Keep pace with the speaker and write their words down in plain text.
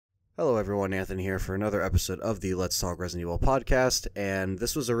Hello everyone, Anthony here for another episode of the Let's Talk Resident Evil podcast, and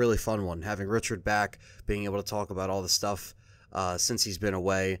this was a really fun one, having Richard back, being able to talk about all the stuff since he's been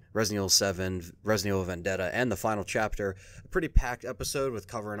away, Resident Evil 7, Resident Evil Vendetta, and the final chapter. A pretty packed episode with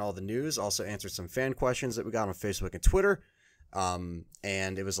covering all the news, also answered some fan questions that we got on Facebook and Twitter,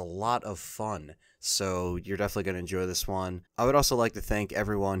 and it was a lot of fun, so you're definitely going to enjoy this one. I would also like to thank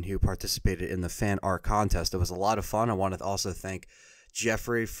everyone who participated in the fan art contest. It was a lot of fun. I want to also thank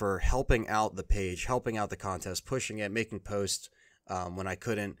Jeffrey for helping out the page, helping out the contest, pushing it, making posts when I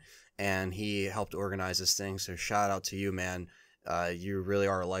couldn't, and he helped organize this thing. So shout out to you, man. You really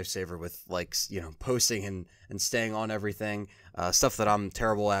are a lifesaver with, like, you know, posting and staying on everything, stuff that I'm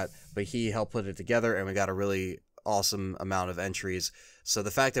terrible at, but he helped put it together, and we got a really awesome amount of entries. So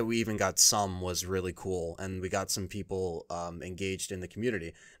the fact that we even got some was really cool, and we got some people engaged in the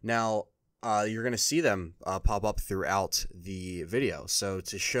community. Now, you're going to see them pop up throughout the video. So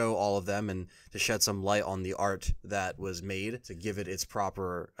to show all of them and to shed some light on the art that was made, to give it its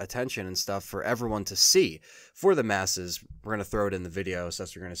proper attention and stuff for everyone to see, for the masses, we're going to throw it in the video, so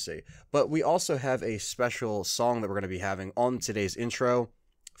that's what you're going to see. But we also have a special song that we're going to be having on today's intro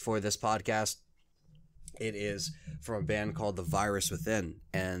for this podcast. It is from a band called The Virus Within,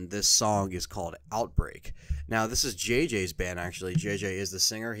 and this song is called Outbreak. Now, this is JJ's band, actually. JJ is the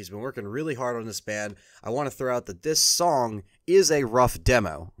singer. He's been working really hard on this band. I want to throw out that this song is a rough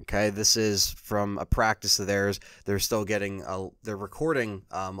demo, okay? This is from a practice of theirs. They're still getting, they're recording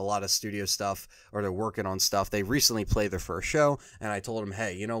a lot of studio stuff, or they're working on stuff. They recently played their first show, and I told them,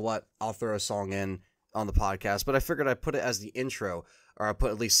 hey, you know what? I'll throw a song in on the podcast, but I figured I'd put it as the intro, or I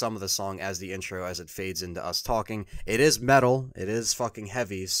put at least some of the song as the intro as it fades into us talking. It is metal. It is fucking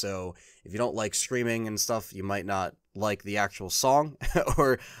heavy, so if you don't like screaming and stuff, you might not like the actual song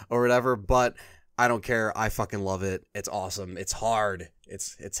or whatever, but I don't care. I fucking love it. It's awesome. It's hard.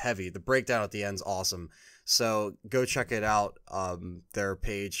 It's heavy. The breakdown at the end's awesome. So go check it out. Their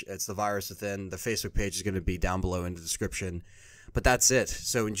page, it's The Virus Within. The Facebook page is going to be down below in the description. But that's it.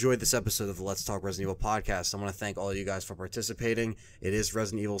 So enjoy this episode of the Let's Talk Resident Evil podcast. I want to thank all of you guys for participating. It is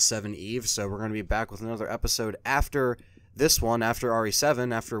Resident Evil 7 Eve, so we're going to be back with another episode after this one, after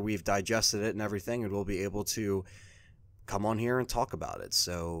RE7, after we've digested it and everything, and we'll be able to come on here and talk about it.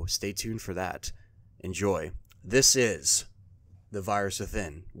 So stay tuned for that. Enjoy. This is The Virus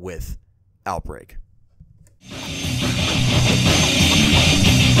Within with Outbreak.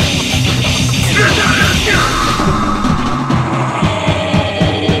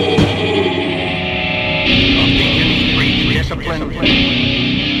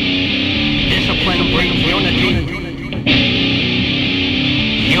 Discipline brings unity.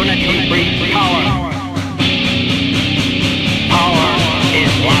 Unity brings power. Power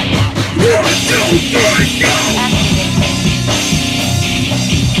is life. 1, 2, 3, go!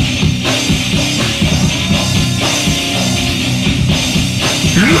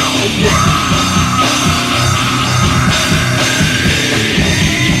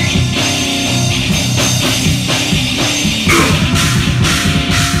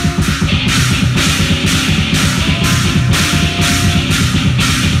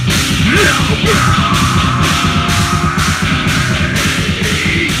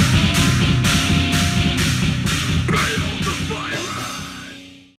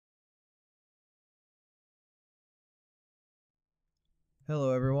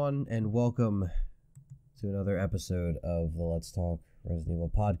 Hello everyone, and welcome to another episode of the Let's Talk Resident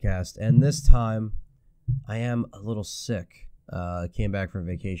Evil podcast. And this time, I am a little sick. I came back from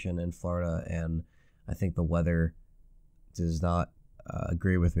vacation in Florida, and I think the weather does not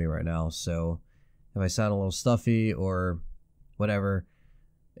agree with me right now. So if I sound a little stuffy or whatever,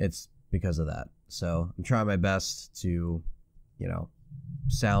 it's because of that. So I'm trying my best to, you know,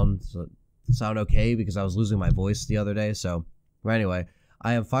 sound okay, because I was losing my voice the other day. So, but anyway,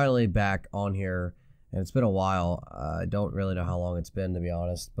 I am finally back on here, and it's been a while. I don't really know how long it's been, to be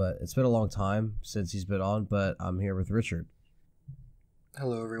honest, but it's been a long time since he's been on, but I'm here with Richard.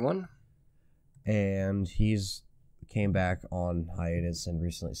 Hello, everyone. And he's came back on hiatus and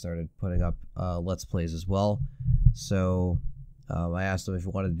recently started putting up Let's Plays as well. So I asked him if he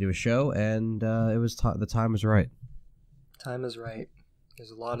wanted to do a show, and it was the time was right. Time is right.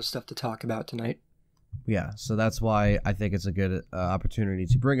 There's a lot of stuff to talk about tonight. Yeah, so that's why I think it's a good opportunity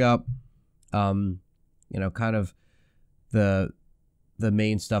to bring up, you know, kind of the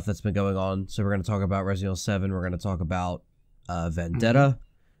main stuff that's been going on. So we're going to talk about Resident Evil 7. We're going to talk about Vendetta. Mm-hmm.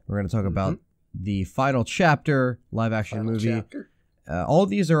 We're going to talk about the final chapter, live-action movie. All of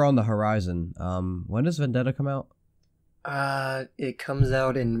these are on the horizon. When does Vendetta come out? It comes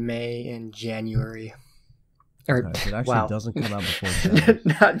out in May and January. Or, Okay, so it actually wow. doesn't come out before June.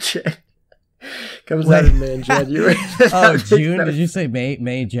 Not June. Comes out in May and January. Oh, June? Did you say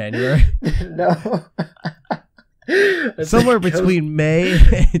May, January? No. Somewhere between May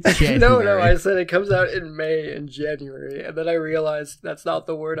and January. No, I said it comes out in May and January, and then I realized that's not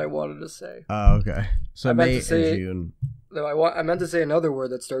the word I wanted to say. Oh, okay. So I meant May to say- and June. No, I meant to say another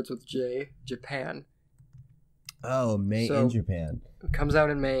word that starts with J, Japan. Oh, May So- in Japan. It comes out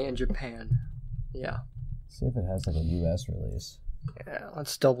in May in Japan. Yeah. See if it has like a US release. Yeah,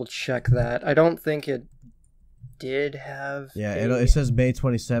 let's double check that. I don't think it did have. Yeah, a- it says May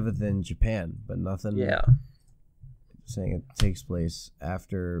 27th in Japan, but nothing Yeah. saying it takes place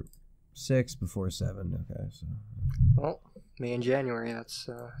after 6, before 7. Okay, so. Well, May and January. That's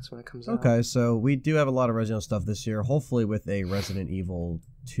when it comes out. Okay, so we do have a lot of Resident Evil stuff this year, hopefully with a Resident Evil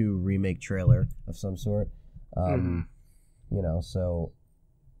 2 remake trailer of some sort. Mhm. You know, so.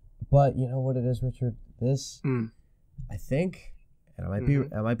 But you know what it is, Richard? This, I think, and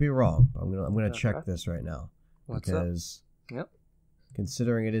I might be wrong. But I'm gonna check this right now. What's because up? Yep.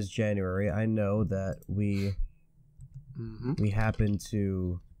 Considering it is January, I know that we happened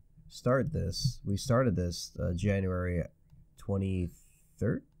to start this. We started this January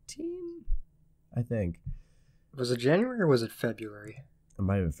 2013, I think. Was it January or was it February? It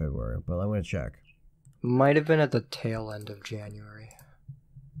might have been February, but I'm gonna check. Might have been at the tail end of January.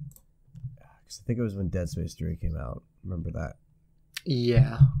 I think it was when Dead Space 3 came out. Remember that?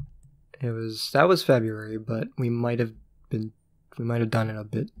 Yeah, that was February, but we might have done it a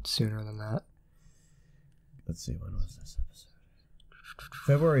bit sooner than that. Let's see, when was this episode?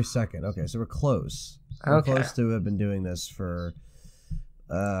 February 2nd. Okay, so we're close. We're close to have been doing this for.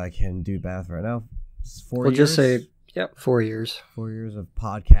 I can do math right now. It's 4 years. We'll just say, 4 years. 4 years of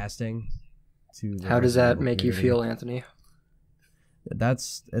podcasting. How does that make you feel, Anthony?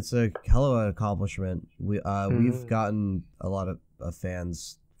 It's a hell of an accomplishment. We've gotten a lot of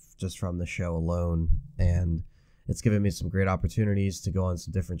fans just from the show alone, and it's given me some great opportunities to go on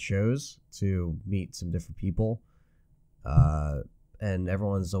some different shows, to meet some different people, and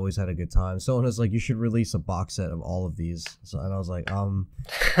everyone's always had a good time. Someone was like, "You should release a box set of all of these." And I was like, I don't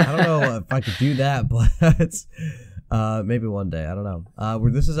know if I could do that, but maybe one day. I don't know.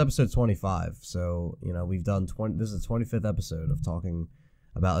 This is episode 25, so you know we've done 20. This is the 25th episode of talking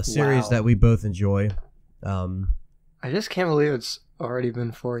about a series that we both enjoy. I just can't believe it's already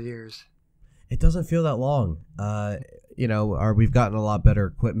been 4 years. It doesn't feel that long. You know, we've gotten a lot better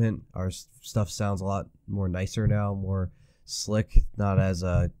equipment. Our stuff sounds a lot more nicer now, more slick, not as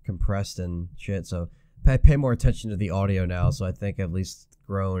compressed and shit. So I pay more attention to the audio now. So I think I've at least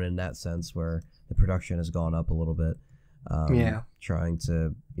grown in that sense, where the production has gone up a little bit. Trying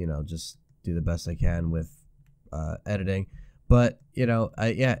to, you know, just do the best I can with editing. But, you know,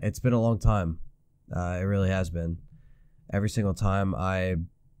 it's been a long time. It really has been. Every single time I,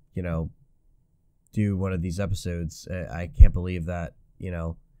 you know, do one of these episodes, I can't believe that, you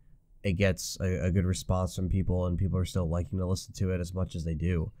know, it gets a good response from people, and people are still liking to listen to it as much as they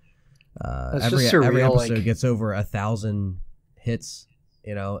do. Every episode gets over 1,000 hits,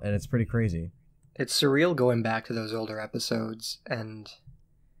 you know, and it's pretty crazy. It's surreal going back to those older episodes, and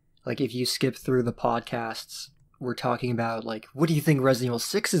like if you skip through the podcasts, we're talking about like, what do you think Resident Evil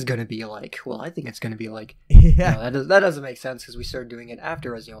 6 is going to be like? Well, I think it's going to be like, yeah, that doesn't make sense because we started doing it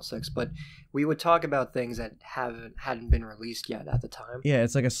after Resident Evil 6, but we would talk about things that hadn't been released yet at the time. Yeah,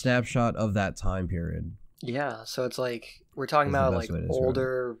 it's like a snapshot of that time period. Yeah, so it's like we're talking about like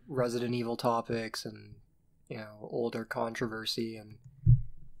older Resident Evil topics and, you know, older controversy, and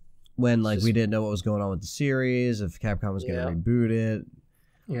when like we didn't know what was going on with the series, if Capcom was going to reboot it.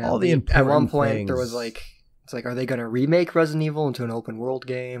 Yeah, all the important at one point things. There was like, it's like, are they going to remake Resident Evil into an open world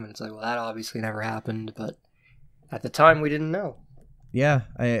game? And it's like, well, that obviously never happened, but at the time we didn't know. Yeah,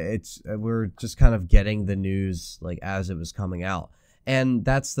 we're just kind of getting the news like as it was coming out, and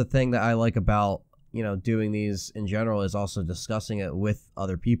that's the thing that I like about, you know, doing these in general, is also discussing it with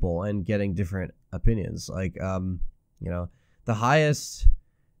other people and getting different opinions. Like, you know, the highest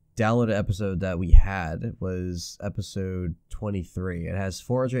downloaded episode that we had was episode 23. It has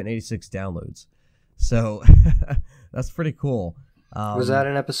 486 downloads, so that's pretty cool. Was that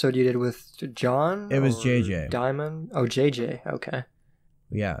an episode you did with John? It was JJ. Diamond? Oh, JJ. Okay.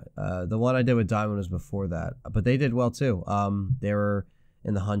 Yeah, the one I did with Diamond was before that, but they did well too. They were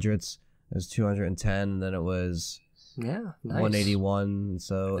in the hundreds. It was 210, and then it was nice. 181.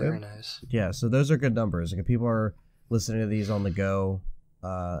 So very nice. Yeah, so those are good numbers. Like if people are listening to these on the go,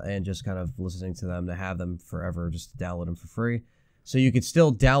 and just kind of listening to them to have them forever, just download them for free. So you could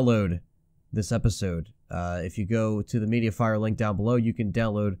still download this episode. If you go to the Mediafire link down below, you can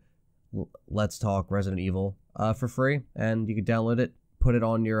download Let's Talk Resident Evil for free, and you can download it, put it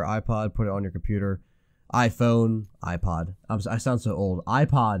on your iPod, put it on your computer, iPhone, iPod. I sound so old.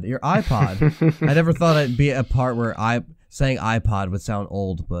 iPod, your iPod. I never thought it'd be a part where saying iPod would sound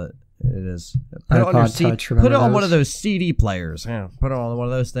old, but it is. Put it on your put it on one of those CD players. Yeah, put it on one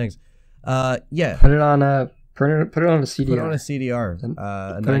of those things. Yeah. Put it on a put it on a CDR. Put it on a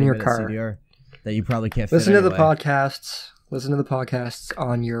CDR. Put it in your car. CDR that you probably can't fit Listen to anyway. the podcasts. Listen to the podcasts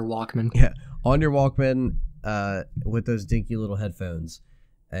on your Walkman. Yeah, on your Walkman, with those dinky little headphones.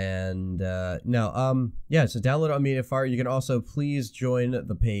 And yeah, so download it on MediaFire. You can also please join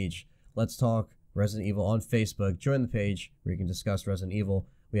the page Let's Talk Resident Evil on Facebook. Join the page where you can discuss Resident Evil.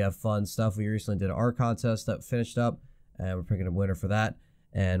 We have fun stuff. We recently did an art contest that finished up, and we're picking a winner for that,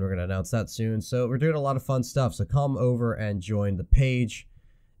 and we're going to announce that soon. So we're doing a lot of fun stuff. So come over and join the page,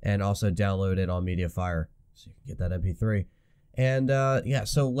 and also download it on MediaFire so you can get that MP3. And yeah,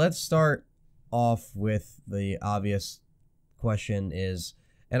 so let's start off with the obvious question is,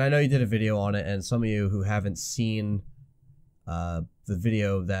 and I know you did a video on it, and some of you who haven't seen the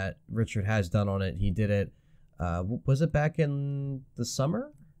video that Richard has done on it, he did it, was it back in the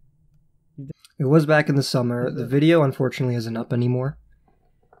summer? It was back in the summer. The video, unfortunately, isn't up anymore.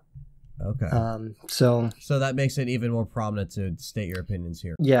 Okay. So that makes it even more prominent to state your opinions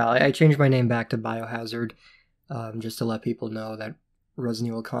here. Yeah, I changed my name back to Biohazard, just to let people know that Resident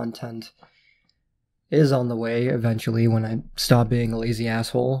Evil content is on the way eventually when I stop being a lazy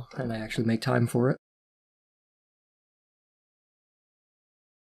asshole and I actually make time for it.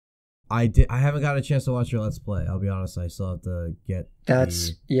 I haven't got a chance to watch your Let's Play. I'll be honest, I still have to get.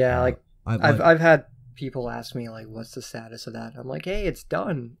 I've had people ask me like, what's the status of that? I'm like, hey, it's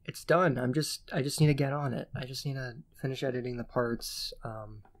done. It's done. I just need to get on it. I just need to finish editing the parts.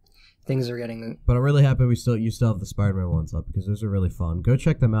 Things are getting. But I'm really happy you still have the Spider-Man ones up, because those are really fun. Go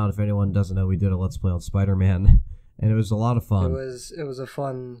check them out if anyone doesn't know. We did a Let's Play on Spider-Man, and it was a lot of fun. It was a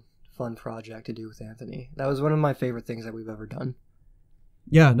fun project to do with Anthony. That was one of my favorite things that we've ever done.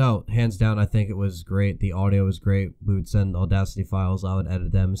 Yeah, no, hands down, I think it was great. The audio was great. We would send Audacity files. I would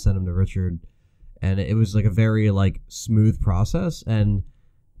edit them, send them to Richard, and it was like a very smooth process. And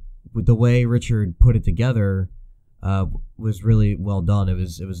with the way Richard put it together, was really well done. It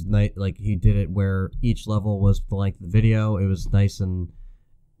was nice. Like, he did it where each level was the length of the video. It was nice and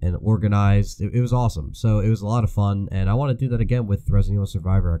organized. It was awesome. So it was a lot of fun, and I want to do that again with Resident Evil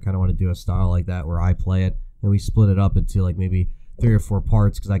Survivor. I kind of want to do a style like that where I play it and we split it up into maybe 3 or 4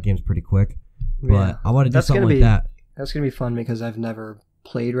 parts, because that game's pretty quick. But yeah, I want to do something like that. That's gonna be fun because I've never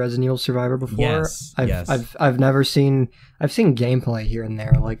played Resident Evil Survivor before. Yes, I've never seen. I've seen gameplay here and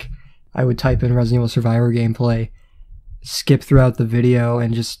there. Like, I would type in Resident Evil Survivor gameplay, skip throughout the video,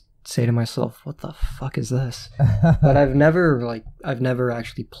 and just say to myself, "What the fuck is this?" But I've never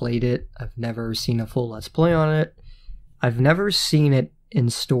actually played it. I've never seen a full Let's Play on it. I've never seen it in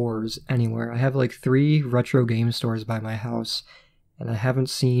stores anywhere. I have 3 retro game stores by my house, and I haven't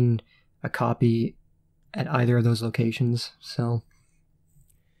seen a copy at either of those locations. So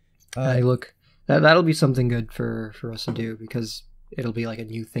that'll be something good for us to do, because it'll be a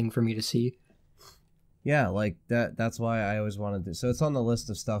new thing for me to see. Yeah, that's why I always want to do. So it's on the list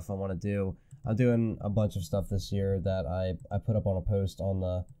of stuff I want to do. I'm doing a bunch of stuff this year that I put up on a post on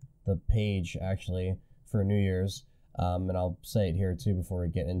the page, actually, for New Year's. And I'll say it here too before we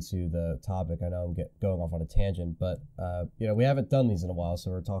get into the topic. I know I'm going off on a tangent, but we haven't done these in a while,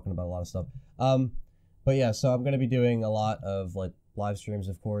 so we're talking about a lot of stuff. But yeah, so I'm going to be doing a lot of live streams,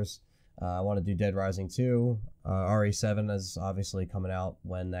 of course. I want to do Dead Rising 2. RE7 is obviously coming out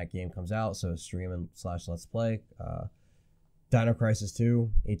when that game comes out, so stream and / Let's Play. Dino Crisis 2,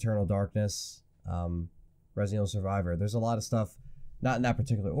 Eternal Darkness, Resident Evil Survivor. There's a lot of stuff, not in that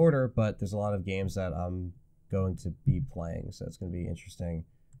particular order, but there's a lot of games that I'm going to be playing, so it's going to be interesting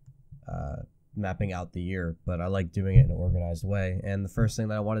mapping out the year. But I like doing it in an organized way, and the first thing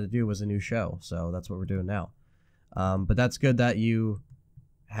that I wanted to do was a new show, so that's what we're doing now. But that's good that you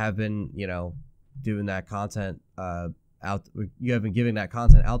have been doing that content out. You have been giving that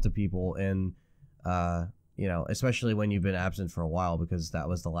content out to people, and especially when you've been absent for a while, because that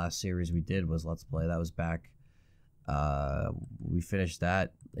was the last series we did was Let's Play. That was back we finished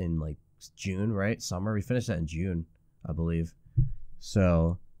that in June, right? Summer. We finished that in June, I believe.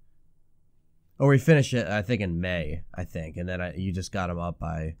 So, or we finished it, I think, in May, and then you just got them up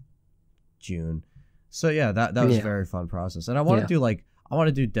by June. So yeah, that was a very fun process. And I want to do I want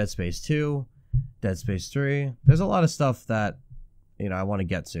to do Dead Space 2, Dead Space 3. There's a lot of stuff that I want to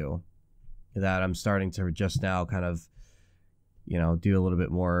get to, that I'm starting to just now kind of do a little bit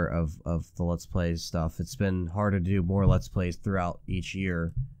more of the Let's Play stuff. It's been harder to do more Let's Plays throughout each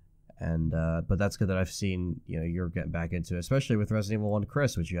year, And but that's good that I've seen, you're getting back into it, especially with Resident Evil 1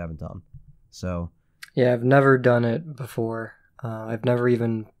 Chris, which you haven't done. So Yeah, I've never done it before. I've never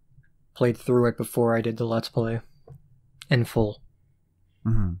even played through it before I did the Let's Play in full.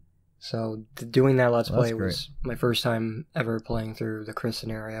 Mm-hmm. So doing that Let's Play great. was my first time ever playing through the Chris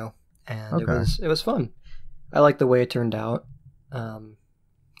scenario, and Okay. it was fun. I like the way it turned out.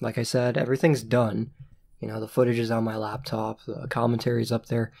 Like I said, everything's done. The footage is on my laptop, the commentary's up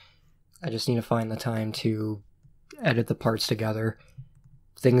there. I just need to find the time to edit the parts together.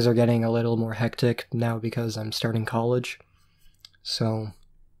 Things are getting a little more hectic now because I'm starting college, so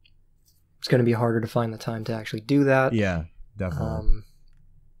it's going to be harder to find the time to actually do that. Yeah, definitely.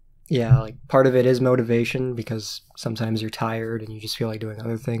 Yeah, like part of it is motivation because sometimes you're tired and you just feel like doing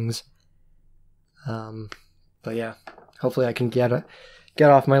other things. But yeah, hopefully I can get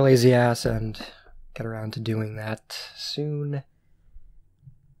off my lazy ass and get around to doing that soon.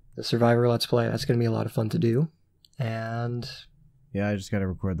 The Survivor Let's Play, that's going to be a lot of fun to do. And yeah, I just got to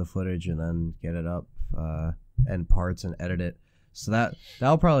record the footage and then get it up and parts and edit it. So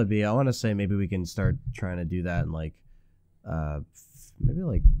that'll probably be, I want to say maybe we can start trying to do that in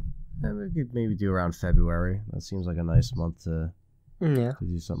we could maybe do around February. That seems like a nice month to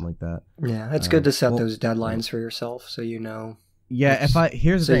do something like that. Yeah, it's good to set those deadlines for yourself so you know. Yeah,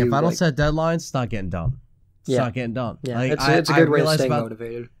 here's the thing, if I don't set deadlines, it's not getting done. It's not getting done. Yeah, it's a good way of staying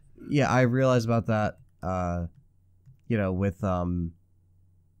motivated. Yeah, I realized about that, with,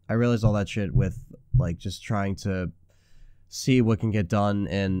 I realized all that shit with, just trying to see what can get done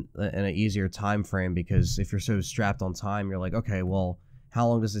in an easier time frame, because if you're so strapped on time, you're like, okay, well, how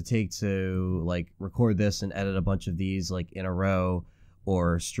long does it take to, record this and edit a bunch of these, in a row,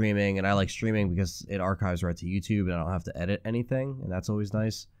 or streaming? And I like streaming because it archives right to YouTube, and I don't have to edit anything, and that's always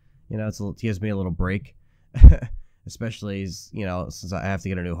nice. It gives me a little break. Especially, since I have to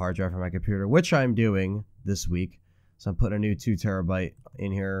get a new hard drive for my computer, which I'm doing this week. So I'm putting a new 2 terabyte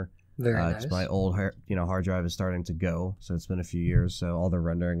in here. Very nice. My old, hard drive is starting to go. So it's been a few years. So all the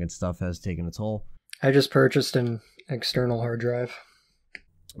rendering and stuff has taken a toll. I just purchased an external hard drive.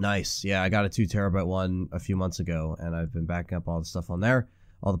 Nice. Yeah, I got a 2 terabyte one a few months ago, and I've been backing up all the stuff on there,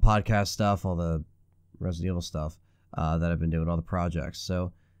 all the podcast stuff, all the Resident Evil stuff that I've been doing, all the projects.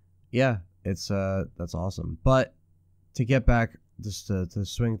 So yeah, it's that's awesome. But to get back, just to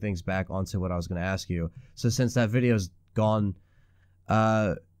swing things back onto what I was going to ask you. So since that video's gone,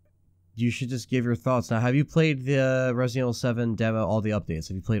 you should just give your thoughts. Now, have you played the Resident Evil 7 demo, all the updates?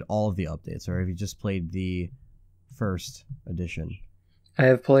 Have you played all of the updates, or have you just played the first edition? I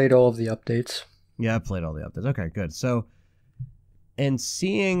have played all of the updates. Yeah, I played all the updates. Okay, good. So, and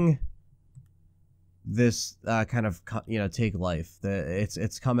seeing this kind of take life,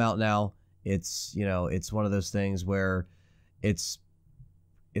 it's come out now. It's it's one of those things where it's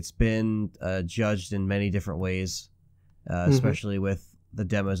been judged in many different ways, especially with the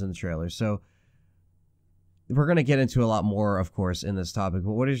demos and the trailers. So we're going to get into a lot more, of course, in this topic,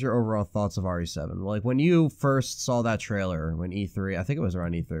 but what is your overall thoughts of RE7? When you first saw that trailer, when E3, I think it was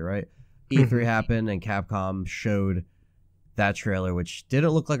around E3, right? E3 happened and Capcom showed that trailer, which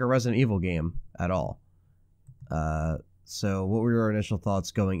didn't look like a Resident Evil game at all. So what were your initial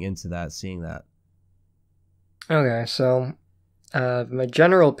thoughts going into that, seeing that? Okay, so my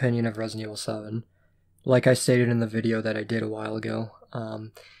general opinion of Resident Evil 7, like I stated in the video that I did a while ago,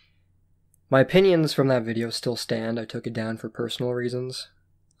 my opinions from that video still stand. I took it down for personal reasons.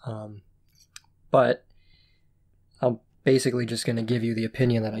 But I'm basically just going to give you the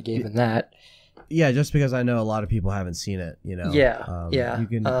opinion that I gave in that. Yeah, just because I know a lot of people haven't seen it, Yeah, yeah. You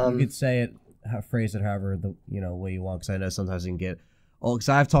can say it, phrase it however the way you want, because I know sometimes you can get... Oh, because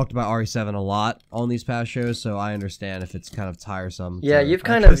I've talked about RE7 a lot on these past shows, so I understand if it's kind of tiresome. Yeah, you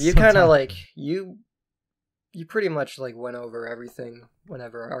pretty much went over everything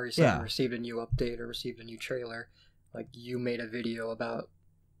whenever RE7 received a new update or received a new trailer. You made a video about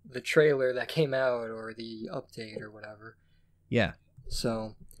the trailer that came out or the update or whatever. Yeah.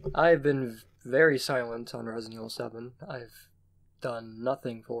 So I've been very silent on Resident Evil 7. I've done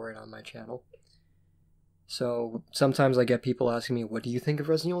nothing for it on my channel. So sometimes I get people asking me, what do you think of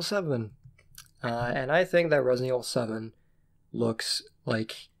Resident Evil 7? And I think that Resident Evil 7 looks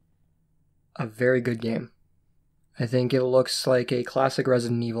like a very good game. I think it looks like a classic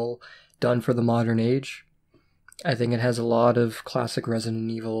Resident Evil done for the modern age. I think it has a lot of classic Resident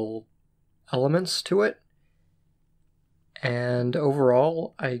Evil elements to it. And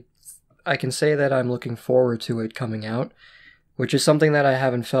overall, I can say that I'm looking forward to it coming out, which is something that I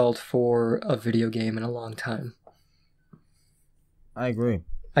haven't felt for a video game in a long time. I agree.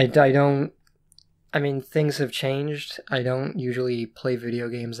 I don't I mean, things have changed. I don't usually play video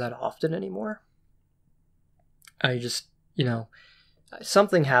games that often anymore. I just,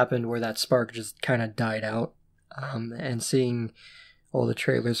 something happened where that spark just kind of died out. And seeing all the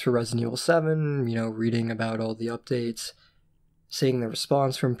trailers for Resident Evil 7, reading about all the updates, seeing the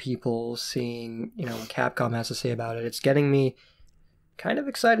response from people, seeing, what Capcom has to say about it, it's getting me kind of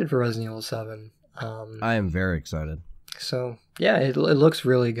excited for Resident Evil 7. I am very excited. So, yeah, it looks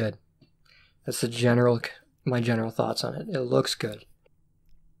really good. That's my general thoughts on it. It looks good.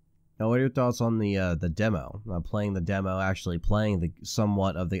 Now, what are your thoughts on the demo? Not playing the demo, actually playing the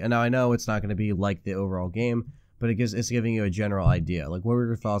somewhat of the. Now, I know it's not going to be like the overall game, but it's giving you a general idea. Like, what were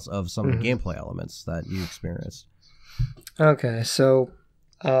your thoughts of some of the gameplay elements that you experienced? Okay, so,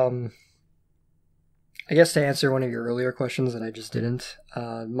 I guess to answer one of your earlier questions that I just didn't,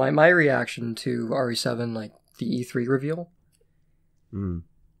 my reaction to RE7, like the E3 reveal.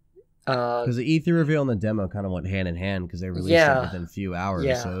 Because the E3 reveal and the demo kind of went hand in hand because they released it within a few hours.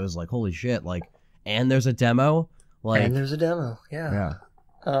 Yeah. So it was like, holy shit, like, and there's a demo? And there's a demo, yeah.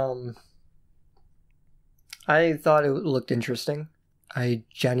 I thought it looked interesting. I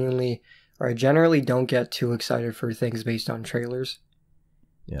generally don't get too excited for things based on trailers.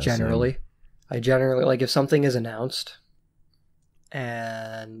 Yeah, generally. Same. I generally, like, if something is announced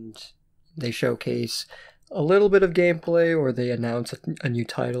and they showcase a little bit of gameplay or they announce a new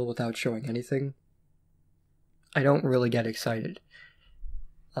title without showing anything, I don't really get excited.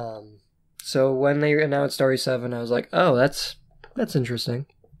 So when they announced RE7, I was like, oh, that's interesting.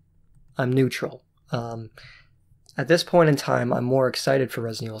 I'm neutral. At this point in time, I'm more excited for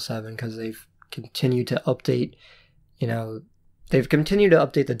Resident Evil 7 because they've continued to update, they've continued to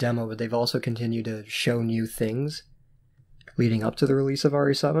update the demo, but they've also continued to show new things leading up to the release of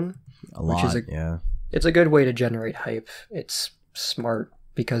RE7. It's a good way to generate hype. It's smart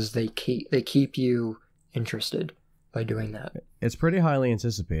because they keep you interested by doing that. It's pretty highly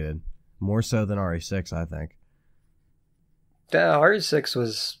anticipated, more so than RE6, I think. RE6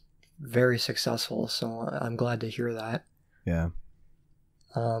 was very successful, so I'm glad to hear that. Yeah.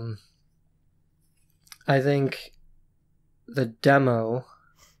 I think the demo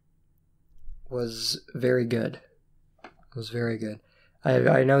was very good. It was very good.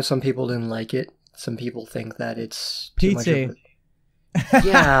 I know some people didn't like it. Some people think that it's too much of a...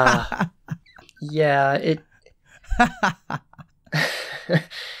 Yeah. Yeah, it...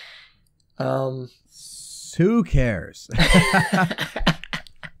 Who cares?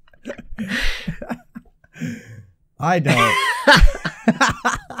 I don't.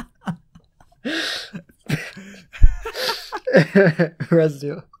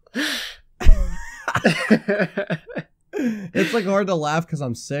 Residue. It's like hard to laugh because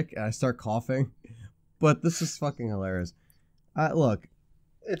I'm sick and I start coughing, but this is fucking hilarious. Look,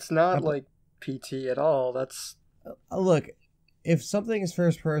 it's not like PT at all. That's look, if something is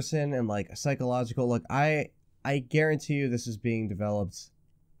first person and like psychological, look, I guarantee you this is being developed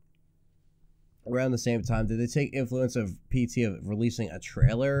around the same time. Did they take influence of PT of releasing a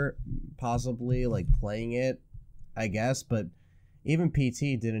trailer, possibly like playing it? I guess, but even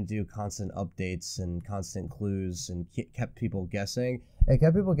PT didn't do constant updates and constant clues and kept people guessing. It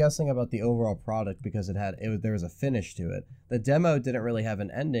kept people guessing about the overall product because there was a finish to it. The demo didn't really have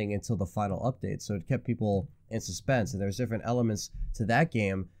an ending until the final update, so it kept people in suspense. And there's different elements to that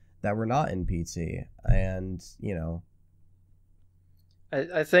game that were not in PT. And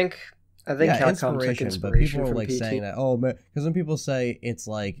I think Capcom's like inspiration, but people are like PT. saying that because when people say it's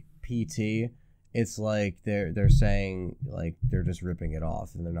like PT, it's like they're saying like they're just ripping it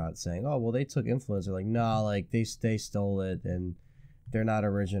off, and they're not saying, oh well, they took influence. They're like, nah, like they stole it and they're not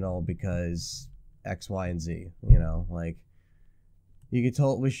original because X, Y, and Z. Like we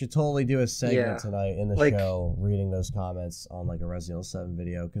should totally do a segment tonight in the show reading those comments on like a Resident Evil 7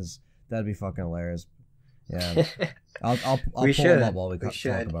 video because that'd be fucking hilarious. Yeah, I'll pull them up while we talk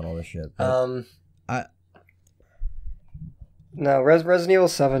about all this shit. No, Resident Evil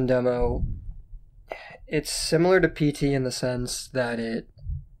 7 demo. It's similar to PT in the sense that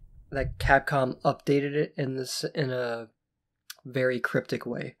Capcom updated it in a very cryptic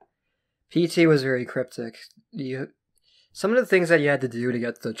way. PT was very cryptic. Some of the things that you had to do to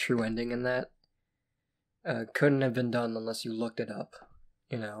get the true ending in that couldn't have been done unless you looked it up,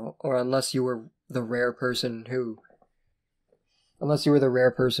 or unless you were the rare person who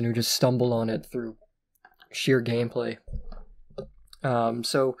just stumbled on it through sheer gameplay.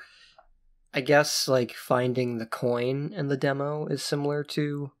 So I guess like finding the coin in the demo is similar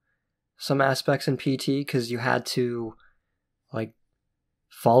to some aspects in PT because you had to like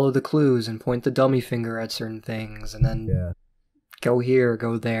follow the clues and point the dummy finger at certain things and then go here,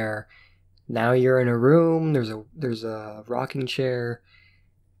 go there. Now you're in a room, there's a rocking chair.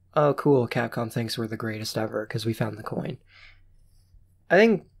 Oh, cool, Capcom thinks we're the greatest ever because we found the coin. I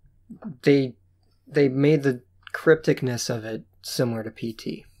think they made the crypticness of it similar to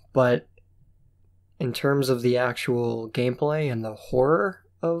PT, but in terms of the actual gameplay and the horror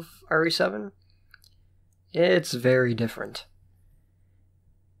of RE7, it's very different.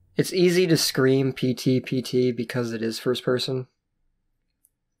 It's easy to scream PT because it is first person,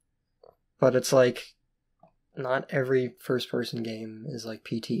 but it's like not every first person game is like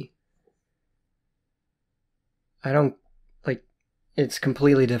PT. I don't like it's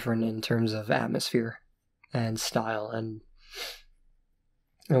completely different in terms of atmosphere and style and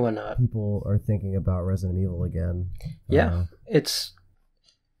whatnot. People are thinking about Resident Evil again. Yeah, it's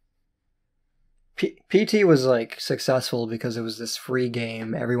PT was like successful because it was this free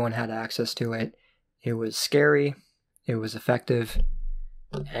game. Everyone had access to it. It was scary. It was effective,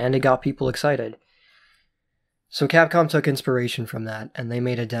 and it got people excited. So Capcom took inspiration from that, and they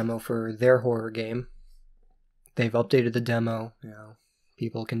made a demo for their horror game. They've updated the demo. You know,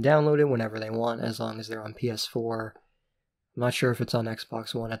 people can download it whenever they want, as long as they're on PS4. I'm not sure if it's on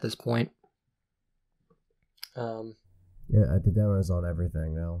Xbox One at this point. Yeah, the demo is on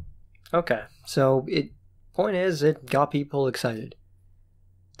everything now. Okay, so point is, it got people excited.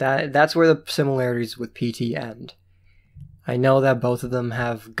 That's where the similarities with PT end. I know that both of them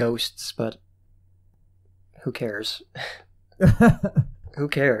have ghosts, but who cares? Who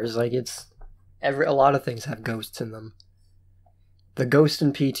cares? Like, a lot of things have ghosts in them. The ghost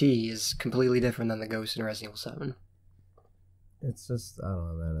in PT is completely different than the ghost in Resident Evil 7. It's just, I don't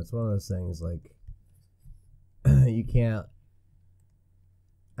know, man. It's one of those things, like, you can't...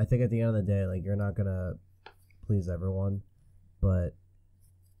 I think at the end of the day, like, you're not gonna please everyone, but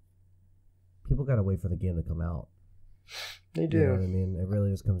people gotta wait for the game to come out. They do. You know what I mean? It really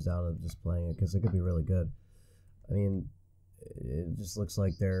just comes down to just playing it, because it could be really good. I mean, it just looks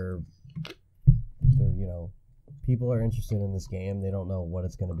like they're you know, people are interested in this game. They don't know what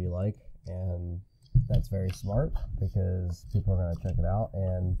it's going to be like, and that's very smart, because people are going to check it out,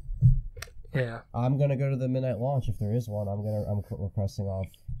 and yeah, I'm going to go to the midnight launch if there is one. I'm requesting off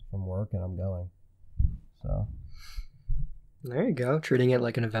from work, and I'm going. So there you go, treating it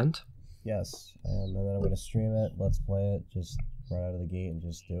like an event. Yes, and then I'm going to stream it, let's play it, just right out of the gate, and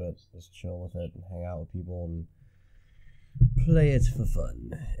just do it, just chill with it, and hang out with people, and play it for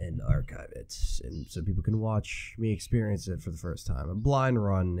fun, and archive it, and so people can watch me experience it for the first time. A blind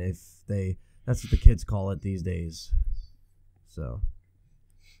run, that's what the kids call it these days. So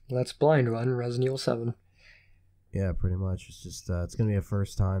Let's blind run Resident Evil 7. Yeah, pretty much. It's just it's gonna be a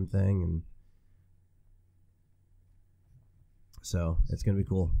first time thing, and so it's gonna be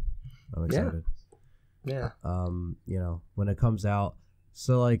cool. I'm excited. Yeah. You know, when it comes out,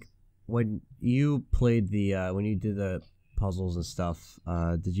 so like when you played when you did the puzzles and stuff,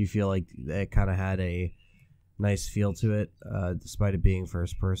 did you feel like it kind of had a nice feel to it, despite it being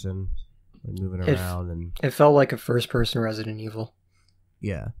first person, like moving around? And it felt like a first person Resident Evil.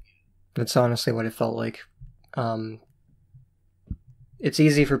 Yeah, that's honestly what it felt like. It's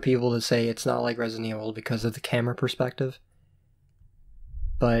easy for people to say it's not like Resident Evil because of the camera perspective,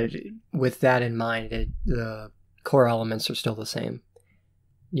 but with that in mind, the core elements are still the same.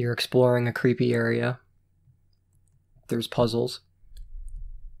 You're exploring a creepy area. There's puzzles.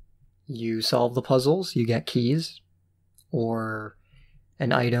 You solve the puzzles, you get keys, or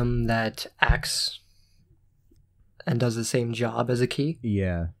an item that acts and does the same job as a key.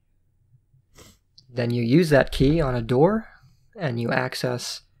 Yeah. Then you use that key on a door, and you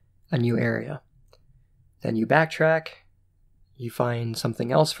access a new area. Then you backtrack, you find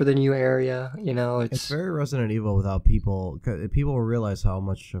something else for the new area. You know, it's very Resident Evil without people. People will realize how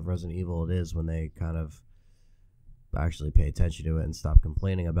much of Resident Evil it is when they kind of actually pay attention to it and stop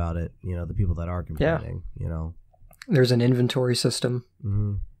complaining about it. You know, the people that are complaining, you know. There's an inventory system.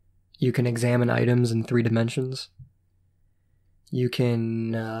 Mm-hmm. You can examine items in 3 dimensions. You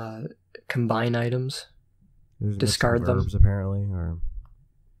can combine items, discard them. Herbs, apparently, or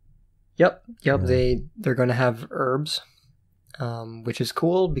Yep. Yeah. They're going to have herbs, which is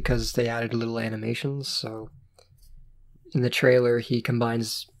cool because they added little animations. So in the trailer, he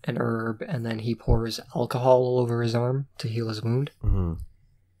combines an herb and then he pours alcohol all over his arm to heal his wound. Mm-hmm.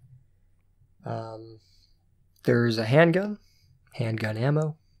 There's a handgun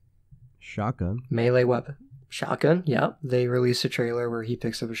ammo, shotgun, melee weapon. Shotgun, yeah. They released a trailer where he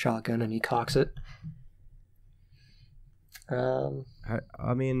picks up a shotgun and he cocks it.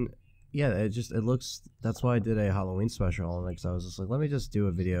 I mean, yeah, it looks. That's why I did a Halloween special on it, because I was just like, let me just do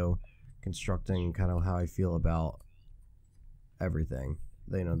a video constructing kind of how I feel about everything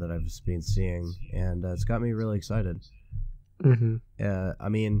that I've just been seeing, and it's got me really excited. Mm-hmm. I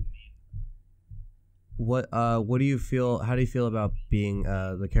mean, what do you feel? How do you feel about being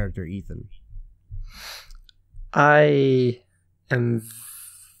the character Ethan? I am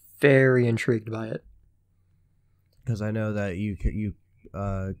very intrigued by it. Because I know that you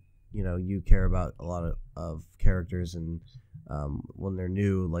care about a lot of characters, and when they're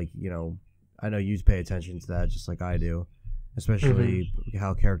new, like, I know you pay attention to that just like I do, especially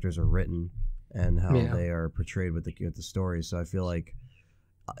how characters are written and how they are portrayed with the story. So I feel like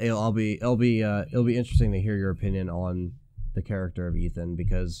it'll be interesting to hear your opinion on the character of Ethan,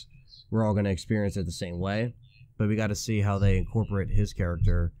 because we're all going to experience it the same way, but we got to see how they incorporate his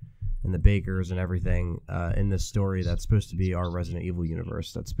character and the Bakers and everything in this story that's supposed to be our Resident Evil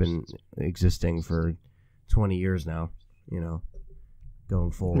universe that's been existing for 20 years now,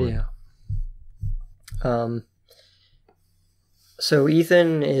 going forward. Yeah. So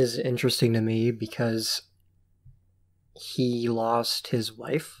Ethan is interesting to me because he lost his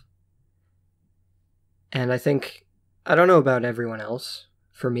wife. And I don't know about everyone else,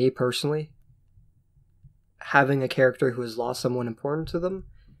 for me personally, having a character who has lost someone important to them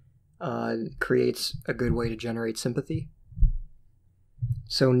creates a good way to generate sympathy.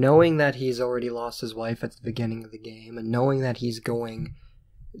 So knowing that he's already lost his wife at the beginning of the game, and knowing that he's going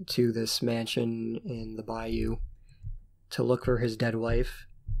to this mansion in the bayou to look for his dead wife,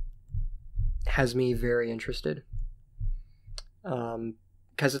 has me very interested.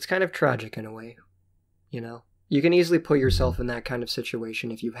 Because it's kind of tragic in a way, You can easily put yourself in that kind of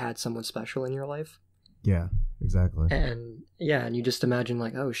situation if you've had someone special in your life. Yeah, exactly. And you just imagine,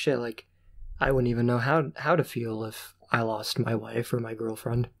 like, oh shit, like, I wouldn't even know how to feel if I lost my wife or my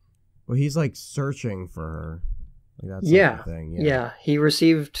girlfriend. Well, he's like searching for her. Like, that's the thing. Yeah. He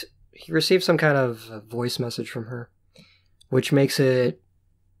received some kind of voice message from her, which makes it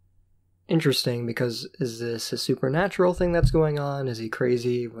interesting, because is this a supernatural thing that's going on? Is he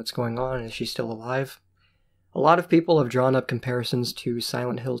crazy? What's going on? Is she still alive? A lot of people have drawn up comparisons to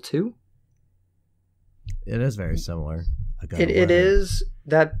Silent Hill 2. It is very similar. It is.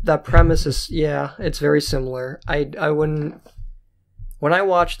 That premise is, it's very similar. I wouldn't... When I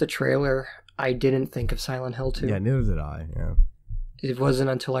watched the trailer, I didn't think of Silent Hill 2. Yeah, neither did I, yeah. It wasn't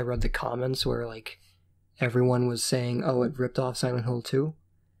until I read the comments where, like, everyone was saying, oh, it ripped off Silent Hill 2.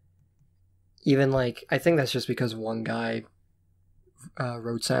 Even, like, I think that's just because one guy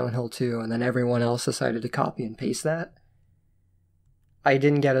wrote Silent Hill 2, and then everyone else decided to copy and paste that. I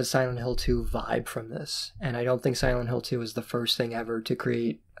didn't get a Silent Hill 2 vibe from this, and I don't think Silent Hill 2 is the first thing ever to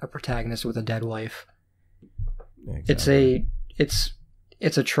create a protagonist with a dead wife. Exactly.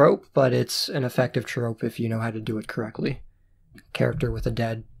 It's a trope, but it's an effective trope if you know how to do it correctly. Character with a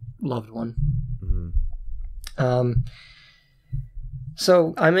dead loved one. Mm-hmm.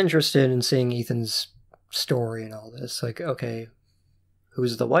 So I'm interested in seeing Ethan's story and all this. Like, okay,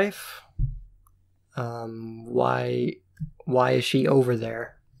 who's the wife? Why is she over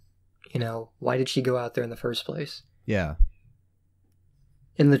there? Why did she go out there in the first place? Yeah.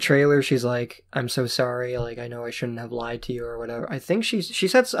 In the trailer, she's like, I'm so sorry, like, I know I shouldn't have lied to you or whatever. I think she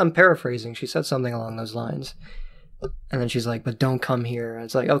said, I'm paraphrasing, she said something along those lines. And then she's like, but don't come here. And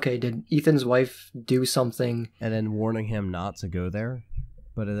it's like, okay, did Ethan's wife do something? And then warning him not to go there?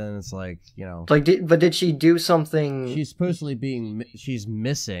 But then it's like, Like, did she do something? She's supposedly she's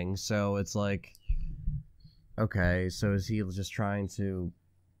missing, so it's like, okay, so is he just trying to...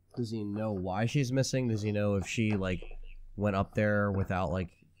 Does he know why she's missing? Does he know if she, like, went up there without, like,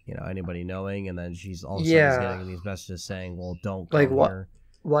 anybody knowing, and then she's all of a sudden getting these messages saying, well, don't come here.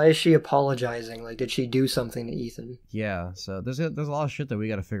 Why is she apologizing? Like, did she do something to Ethan? Yeah, so there's a lot of shit that we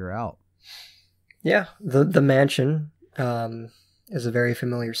got to figure out. Yeah, the mansion is a very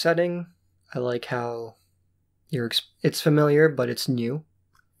familiar setting. I like how it's familiar, but it's new.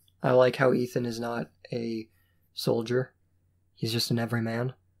 I like how Ethan is not a soldier. He's just an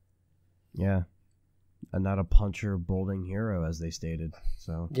everyman. Yeah. And not a puncher, bolting hero, as they stated.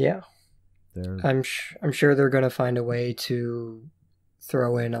 So yeah, I'm sure they're going to find a way to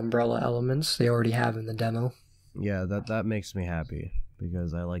throw in Umbrella elements. They already have in the demo. Yeah, that makes me happy,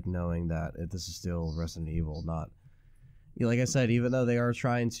 because I like knowing that this is still Resident Evil, not... like I said, even though they are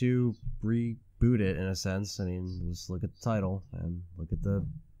trying to reboot it in a sense, I mean, just look at the title and look at the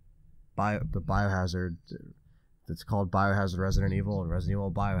Biohazard. It's called Biohazard Resident Evil and Resident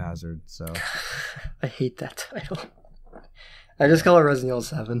Evil Biohazard, so... I hate that title. I just call it Resident Evil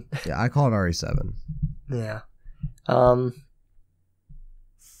 7. Yeah, I call it RE7. Yeah.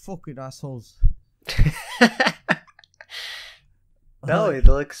 Fucking assholes. No, it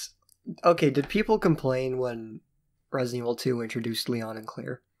looks... Okay, did people complain when Resident Evil 2 introduced Leon and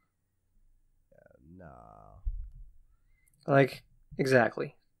Claire. Nah. Like,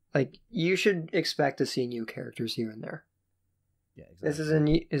 exactly. Like, you should expect to see new characters here and there. Yeah, exactly. This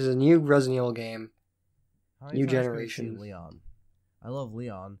is a new Resident Evil game. How many New times can we generation. see Leon. I love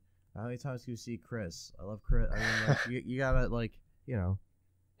Leon. How many times can you see Chris? I love Chris. I mean, like, you gotta, like, you know.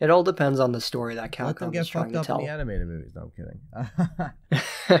 It all depends on the story that Let them Capcom get is trying fucked to up tell. in the animated movies. No, I'm kidding.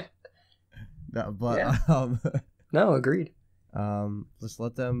 No, but, Yeah. No, agreed. just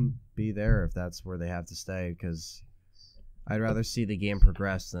let them be there if that's where they have to stay, because I'd rather see the game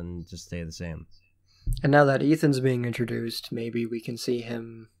progress than just stay the same. And now that Ethan's being introduced, maybe we can see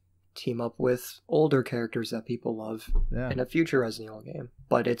him team up with older characters that people love Yeah, in a future Resident Evil game.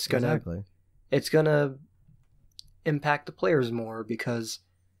 But it's gonna exactly. it's gonna impact the players more because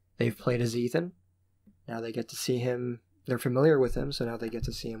they've played as Ethan. Now they get to see him. They're familiar with him, so now they get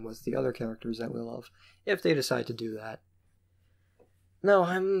to see him with the other characters that we love, if they decide to do that. No,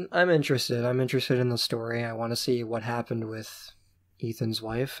 I'm interested. I'm interested in the story. I want to see what happened with Ethan's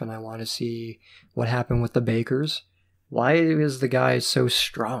wife, and I want to see what happened with the Bakers. Why is the guy so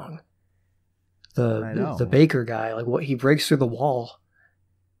strong? I know. The Baker guy, like what he breaks through the wall.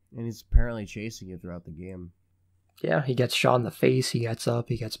 And he's apparently chasing you throughout the game. Yeah, he gets shot in the face, he gets up,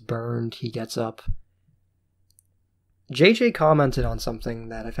 he gets burned, he gets up. JJ commented on something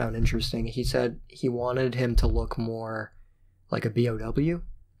that I found interesting. He said he wanted him to look more like a BOW.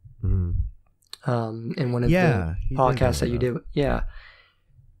 In one of the he did podcasts that bring you it did. Yeah.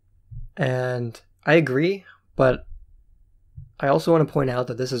 And I agree, but I also want to point out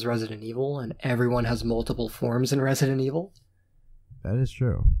that this is Resident Evil, and everyone has multiple forms in Resident Evil. That is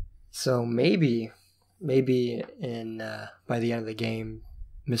true. So maybe in by the end of the game,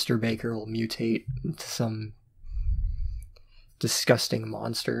 Mr. Baker will mutate into some disgusting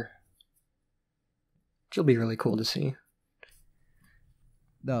monster, which will be really cool to see.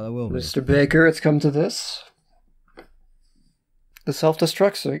 No, that will be. Mr. Baker, it's come to this. The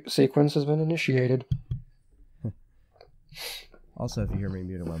self-destruct sequence has been initiated. Also, if you hear me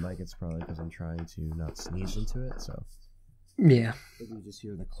mute on my mic, it's probably because I'm trying to not sneeze into it, so... Yeah. If you just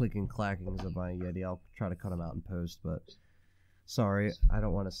hear the clicking, clackings of my Yeti, I'll try to cut them out in post, but... Sorry, I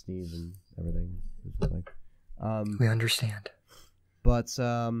don't want to sneeze and everything. We understand. But,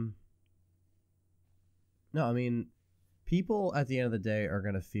 no, I mean... People, at the end of the day, are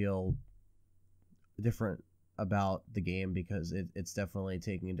going to feel different about the game because it's definitely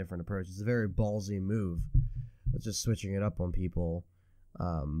taking a different approach. It's a very ballsy move. It's just switching it up on people.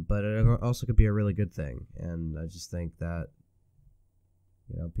 But it also could be a really good thing. And I just think that,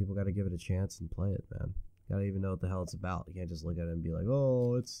 people got to give it a chance and play it, man. Got to even know what the hell it's about. You can't just look at it and be like,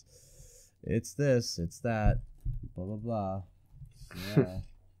 oh, it's this, it's that, blah, blah, blah. Yeah.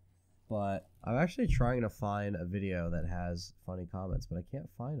 But I'm actually trying to find a video that has funny comments, but I can't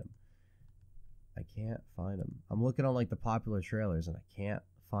find them. I'm looking on, like, the popular trailers, and I can't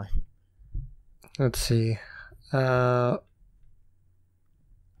find them. Let's see. Okay.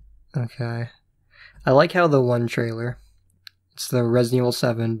 I like how the one trailer, it's the Resident Evil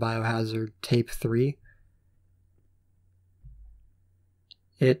 7 Biohazard Tape 3.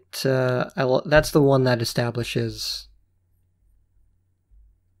 That's the one that establishes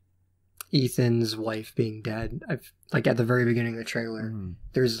Ethan's wife being dead. Like at the very beginning of the trailer,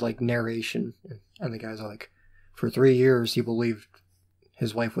 there's like narration, and the guy's like, for 3 years he believed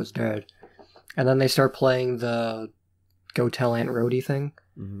his wife was dead. And then they start playing the Go Tell Aunt Rhody thing,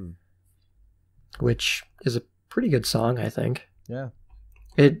 which is a pretty good song, I think. Yeah.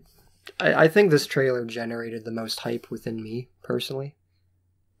 I think this trailer generated the most hype within me, personally.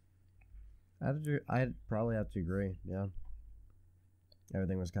 I'd probably have to agree, yeah.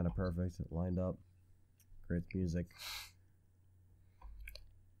 Everything was kind of perfect. It lined up. Great music.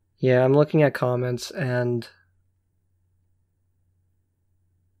 Yeah, I'm looking at comments, and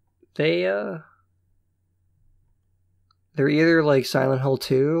they're either like Silent Hill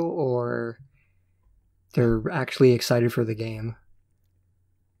 2 or they're actually excited for the game.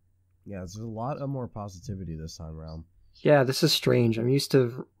 Yeah, there's a lot of more positivity this time around. Yeah, this is strange. I'm used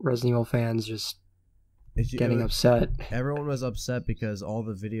to Resident Evil fans just getting upset. Everyone was upset because all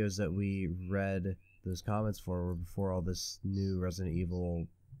the videos that we read those comments for were before all this new Resident Evil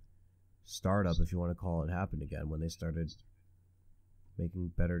startup, if you want to call it, happened again, when they started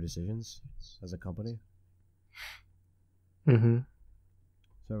making better decisions as a company. Mm-hmm.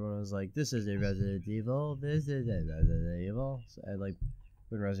 So everyone was like, this is a Resident Evil, this is a Resident Evil. And like,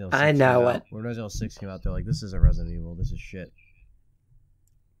 when Resident Evil 6 I know came it. out, when Resident Evil 6 came out, they're like, this isn't Resident Evil, this is shit.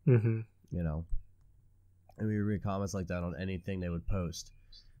 Mm-hmm. And we would read comments like that on anything they would post.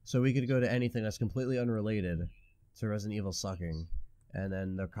 So we could go to anything that's completely unrelated to Resident Evil sucking, and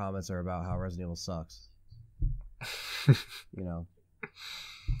then the comments are about how Resident Evil sucks. You know,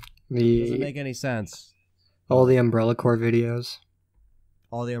 doesn't make any sense. All the Umbrella Corps videos.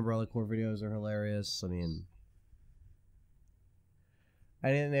 All the Umbrella Corps videos are hilarious. I mean,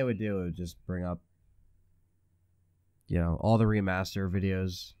 anything they would do would just bring up, you know, all the remaster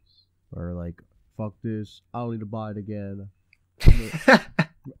videos are like, fuck this, I don't need to buy it again.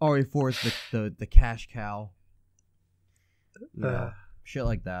 RE4 is the cash cow. You know, shit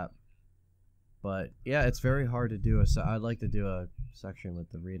like that. But yeah, it's very hard to do I'd like to do a section with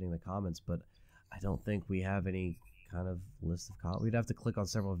the reading the comments, but I don't think we have any kind of list of comments. We'd have to click on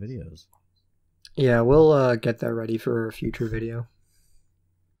several videos. Yeah, we'll get that ready for a future video.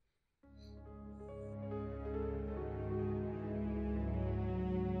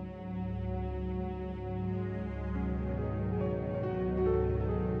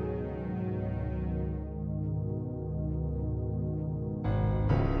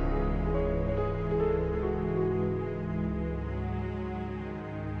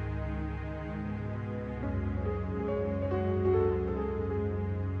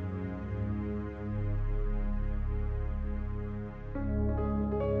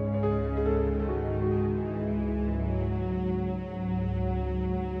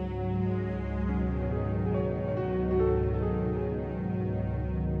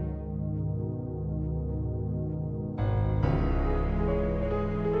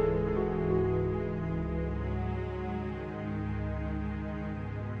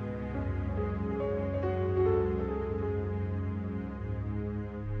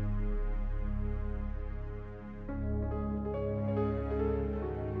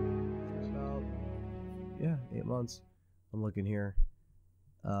 Yeah, 8 months. I'm looking here.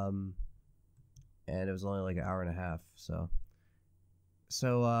 And it was only like an hour and a half. So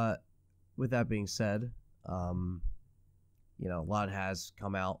with that being said, you know, a lot has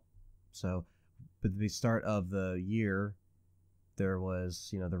come out. So at the start of the year, there was,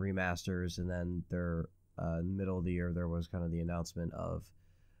 you know, the remasters, and then in the middle of the year, there was kind of the announcement of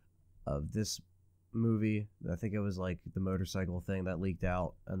this movie. I think it was like the motorcycle thing that leaked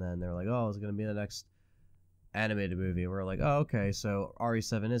out, and then they're like, oh, it's going to be the next animated movie. We're like, oh, okay, so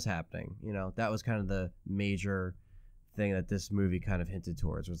RE7 is happening. You know, that was kind of the major thing that this movie kind of hinted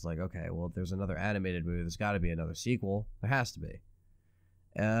towards. Was like, okay, well, if there's another animated movie, there's got to be another sequel. There has to be.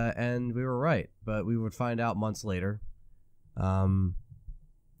 And we were right, but we would find out months later. And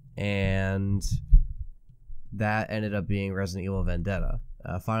that ended up being Resident Evil Vendetta.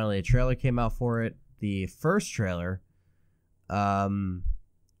 Finally, a trailer came out for it. The first trailer,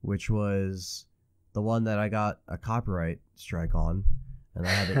 which was the one that I got a copyright strike on, and I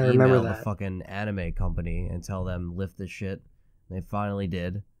had to email the fucking anime company and tell them lift this shit. And they finally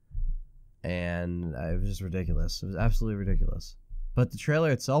did, and it was just ridiculous. It was absolutely ridiculous. But the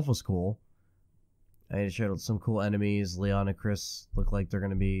trailer itself was cool. I mean, it showed some cool enemies. Leon and Chris look like they're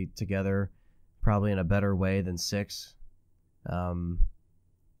going to be together, probably in a better way than 6,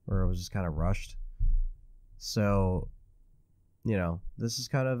 where it was just kind of rushed. So, you know, this is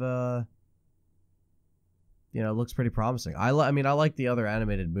kind of you know, it looks pretty promising. I mean, I like the other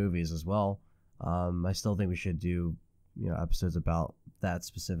animated movies as well. I still think we should do, you know, episodes about that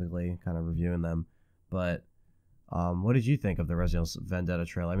specifically, kind of reviewing them. But what did you think of the Resident Evil Vendetta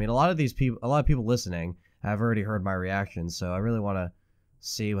trailer? I mean, a lot of people listening have already heard my reaction, so I really want to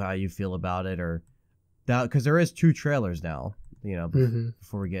see how you feel about it, or that, because there is 2 trailers now, you know,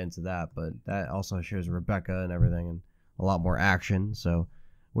 before we get into that. But that also shows Rebecca and everything, and a lot more action. So,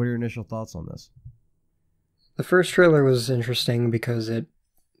 what are your initial thoughts on this? The first trailer was interesting because it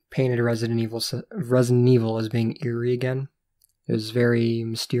painted Resident Evil as being eerie again. It was very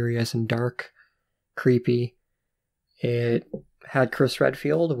mysterious and dark, creepy. It had Chris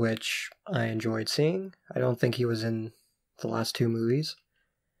Redfield, which I enjoyed seeing. I don't think he was in the last 2 movies.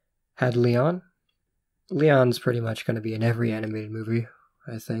 Had Leon. Leon's pretty much going to be in every animated movie,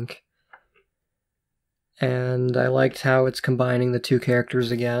 I think. And I liked how it's combining the 2 characters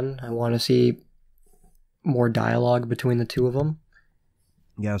again. I want to see more dialogue between the 2 of them.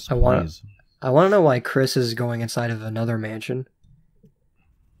 Yes, please. I want to know why Chris is going inside of another mansion.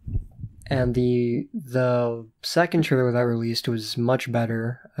 And the second trailer that released was much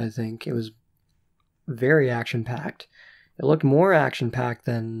better, I think. It was very action-packed. It looked more action-packed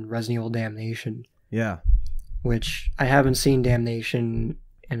than Resident Evil Damnation. Yeah. Which, I haven't seen Damnation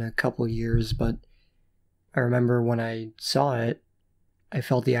in a couple years, but I remember when I saw it, I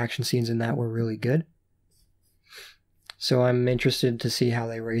felt the action scenes in that were really good. So I'm interested to see how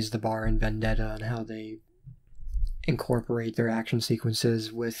they raise the bar in Vendetta and how they incorporate their action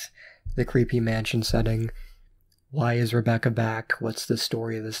sequences with the creepy mansion setting, why is Rebecca back? What's the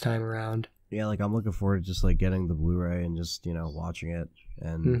story this time around? Yeah, like I'm looking forward to just like getting the Blu-ray and just watching it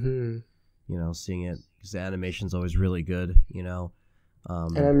and seeing it because the animation's always really good. And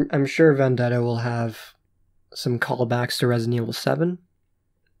I'm sure Vendetta will have some callbacks to Resident Evil 7.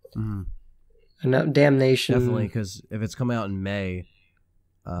 Mm-hmm. And Damnation. Definitely, because if it's coming out in May,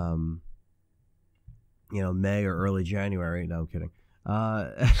 May or early January. No, I'm kidding.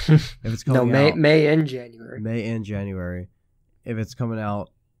 If it's coming out May and January. May and January. If it's coming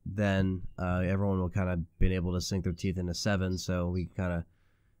out, then everyone will kind of been able to sink their teeth into 7. So we kind of,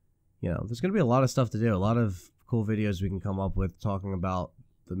 there's going to be a lot of stuff to do. A lot of cool videos we can come up with talking about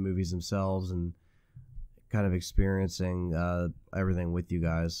the movies themselves and kind of experiencing everything with you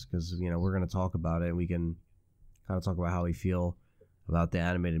guys because we're going to talk about it and we can kind of talk about how we feel about the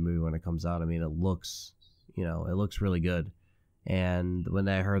animated movie when it comes out. I mean, it looks really good, and when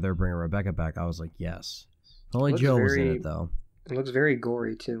I heard they're bringing Rebecca back, I was like, yes. Only Joe was in it though. It looks very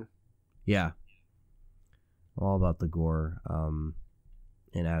gory too. Yeah, all about the gore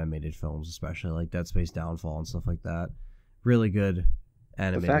in animated films, especially like Dead Space Downfall and stuff like that. Really good.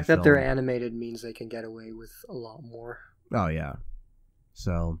 Animated the fact film. that they're animated means they can get away with a lot more. Oh yeah,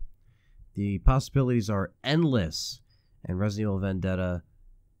 so the possibilities are endless, and Resident Evil Vendetta,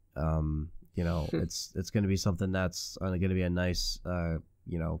 it's going to be something that's going to be a nice,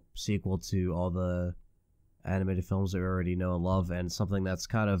 sequel to all the animated films that we already know and love, and something that's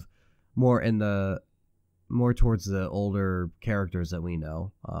kind of more towards the older characters that we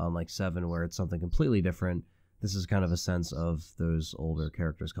know, like 7, where it's something completely different. This is kind of a sense of those older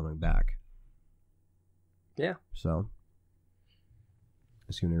characters coming back. Yeah. So,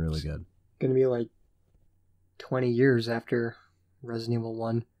 it's going to be really good. Going to be like 20 years after Resident Evil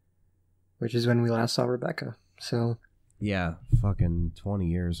 1, which is when we last saw Rebecca. So, yeah, fucking 20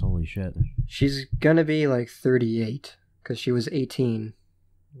 years. Holy shit. She's going to be like 38 because she was 18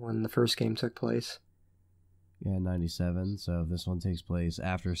 when the first game took place. Yeah, 97. So, this one takes place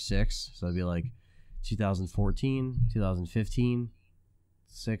after 6. So, it'd be like 2014, 2015,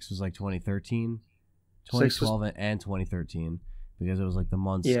 6 was like 2013, 2012 and 2013 because it was like the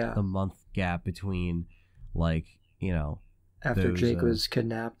month gap between like after those, Jake was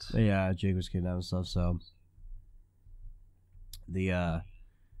kidnapped. Yeah, Jake was kidnapped and stuff. So the I'm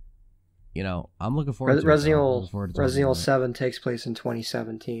looking forward to Resident Evil 7 takes place in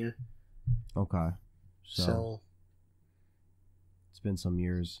 2017. Okay, so it's been some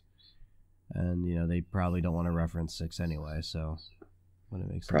years. And, they probably don't want to reference 6 anyway, so wouldn't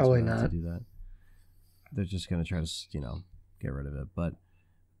it make sense probably for them not to do that? They're just going to try to, get rid of it. But,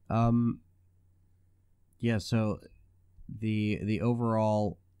 yeah, so the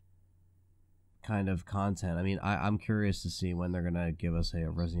overall kind of content, I mean, I'm curious to see when they're going to give us a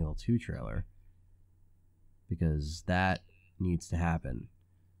Resident Evil 2 trailer. Because that needs to happen.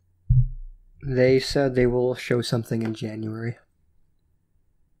 They said they will show something in January.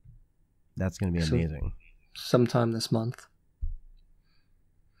 That's going to be amazing. Sometime this month.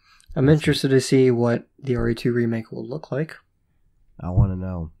 I'm interested to see what the RE2 remake will look like. I want to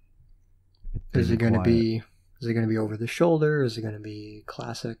know. Is it going to be over the shoulder? Is it going to be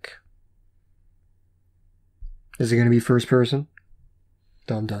classic? Is it going to be first person?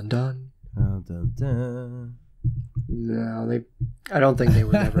 Dun dun dun. Dun, dun, dun. No, I don't think they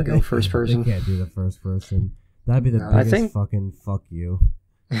would ever go first person. They can't do the first person. That'd be the biggest fucking fuck you.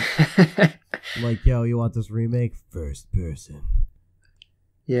 Like, yo, you want this remake? First person.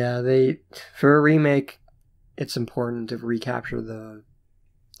 Yeah, for a remake, it's important to recapture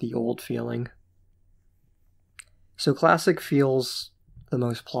the old feeling. So classic feels the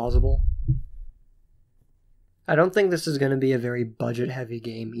most plausible. I don't think this is going to be a very budget-heavy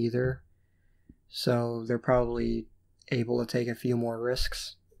game either, so they're probably able to take a few more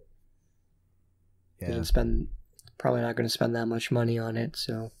risks. Yeah. Probably not going to spend that much money on it,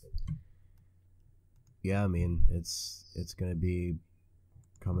 so... Yeah, I mean, it's going to be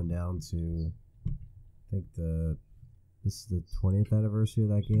coming down to, I think this is the 20th anniversary of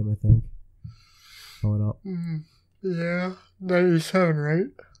that game, I think, coming up. Yeah, 97, right?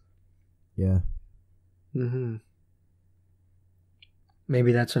 Yeah. Mm-hmm.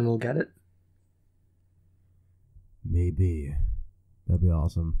 Maybe that's when we'll get it. Maybe. That'd be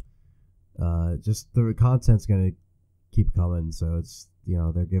awesome. Just the content's going to keep coming, so it's,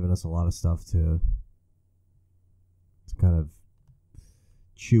 they're giving us a lot of stuff to kind of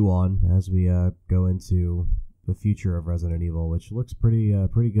chew on as we go into the future of Resident Evil, which looks pretty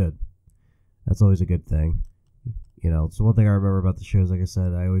good. That's always a good thing. So one thing I remember about the shows, like I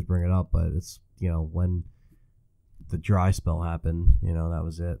said, I always bring it up, but it's, when the dry spell happened, that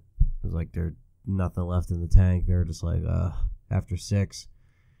was it. It was like they're nothing left in the tank. They're just like, after 6,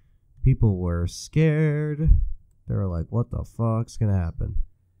 people were scared. They were like, what the fuck's gonna happen?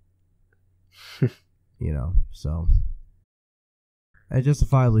 So. And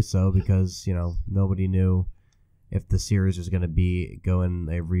justifiably so, because, nobody knew if the series was going to be going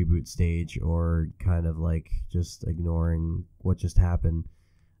a reboot stage or kind of like just ignoring what just happened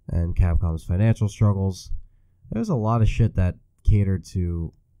and Capcom's financial struggles. There's a lot of shit that catered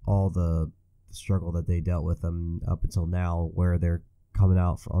to all the struggle that they dealt with them up until now, where they're coming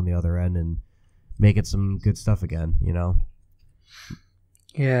out on the other end and making some good stuff again,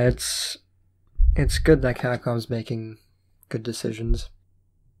 Yeah, it's good that Capcom's making good decisions.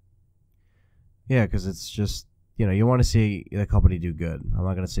 Yeah, because it's just, you want to see the company do good. I'm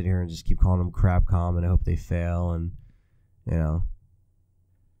not going to sit here and just keep calling them Crapcom and I hope they fail and,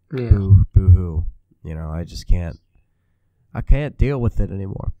 boo-hoo. I just can't deal with it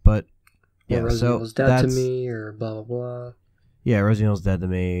anymore. But, yeah, Resident Evil's dead to me, or blah, blah, blah. Yeah, Resident Evil's dead to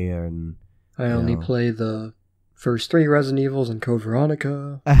me, and... I only play the first 3 Resident Evils and Code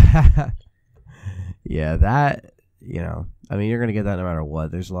Veronica. Yeah, that, you're going to get that no matter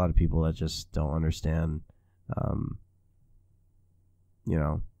what. There's a lot of people that just don't understand,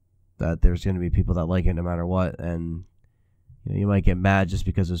 that there's going to be people that like it no matter what, and, you might get mad just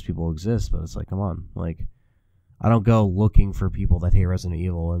because those people exist, but it's like, come on, like, I don't go looking for people that hate Resident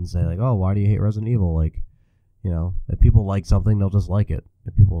Evil and say, like, oh, why do you hate Resident Evil? Like, if people like something, they'll just like it.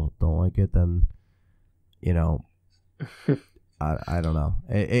 If people don't like it, then, I don't know.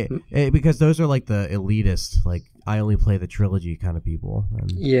 Because those are like the elitist, like, I only play the trilogy kind of people.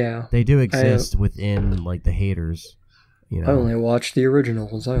 And yeah. They do exist within, like, the haters. I only watch the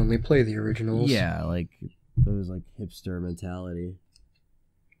originals. I only play the originals. Yeah, like, those, like, hipster mentality.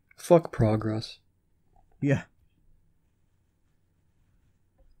 Fuck progress. Yeah.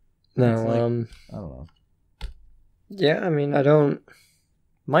 No, like, I don't know. Yeah, I don't...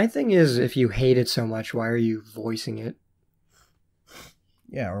 My thing is, if you hate it so much, why are you voicing it?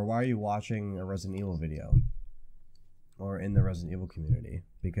 Yeah, or why are you watching a Resident Evil video? Or in the Resident Evil community?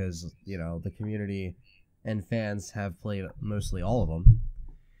 Because, the community and fans have played mostly all of them.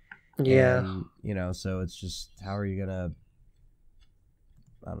 Yeah. And, so it's just, how are you gonna...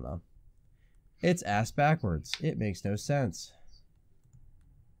 I don't know. It's ass backwards. It makes no sense.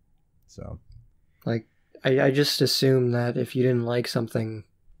 So. Like, I just assume that if you didn't like something,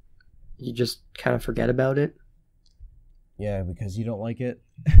 you just kind of forget about it. Yeah, because you don't like it.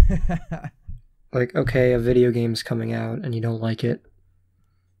 Like, okay, a video game's coming out and you don't like it.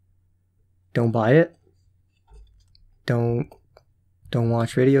 Don't buy it. Don't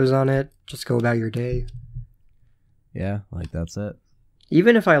watch videos on it. Just go about your day. Yeah, like, that's it.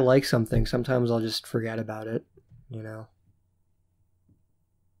 Even if I like something, sometimes I'll just forget about it,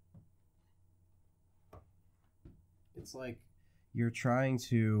 It's like you're trying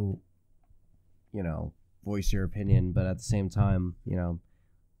to, voice your opinion, but at the same time,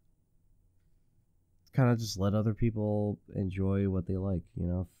 kind of just let other people enjoy what they like,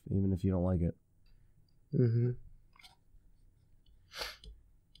 even if you don't like it. Mm-hmm.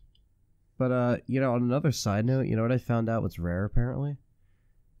 But, on another side note, you know what I found out what's rare, apparently?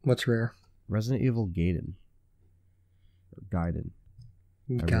 What's rare? Resident Evil Gaiden. Or Gaiden.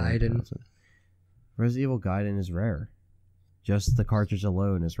 Gaiden. Resident Evil Gaiden is rare. Just the cartridge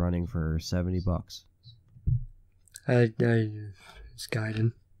alone is running for $70. It's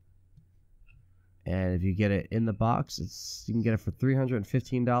Gaiden. And if you get it in the box, you can get it for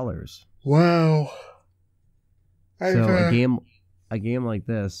 $315. Wow. So a game like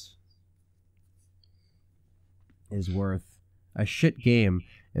this is worth a shit game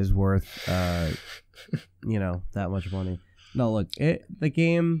is worth that much money. No, look, the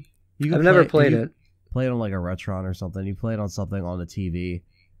game I've never played it. Play it on like a Retron or something. You play it on something on the TV,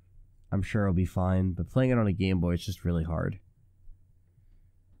 I'm sure it'll be fine. But playing it on a Game Boy, it's just really hard.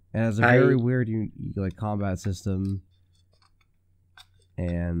 And it has a very weird like combat system,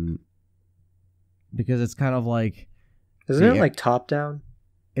 and because it's kind of like, isn't it like top down?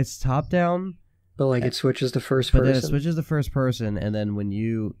 It's top down, but like it switches to first person. But then it switches to first person, and then when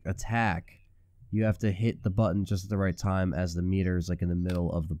you attack, you have to hit the button just at the right time as the meter's like in the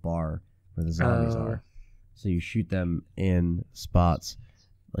middle of the bar where the zombies are. So you shoot them in spots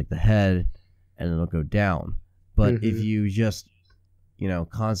like the head, and it'll go down. But if you just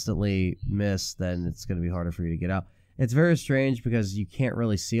constantly miss, then it's going to be harder for you to get out. It's very strange because you can't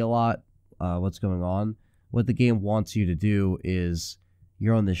really see a lot what's going on. What the game wants you to do is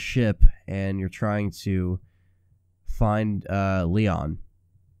you're on this ship and you're trying to find Leon,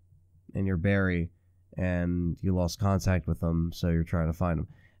 and you're Barry, and you lost contact with him, so you're trying to find him.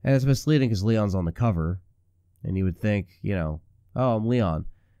 And it's misleading because Leon's on the cover, and you would think, you know, oh, I'm Leon.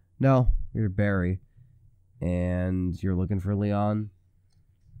 No, you're Barry, and you're looking for Leon.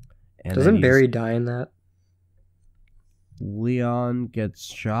 And Doesn't Barry die in that? Leon gets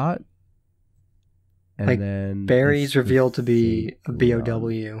shot, and Like, then Barry's it's revealed to be fake a Leon.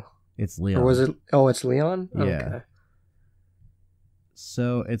 BOW. It's Leon. Or was it? Oh, it's Leon? Yeah. Okay.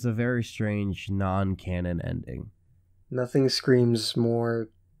 So it's a very strange non-canon ending. Nothing screams more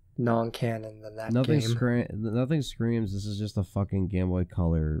non-canon than that Nothing game. Nothing screams this is just a fucking Game Boy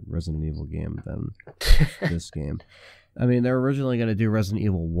Color Resident Evil game than this game. I mean, they're originally going to do Resident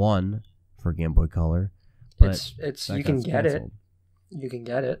Evil 1 for Game Boy Color, but it's that you can got get it. canceled. You can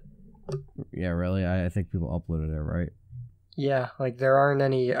get it. Yeah, really? I think people uploaded it, right? Yeah, like there aren't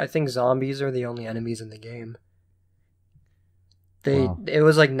any. I think zombies are the only enemies in the game. Wow. It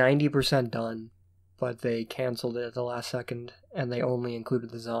was like 90% done, but they canceled it at the last second, and they only included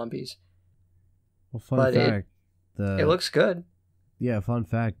the zombies. Well, fun But fact. It looks good. Yeah, fun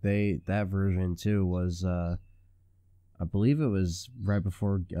fact. That version too was, I believe it was right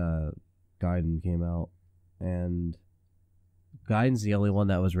before Gaiden came out, and Gaiden's the only one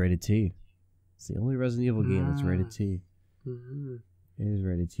that was rated T. It's the only Resident Evil game that's rated T. Mm-hmm. It is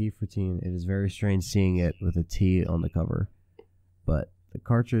rated T for teen. It is very strange seeing it with a T on the cover, but the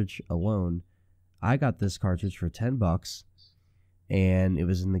cartridge alone, I got this cartridge for $10, and it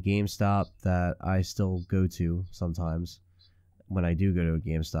was in the GameStop that I still go to sometimes when I do go to a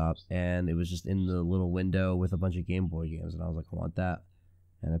GameStop, and it was just in the little window with a bunch of Game Boy games, and I was like, I want that,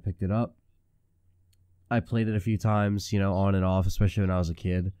 and I picked it up. I played it a few times, you know, on and off, especially when I was a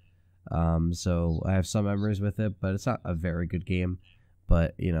kid. So I have some memories with it, but it's not a very good game.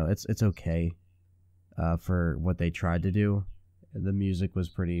 But you know, it's okay for what they tried to do. The music was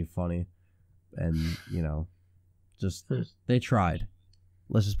pretty funny, and you know, just they tried.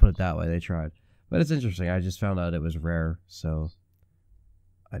 Let's just put it that way. They tried, but it's interesting. I just found out it was rare, so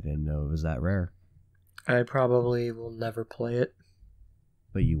I didn't know it was that rare. I probably will never play it.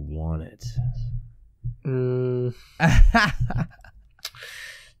 But you want it.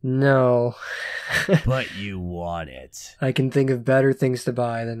 No. But you want it. I can think of better things to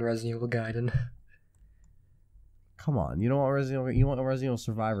buy than Resident Evil Gaiden. Come on, you don't want Resident Evil? You want Resident Evil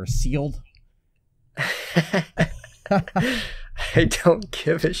Survivor sealed? I don't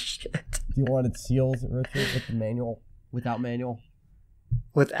give a shit. Do you want it sealed, Richard, with the manual? Without manual?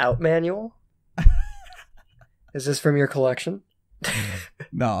 Without manual? Is this from your collection?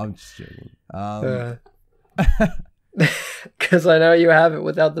 No, I'm just joking. Because I know you have it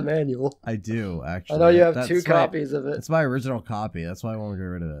without the manual. I do, actually. I know you have two copies of it. It's my original copy. That's why I won't get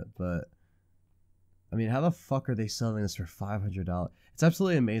rid of it. But, I mean, how the fuck are they selling this for $500? It's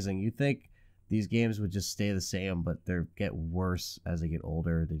absolutely amazing. You'd think these games would just stay the same, but they get worse as they get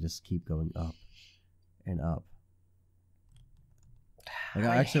older. They just keep going up and up. Like,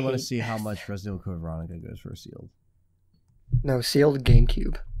 I actually want to see how much Resident Evil Code Veronica goes for a sealed. No, sealed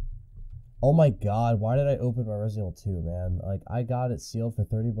GameCube. Oh my god, why did I open my Resident Evil 2, man? Like, I got it sealed for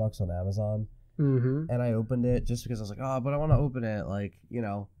 $30 on Amazon, and I opened it just because I was like, oh, but I want to open it, like, you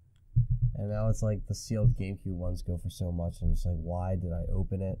know. And now it's like the sealed GameCube ones go for so much. I'm just like, why did I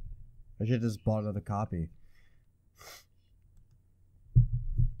open it? I should have just bought another copy.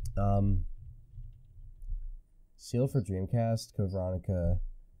 Sealed for Dreamcast, Code Veronica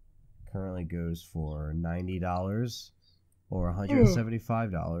currently goes for $90 or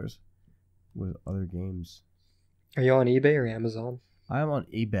 $175 with other games. Are you on eBay or Amazon? I am on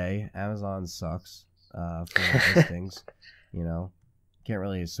eBay. Amazon sucks for listings. You know, can't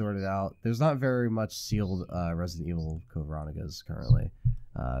really sort it out. There's not very much sealed Resident Evil Code Veronicas currently,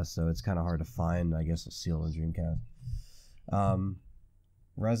 so it's kind of hard to find. I guess sealed on Dreamcast.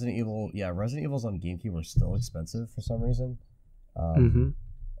 Resident Evils on GameCube are still expensive for some reason. I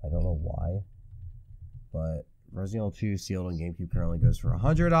don't know why, but Resident Evil 2 sealed on GameCube currently goes for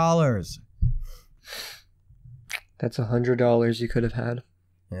 $100. That's $100 you could have had.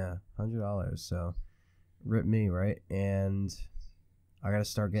 Yeah, $100. So, rip me, right? And I gotta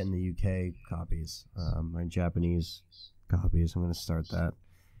start getting the UK copies. My Japanese copies. I'm gonna start that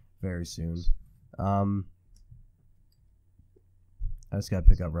very soon. I just gotta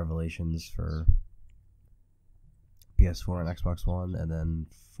pick up Revelations for PS4 and Xbox One, and then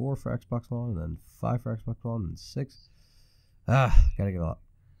 4 for Xbox One, and then 5 for Xbox One, and 6. Gotta get a lot.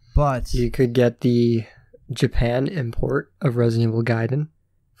 But you could get the Japan import of Resident Evil Gaiden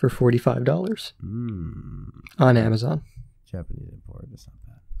for $45 on Amazon. Japanese import, that's not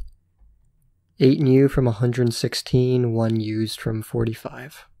bad. 8 new from 116, 1 used from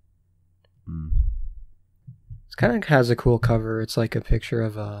 45. It's kind of has a cool cover. It's like a picture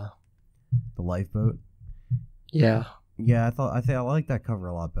of a... The lifeboat. Yeah. Yeah, I think I like that cover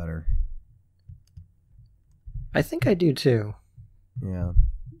a lot better. I think I do too. Yeah.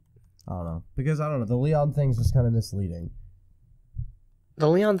 I don't know. Because, I don't know, the Leon thing's just kind of misleading. The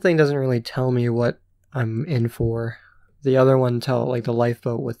Leon thing doesn't really tell me what I'm in for. The other one like the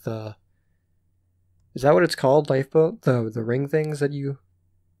lifeboat with the... Is that what it's called? Lifeboat? The ring things that you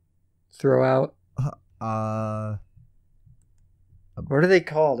throw out? What are they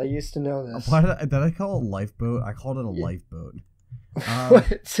called? I used to know this. Did I call it a lifeboat? I called it a lifeboat.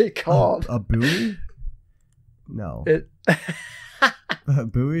 What's it called? A buoy? No.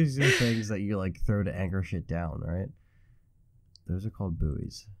 Buoys are things that you like throw to anchor shit down, right? Those are called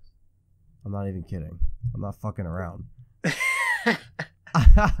buoys. I'm not even kidding. I'm not fucking around.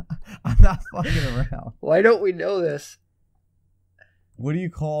 I'm not fucking around. Why don't we know this? What do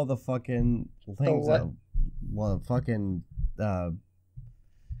you call the fucking things that... Well, fucking...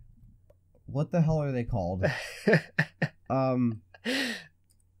 what the hell are they called?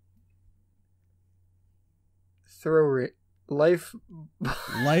 Throw it. Life.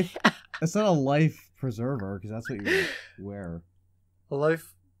 It's not a life preserver because that's what you wear. A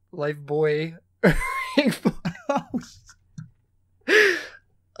life boy.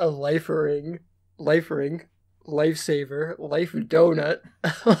 A life ring. Lifesaver. Life donut.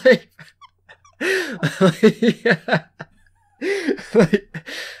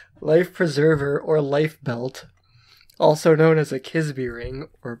 Life preserver or life belt, also known as a Kisby ring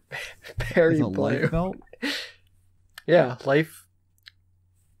or Perry Is a Blue. life belt? Yeah, life.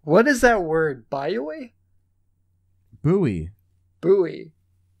 What is that word? Bioway? Buoy. Buoy.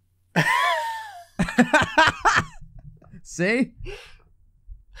 See?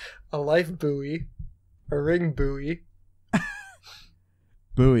 A life buoy. A ring buoy.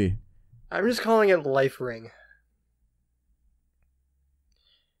 Buoy. I'm just calling it life ring.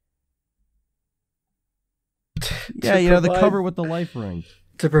 Yeah, you know, the cover with the life ring.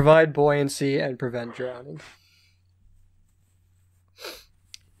 To provide buoyancy and prevent drowning.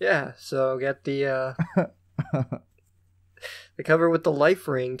 Yeah, so get the the cover with the life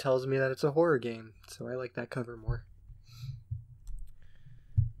ring tells me that it's a horror game, so I like that cover more.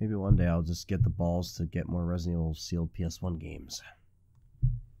 Maybe one day I'll just get the balls to get more Resident Evil sealed PS1 games.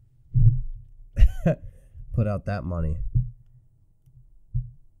 Put out that money.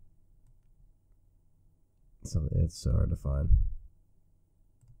 So it's so hard to find.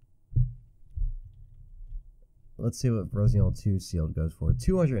 Let's see what Resident Evil 2 sealed goes for.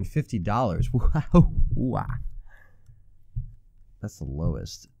 $250. Wow. Wow. That's the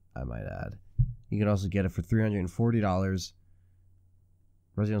lowest, I might add. You can also get it for $340.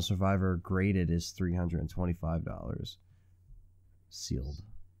 Resident Evil Survivor graded is $325. Sealed.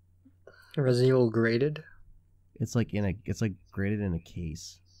 Resident Evil graded? It's like graded in a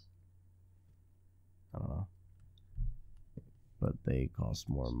case. I don't know. But they cost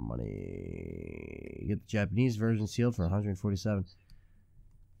more money. You get the Japanese version sealed for $147.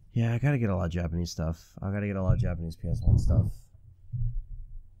 Yeah, I gotta get a lot of Japanese stuff. I gotta get a lot of Japanese PS1 stuff.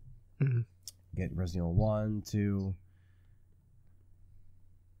 Mm-hmm. Get Resident Evil 1, 2.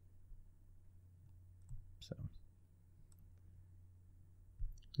 So.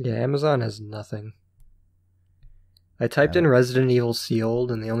 Yeah, Amazon has nothing. I typed in Resident Evil sealed,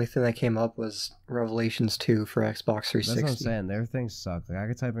 and the only thing that came up was Revelations 2 for Xbox 360. That's what I'm saying. Their things suck. Like, I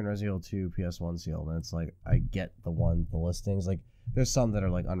could type in Resident Evil 2 PS1 sealed, and it's like, I get the listings. Like, there's some that are,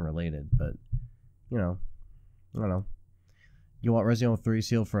 like, unrelated, but, you know, I don't know. You want Resident Evil 3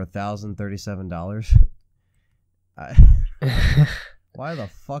 sealed for $1,037? Why the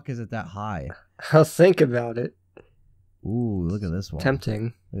fuck is it that high? I'll think about it. Ooh, look at this one.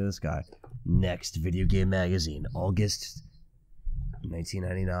 Tempting. Look at this guy. Next Video Game Magazine, August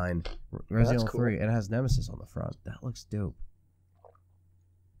 1999. Resident Evil 3. And it has Nemesis on the front. That looks dope.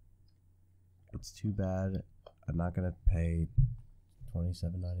 It's too bad I'm not going to pay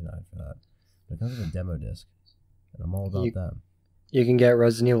 $27.99 for that. But it comes with a demo disc. And I'm all about that. You can get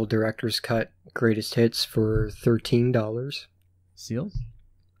Resident Evil Director's Cut Greatest Hits for $13. Sealed?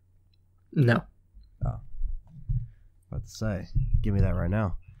 No. Oh. About to say. Give me that right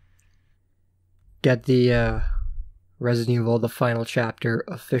now. Get the Resident Evil The Final Chapter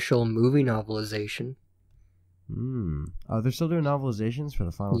official movie novelization. Oh, they're still doing novelizations for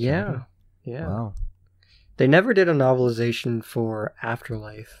the final chapter? Yeah. Wow. They never did a novelization for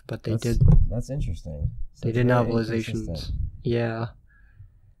Afterlife, but they did. That's interesting. They did novelizations. Yeah.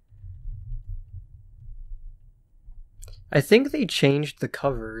 I think they changed the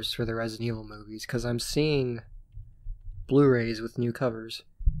covers for the Resident Evil movies, because I'm seeing Blu-rays with new covers.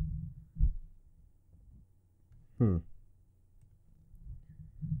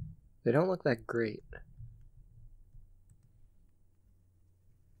 They don't look that great.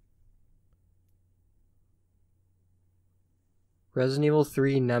 Resident Evil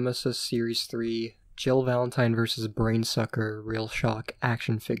 3 Nemesis Series 3 Jill Valentine vs. Brainsucker Real Shock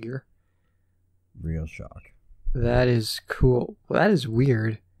action figure. Real shock. That is cool. Well, that is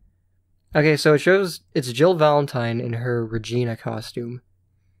weird. Okay, so it shows it's Jill Valentine in her Regina costume.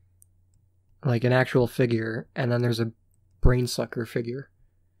 Like an actual figure, and then there's a Brainsucker figure.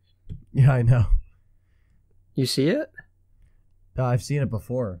 Yeah, I know. You see it? I've seen it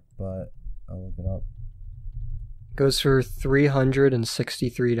before, but I'll look it up. Goes for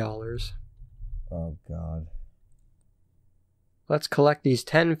 $363. Oh, God. Let's collect these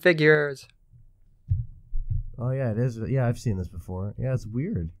 10 figures. Oh, yeah, it is. Yeah, I've seen this before. Yeah, it's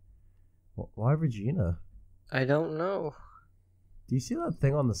weird. Why Regina? I don't know. Do you see that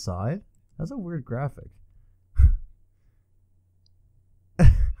thing on the side? That's a weird graphic.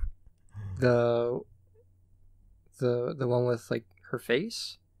 The one with, like, her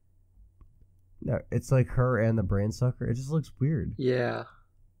face? No, it's like her and the Brainsucker. It just looks weird. Yeah.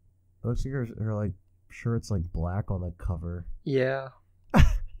 It looks like her like shirt's like black on the cover. Yeah.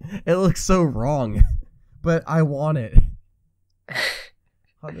 It looks so wrong, but I want it.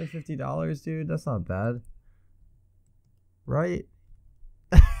 $150, dude. That's not bad, right?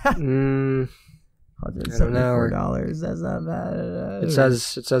 $174. That's not bad. It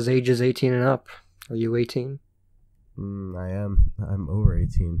says ages 18 and up. Are you 18? I am. I'm over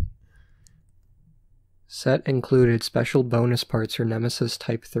 18. Set included special bonus parts for Nemesis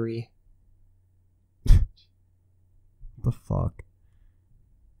Type 3. What the fuck?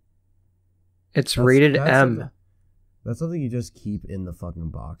 It's rated M. That's something you just keep in the fucking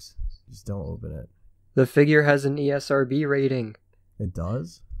box. Just don't open it. The figure has an ESRB rating. It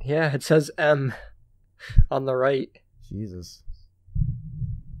does? Yeah, it says M on the right. Jesus.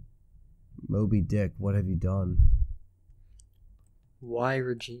 Moby Dick, what have you done? Why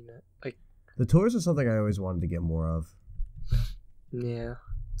Regina? Like, the tours are something I always wanted to get more of. yeah.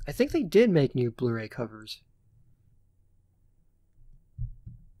 I think they did make new Blu-ray covers.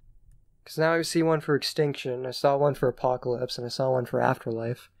 Because now I see one for Extinction, I saw one for Apocalypse, and I saw one for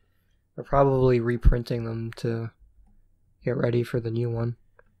Afterlife. They're probably reprinting them to get ready for the new one.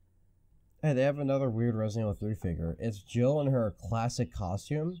 Hey, they have another weird Resident Evil 3 figure. It's Jill in her classic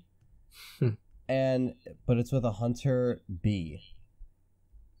costume, but it's with a Hunter B.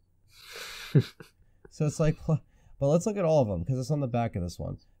 So it's like, but let's look at all of them because it's on the back of this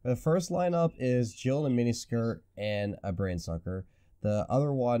one. The first lineup is Jill in a miniskirt and a Brainsucker. The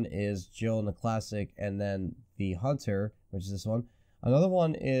other one is Jill in the classic and then the Hunter, which is this one. Another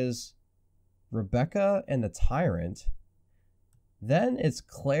one is Rebecca and the Tyrant. Then it's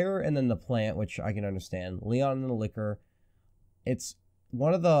Claire and then the Plant, which I can understand. Leon and the Liquor. It's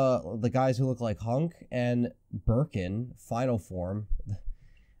one of the guys who look like Hunk and Birkin, final form.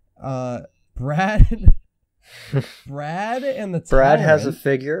 Brad and the Tyrant. Brad has a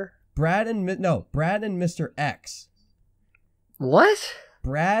figure? Brad and Mr. X. What?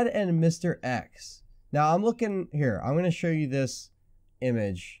 Brad and Mr. X. Now I'm looking here. I'm going to show you this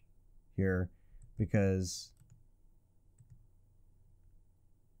image here because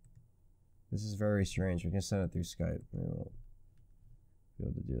this is very strange. We can send it through Skype. Maybe we'll be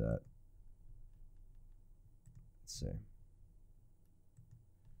able to do that. Let's see.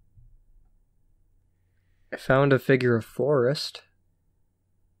 I found a figure of Forrest.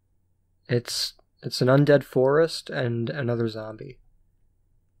 It's an undead Forrest and another zombie.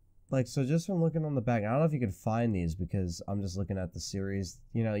 Like, so just from looking on the back, I don't know if you can find these because I'm just looking at the series.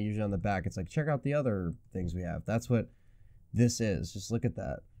 You know, usually on the back, it's like, check out the other things we have. That's what this is. Just look at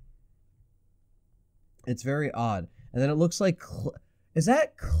that. It's very odd. And then it looks like, is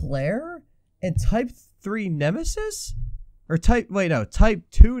that Claire and Type 3 Nemesis? Or Type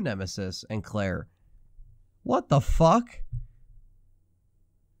 2 Nemesis and Claire. What the fuck?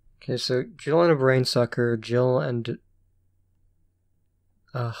 Okay, so Jill and a Brainsucker, Jill and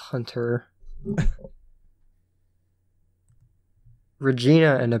a Hunter.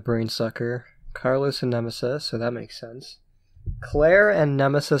 Regina and a Brainsucker. Carlos and Nemesis, so that makes sense. Claire and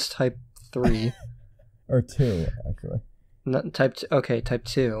Nemesis Type 3. Or 2, actually. Not Type 2. Okay, Type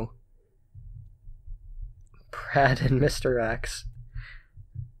 2. Brad and Mr. X.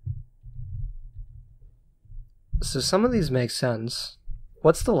 So some of these make sense.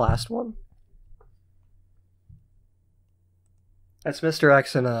 What's the last one? That's Mr.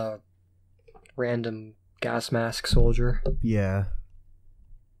 X and a random gas mask soldier. Yeah.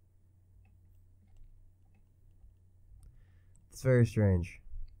 It's very strange.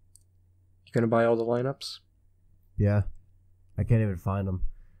 You gonna buy all the lineups? Yeah. I can't even find them.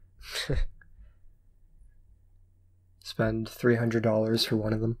 Spend $300 for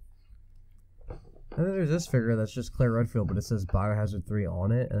one of them. And then there's this figure that's just Claire Redfield, but it says Biohazard 3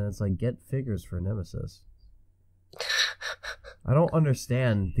 on it, and it's like, get figures for Nemesis. I don't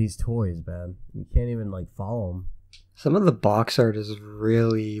understand these toys, man. You can't even, like, follow them. Some of the box art is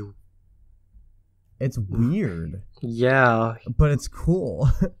really... It's weird. Yeah. But it's cool.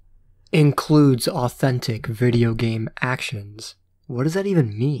 Includes authentic video game actions. What does that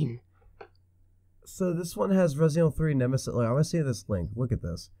even mean? So this one has Resident Evil 3 Nemesis. Like, I'm going to see this link. Look at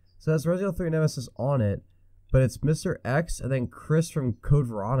this. So it has Resident Evil 3 Nemesis on it, but it's Mr. X and then Chris from Code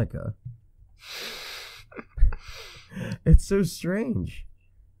Veronica. It's so strange.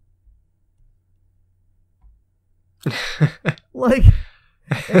 Like,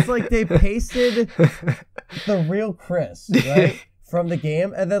 it's like they pasted the real Chris, right? From the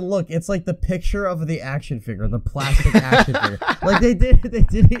game, and then look, it's like the picture of the action figure, the plastic action figure. Like they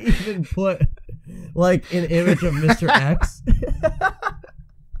didn't even put like an image of Mr. X.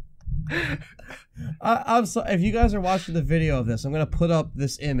 I'm sorry if you guys are watching the video of this. I'm gonna put up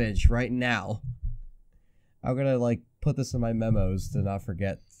this image right now. I'm gonna like put this in my memos to not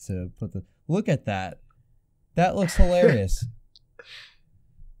forget to put the. Look at that. That looks hilarious.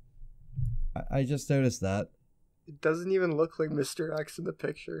 I just noticed that. It doesn't even look like Mr. X in the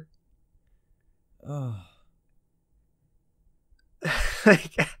picture. Oh.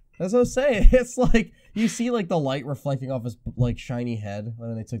 Like, That's what I'm saying. It's like you see like the light reflecting off his like shiny head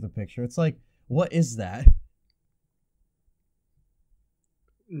when they took the picture. It's like, what is that?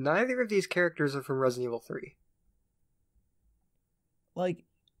 neither of these characters are from Resident Evil 3. Like,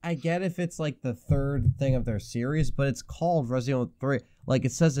 I get if it's like the third thing of their series, but it's called Resident Evil 3. Like,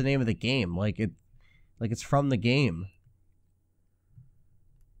 it says the name of the game. Like it's from the game.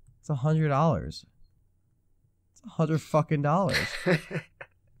 It's $100. It's $100 fucking dollars.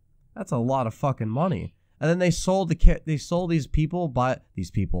 That's a lot of fucking money. And then they sold these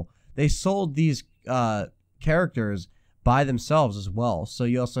characters by themselves as well. So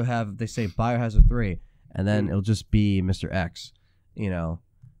you also have, they say Biohazard 3, and then it'll just be Mr. X, you know.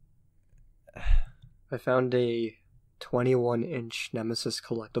 I found a 21-inch Nemesis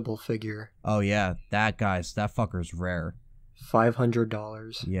collectible figure. Oh yeah, that fucker's rare.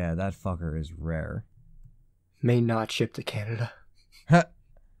 $500. Yeah, that fucker is rare. May not ship to Canada.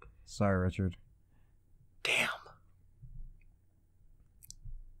 Sorry, Richard. Damn.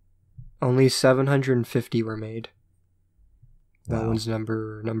 Only 750 were made. That Wow. one's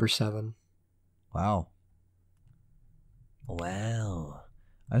number 7. Wow. Wow.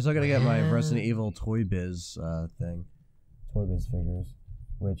 I still gotta get my Resident Evil Toy Biz thing. Toy Biz figures.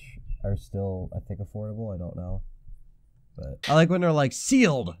 Which are still, I think, affordable. I don't know. But I like when they're like,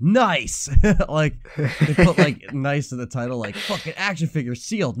 sealed, nice! Like, they put like, nice in the title, like, fucking action figure,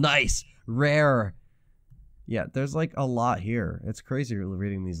 sealed, nice, rare. Yeah, there's like a lot here. It's crazy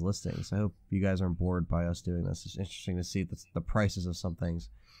reading these listings. I hope you guys aren't bored by us doing this. It's interesting to see the prices of some things.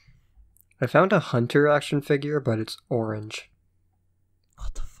 I found a Hunter action figure, but it's orange.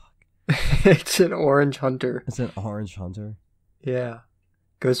 What the fuck? It's an orange Hunter. It's an orange Hunter? Yeah.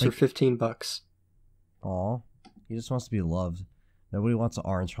 Goes Like- for $15. Aw. He just wants to be loved. Nobody wants an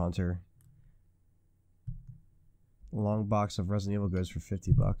orange Hunter. A long box of Resident Evil goes for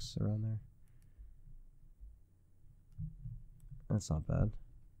 $50 around there. That's not bad.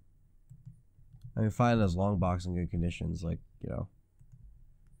 I mean, finding those long box in good conditions, like, you know,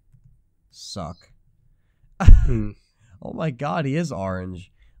 suck. Oh my god, he is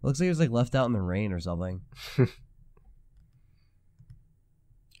orange. Looks like he was like left out in the rain or something. I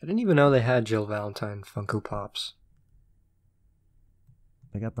didn't even know they had Jill Valentine Funko Pops.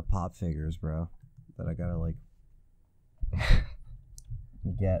 They got the pop figures, bro. That I gotta like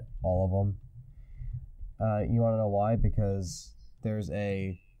get all of them. You wanna know why? Because there's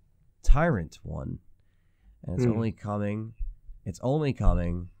a Tyrant one, and it's only coming. It's only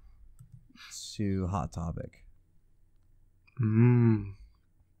coming to Hot Topic.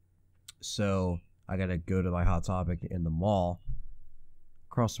 So I gotta go to my Hot Topic in the mall,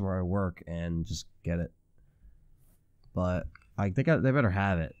 across from where I work, and just get it. But they better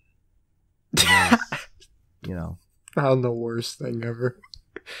have it. Because, you know, Found the worst thing ever.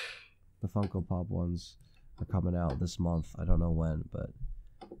 the Funko Pop ones are coming out this month. I don't know when, but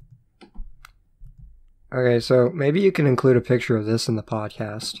Okay, so maybe you can include a picture of this in the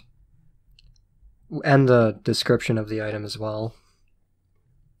podcast. And the description of the item as well.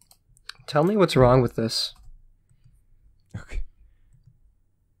 Tell me what's wrong with this. okay.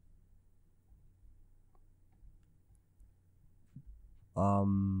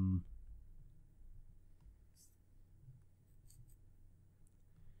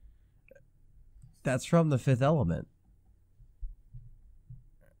 That's from The Fifth Element.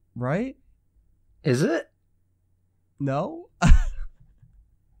 Right? Is it? No?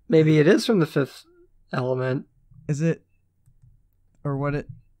 Maybe it is from The Fifth Element. Is it? Or what it...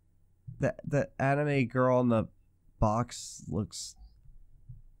 The anime girl in the box looks...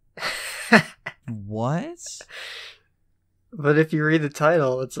 What? But if you read the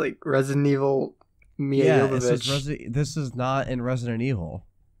title, it's like Resident Evil Mia Yeah, Jovovich. this is not in Resident Evil.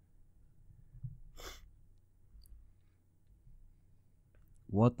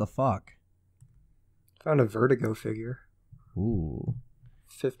 What the fuck? Found a Vertigo figure. Ooh.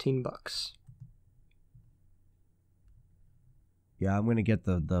 $15. Yeah, I'm gonna get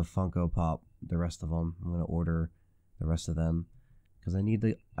the Funko Pop, the rest of them. I'm gonna order the rest of them because I need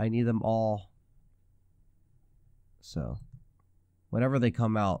them all. So, whenever they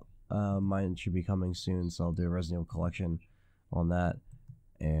come out, mine should be coming soon. So I'll do a Resident Evil collection on that.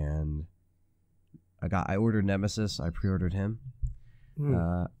 And I ordered Nemesis. I pre-ordered him.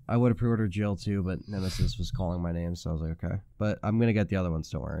 I would have pre-ordered Jill too, but Nemesis was calling my name, so I was like, okay. But I'm gonna get the other ones.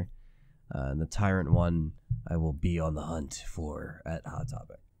 Don't worry. And the Tyrant one, I will be on the hunt for at Hot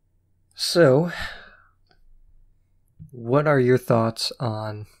Topic. So, what are your thoughts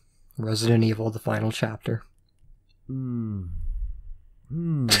on Resident Evil: The Final Chapter? Oh.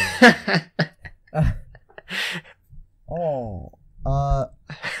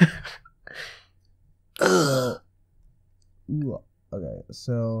 Okay,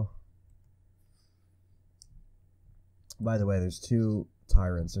 so by the way, there's two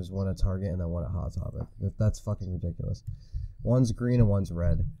Tyrants. There's one at Target and then one at Hot Topic. That's fucking ridiculous. One's green and one's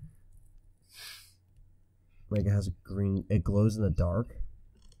red. Like it has a green. It glows in the dark.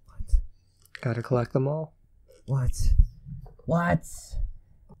 What? Gotta collect them all. What?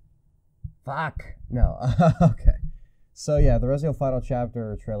 Fuck. No. Okay. So yeah, the Resident Evil Final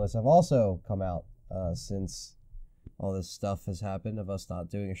Chapter trailers have also come out since all this stuff has happened of us not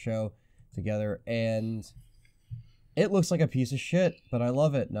doing a show together, and it looks like a piece of shit, but I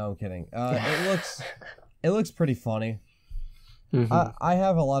love it. No, I'm kidding. It looks pretty funny. Mm-hmm. I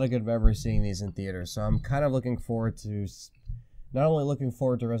have a lot of good memories seeing these in theaters, so I'm kind of looking forward to not only looking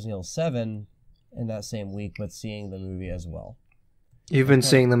forward to Resident Evil 7 in that same week, but seeing the movie as well. You've been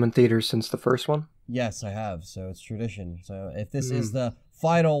seeing them in theaters since the first one? Yes, I have. So it's tradition. So if this is the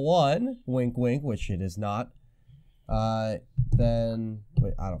final one, wink, wink, which it is not, then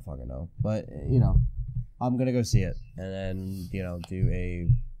wait, I don't fucking know. But I'm gonna go see it, and then we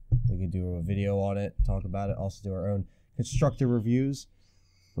can do a video on it, talk about it, also do our own constructive reviews.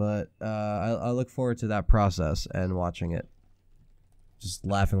 But I look forward to that process and watching it, just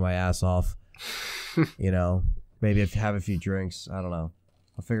laughing my ass off. Maybe have a few drinks. I don't know.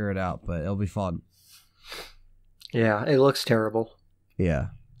 I'll figure it out, but it'll be fun. Yeah, it looks terrible. Yeah,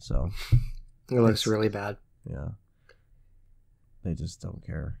 so it looks really bad. Yeah, they just don't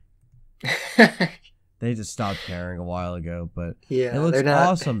care. They just stopped caring a while ago, but yeah, it looks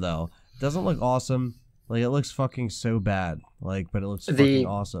awesome though. It doesn't look awesome. Like it looks fucking so bad. But it looks fucking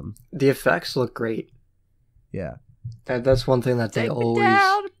awesome. The effects look great. Yeah, that's one thing that they always. Me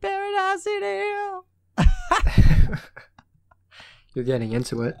down to Paradise in Hell. You're getting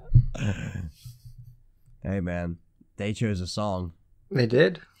into it. Hey man, they chose a song. They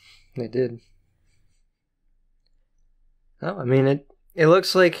did. Oh, I mean it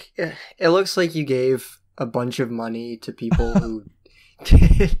looks like you gave a bunch of money to people who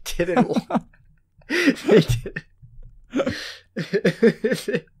didn't want. They did.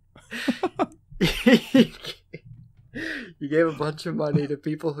 You gave a bunch of money to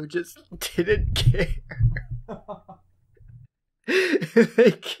people who just didn't care.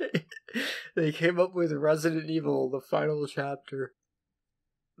 They came up with Resident Evil, the final chapter.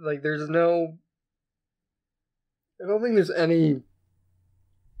 Like, I don't think there's any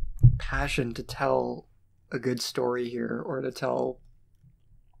passion to tell a good story here, or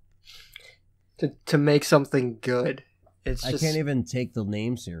to make something good. It's just, I can't even take the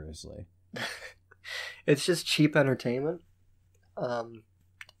name seriously. It's just cheap entertainment. That's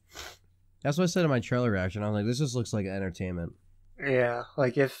what I said in my trailer reaction. I'm like, this just looks like entertainment. Yeah,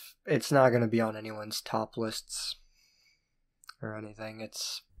 like if it's not going to be on anyone's top lists or anything,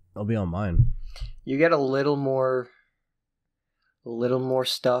 it'll be on mine. You get a little more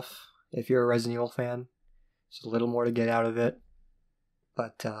stuff if you're a Resident Evil fan. There's a little more to get out of it,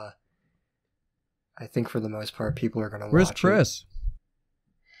 but I think for the most part, people are going to watch it. Where's Chris?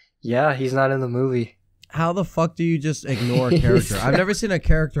 Yeah, he's not in the movie. How the fuck do you just ignore a character? I've never seen a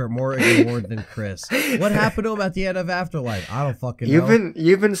character more ignored than Chris. What happened to him at the end of Afterlife? I don't fucking know.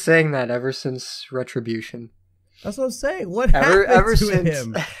 You've been saying that ever since Retribution. That's what I'm saying. What happened ever to since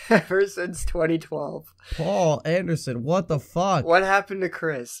him? ever since 2012. Paul Anderson, what the fuck? What happened to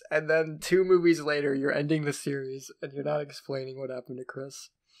Chris? And then 2 movies later, you're ending the series, and you're not explaining what happened to Chris.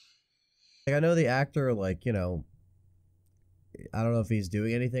 Like, I know the actor, like, you know, I don't know if he's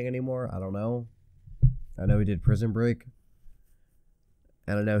doing anything anymore. I don't know. I know he did Prison Break.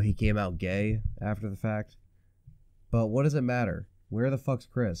 And I know he came out gay after the fact. But what does it matter? Where the fuck's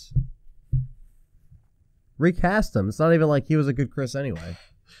Chris? Recast him. It's not even like he was a good Chris anyway.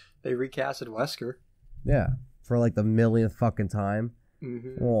 They recasted Wesker. Yeah. For like the millionth fucking time.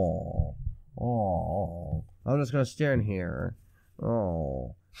 Mm-hmm. Oh. I'm just gonna stare in here.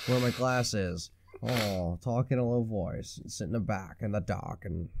 Oh. Where are my glasses? Oh. Talk in a low voice. Sit in the back in the dock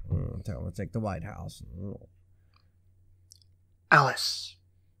and tell him to take the White House. Alice.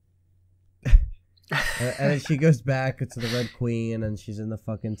 And then she goes back to the Red Queen, and she's in the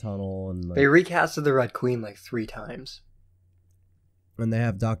fucking tunnel, and like, They recasted the Red Queen like 3 times. and they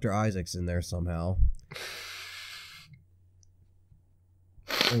have Dr. Isaacs in there somehow,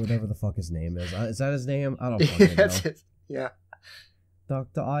 or whatever the fuck his name is. Is that his name? I don't fucking know. That's it. Yeah.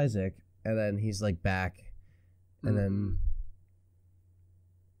 Dr. Isaac, and then he's like back, and then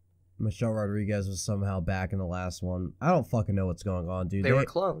Michelle Rodriguez was somehow back in the last one. I don't fucking know what's going on, dude. They were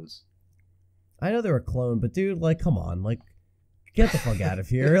clones. I know they were cloned, but dude, like, come on, like, get the fuck out of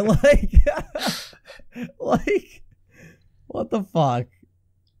here, like, like, what the fuck?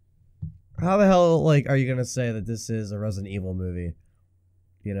 How the hell, like, are you gonna say that this is a Resident Evil movie?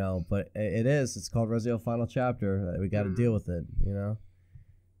 You know, but it is. It's called Resident Evil Final Chapter. We got to deal with it. You know,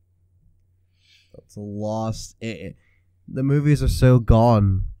 it's a lost. The movies are so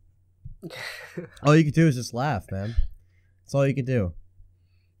gone. All you can do is just laugh, man. That's all you can do.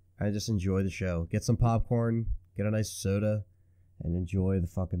 I just enjoy the show. Get some popcorn, get a nice soda, and enjoy the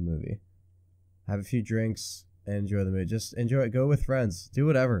fucking movie. Have a few drinks and enjoy the movie. Just enjoy it. Go with friends. Do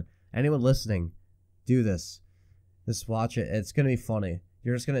whatever. Anyone listening, do this. Just watch it. It's going to be funny.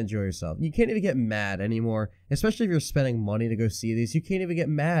 You're just going to enjoy yourself. You can't even get mad anymore, especially if you're spending money to go see these. You can't even get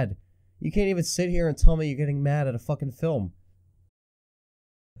mad. You can't even sit here and tell me you're getting mad at a fucking film.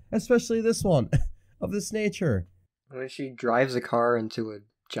 Especially this one, of this nature. When she drives a car into a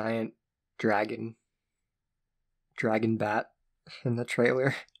giant dragon bat in the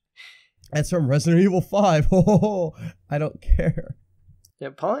trailer. That's from Resident Evil 5. Oh, I don't care. Yeah,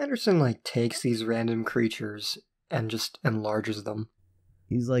 Paul Anderson like takes these random creatures and just enlarges them.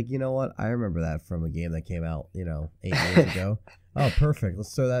 He's like, you know what? I remember that from a game that came out, 8 years ago. Oh, perfect.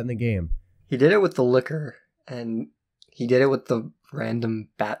 Let's throw that in the game. He did it with the liquor, and he did it with the random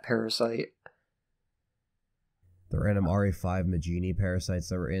bat parasite. The random RE5 Magini parasites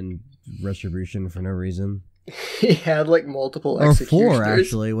that were in Retribution for no reason. He had like multiple Or executioners. 4,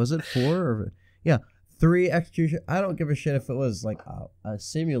 actually. Was it 4? Or... Yeah, 3 execution. I don't give a shit if it was like a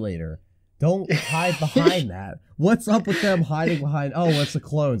simulator. Don't hide behind that. What's up with them hiding behind, oh, it's a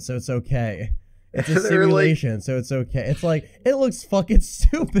clone, so it's okay. It's a simulation, so it's okay. It's like, it looks fucking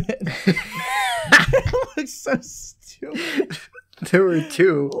stupid. It looks so stupid. There were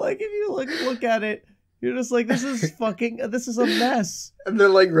 2. Like, if you look at it, you're just like, this is a mess. And they're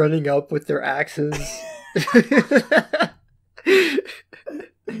like running up with their axes.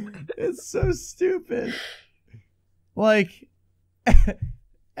 It's so stupid. Like,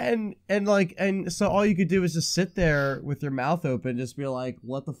 and so all you could do is just sit there with your mouth open, just be like,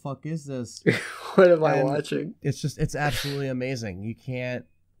 what the fuck is this? What am I watching? It's absolutely amazing. You can't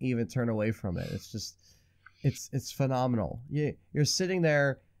even turn away from it. It's just, it's phenomenal. You're sitting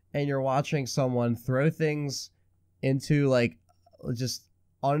there and you're watching someone throw things into like, just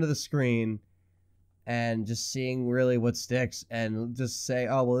onto the screen and just seeing really what sticks and just say,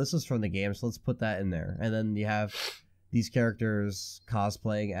 oh, well, this is from the game, so let's put that in there. And then you have these characters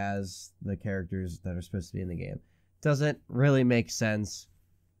cosplaying as the characters that are supposed to be in the game. Doesn't really make sense.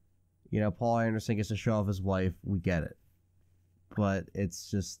 Paul Anderson gets to show off his wife. We get it. But it's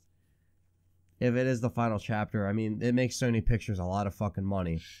just, if it is the final chapter, I mean, it makes Sony Pictures a lot of fucking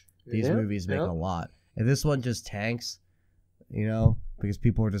money. These movies make a lot. If this one just tanks, because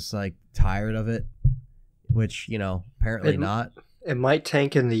people are just like tired of it, which, apparently not. It might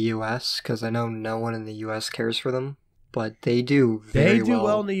tank in the US because I know no one in the US cares for them, but they do very well. They do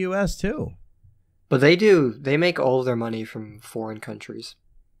well in the US too. But they make all of their money from foreign countries.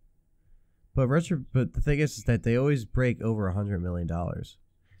 But the thing is that they always break over $100 million.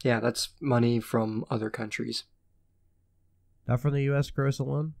 Yeah, that's money from other countries. Not from the US gross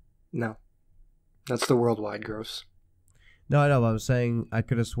alone? No. That's the worldwide gross. No, I know, but I'm saying I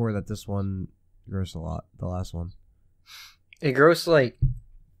could have swore that this one grossed a lot, the last one. It grossed like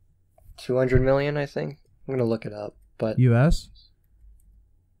 200 million, I think, I'm gonna look it up, but U.S.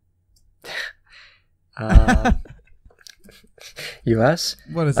 U.S.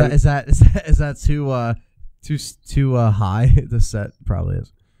 What is that? Is that too high? The set probably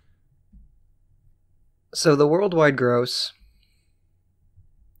is. So the worldwide gross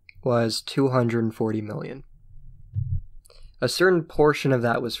was 240 million. A certain portion of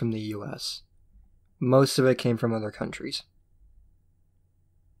that was from the U.S. Most of it came from other countries.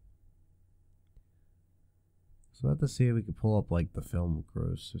 So I have to see if we could pull up like the film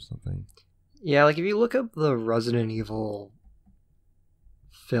gross or something. Yeah, like if you look up the Resident Evil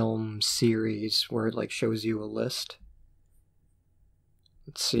film series where it like shows you a list.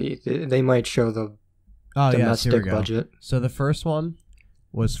 Let's see, they might show the domestic budget. So the first one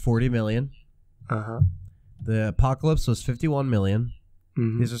was 40 million. Uh-huh. The Apocalypse was 51 million.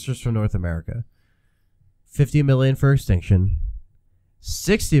 Mm-hmm. These are just for North America. 50 million for Extinction.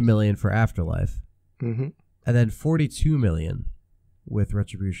 60 million for Afterlife. Mm-hmm. And then 42 million with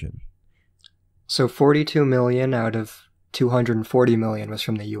Retribution. So 42 million out of 240 million was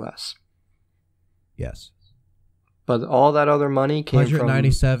from the U.S. Yes. But all that other money came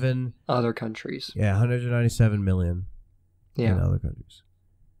 197 from other countries. Yeah, 197 million Yeah. in other countries.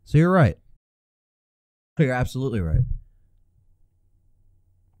 So you're right. You're absolutely right.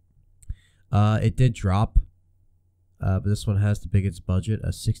 It did drop, but this one has the biggest budget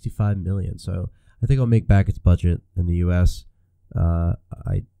of 65 million. So I think it'll make back its budget in the U.S.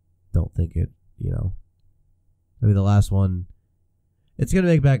 I don't think it, maybe the last one, it's going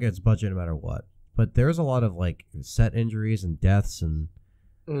to make back its budget no matter what. But there's a lot of like set injuries and deaths and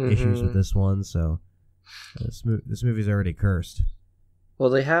issues with this one. So this movie's already cursed.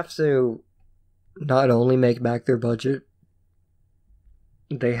 Well, they have to not only make back their budget,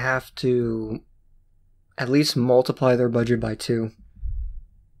 they have to at least multiply their budget by 2.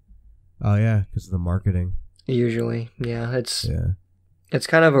 Oh yeah, because of the marketing. Usually, yeah, it's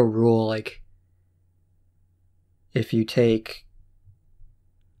kind of a rule. Like, if you take,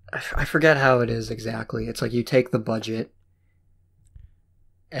 I forget how it is exactly. It's like you take the budget,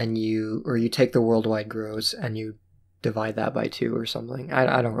 and you take the worldwide gross, and you divide that by 2 or something.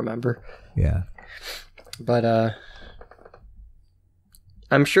 I don't remember. Yeah, but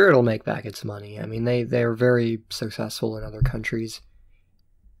I'm sure it'll make back its money. I mean, they're very successful in other countries.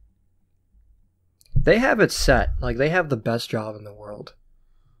 They have it set. Like, they have the best job in the world.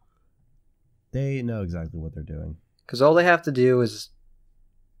 they know exactly what they're doing. Because all they have to do is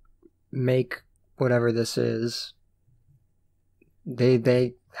make whatever this is.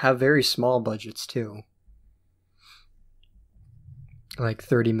 They have very small budgets, too. Like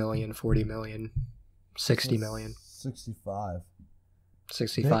 30 million, 40 million, 60 million. 65.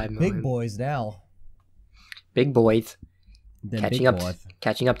 65 million. Big boys now. Big boys. Them Catching big up, boys.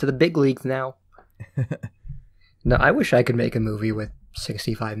 catching up to the big leagues now. No, I wish I could make a movie with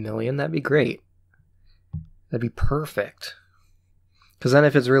 65 million. That'd be great. That'd be perfect. Because then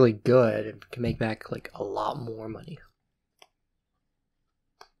if it's really good, it can make back like a lot more money.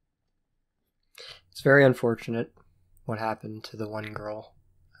 It's very unfortunate what happened to the one girl.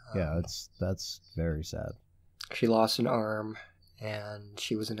 Yeah, that's very sad. She lost an arm and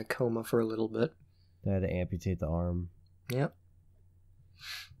she was in a coma for a little bit. They had to amputate the arm. Yep.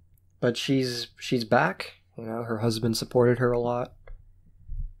 But she's back. You know, her husband supported her a lot.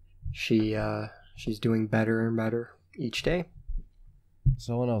 She's doing better and better each day.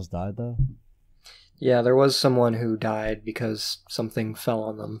 Someone else died though? Yeah, there was someone who died because something fell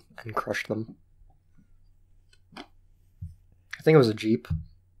on them and crushed them. I think it was a Jeep.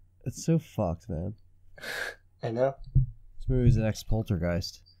 It's so fucked, man. I know. This movie's an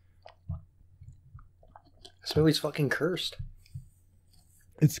ex-poltergeist. This movie's fucking cursed.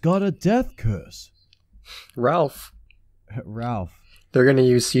 It's got a death curse. Ralph. Ralph. They're gonna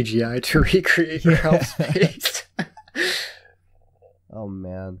use CGI to recreate Ralph's face. Oh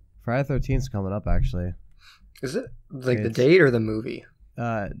man. Friday 13th's coming up actually. Is it like the date or the movie?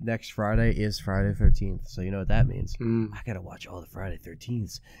 Next Friday is Friday 13th, so you know what that means. Mm. I gotta watch all the Friday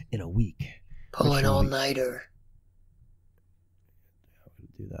 13ths in a week. Pull an all-nighter. I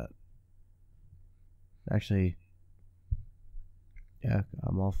would do that. Actually, yeah,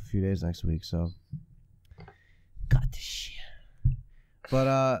 I'm off a few days next week, so got this shit. But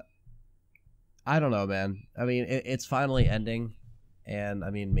I don't know, man. I mean, it's finally ending, and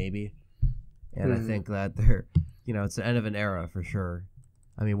I mean maybe, and I think that it's the end of an era for sure.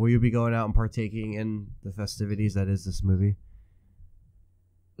 I mean, will you be going out and partaking in the festivities that is this movie?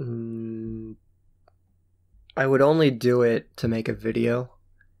 I would only do it to make a video.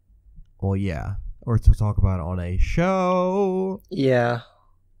 Well, yeah. Or to talk about it on a show. Yeah.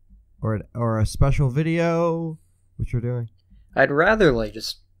 or a special video, which you're doing? I'd rather like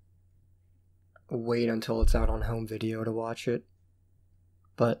just wait until it's out on home video to watch it.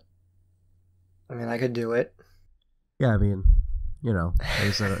 But I mean, I could do it. Yeah, I mean, you know, like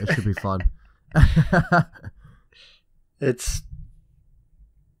I said, it should be fun. It's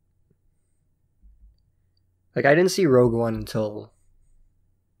like I didn't see Rogue One until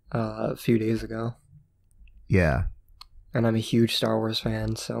a few days ago. Yeah. And I'm a huge Star Wars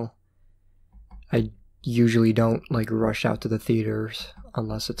fan, so I usually don't like rush out to the theaters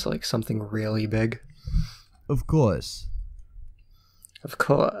unless it's like something really big. Of course. Of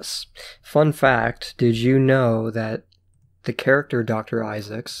course. Fun fact, did you know that the character Dr.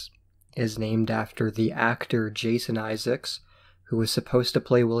 Isaacs is named after the actor Jason Isaacs, who was supposed to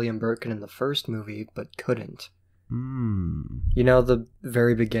play William Birkin in the first movie but couldn't? You know the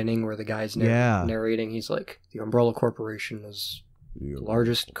very beginning where the guy's narrating, he's like, the Umbrella Corporation is the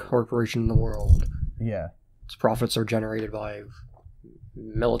largest corporation in the world. Yeah. Its profits are generated by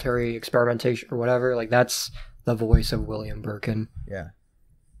military experimentation or whatever. Like, that's the voice of William Birkin. Yeah.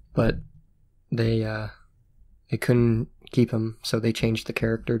 But they couldn't keep him, so they changed the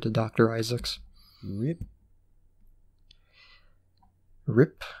character to Dr. Isaacs.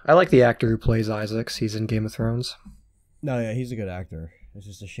 Rip. I like the actor who plays Isaacs. He's in Game of Thrones. No, yeah, he's a good actor. It's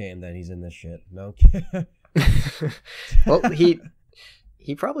just a shame that he's in this shit. No. Well, he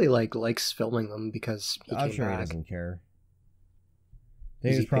probably likes filming them because I'm sure back. he doesn't care.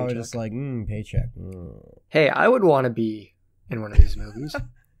 He's probably just like, paycheck. Hey, I would want to be in one of these movies.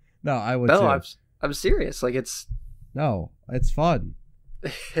 No, I would too. I'm serious. Like, it's fun.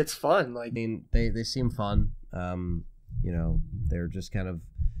 It's fun. Like, I mean, they seem fun. You know, they're just kind of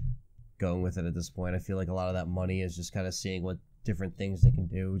going with it at this point. I feel like a lot of that money is just kind of seeing what different things they can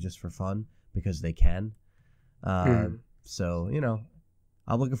do just for fun because they can. So, you know,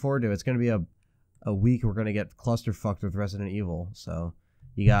 I'm looking forward to it. It's going to be a week we're going to get clusterfucked with Resident Evil. So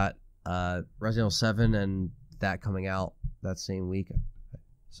you got Resident Evil 7 and that coming out that same week.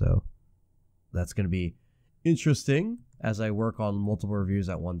 So that's going to be interesting as I work on multiple reviews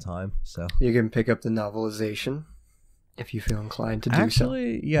at one time. So you can pick up the novelization if you feel inclined to do so.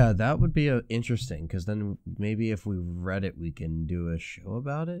 Actually, yeah, that would be interesting because then maybe if we read it, we can do a show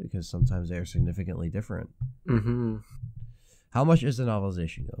about it because sometimes they are significantly different. Mm-hmm. How much is the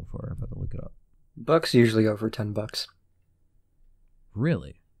novelization going for? I'm about to look it up. Bucks usually go for $10.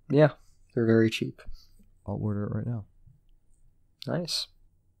 Really? Yeah, they're very cheap. I'll order it right now. Nice.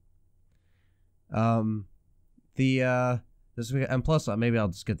 This week, and plus maybe I'll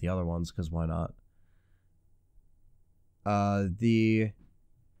just get the other ones because why not? The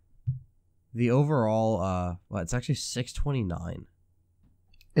overall well, it's actually $6.29.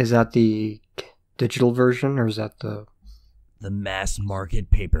 Is that the digital version or is that the mass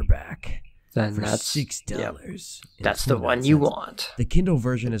market paperback? Then for that's $6. Yep. That's the one you want. The Kindle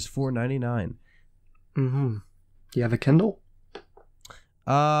version is $4.99. Mm-hmm. Do you have a Kindle?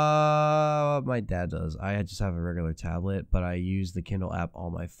 My dad does. I just have a regular tablet, but I use the Kindle app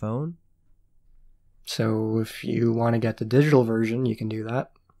on my phone. So if you want to get the digital version, you can do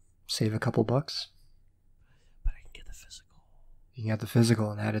that. Save a couple bucks. But I can get the physical. You can get the physical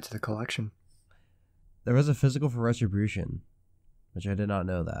and add it to the collection. There was a physical for Retribution, which I did not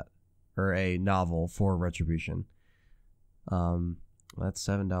know that. Or a novel for Retribution. That's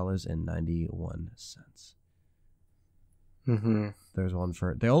 $7.91. Mm-hmm. There's one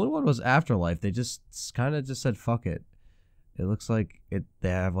for... The only one was Afterlife. They just kind of just said, fuck it. It looks like they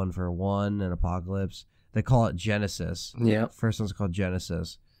have one for 1 and Apocalypse. They call it Genesis. Yeah. First one's called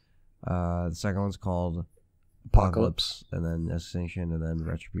Genesis. The second one's called Apocalypse. And then Extinction and then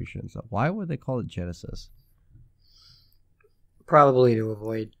Retribution. So why would they call it Genesis? Probably to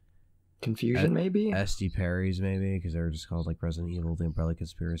avoid confusion, maybe? S.D. Perry's, maybe, because they were just called like Resident Evil, The Umbrella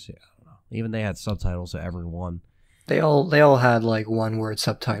Conspiracy. I don't know. Even they had subtitles to every one. They all had like one-word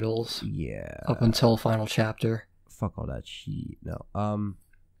subtitles. Yeah. Up until final chapter. Fuck all that shit. No. I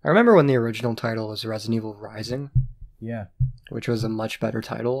remember when the original title was Resident Evil Rising. Yeah. Which was a much better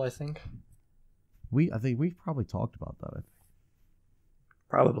title, I think. I think we've probably talked about that.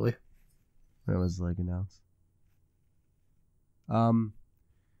 Probably. When it was like announced.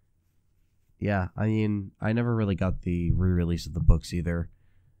 Yeah, I mean, I never really got the re-release of the books either.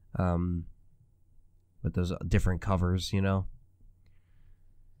 With those different covers, you know.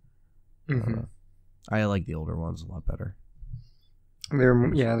 Mm-hmm. I like the older ones a lot better.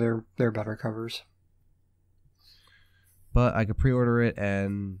 They're better covers. But I could pre-order it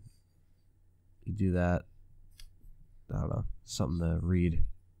and do that. I don't know, something to read.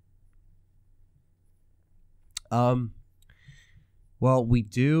 Well, we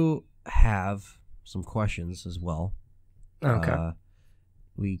do have some questions as well. Okay.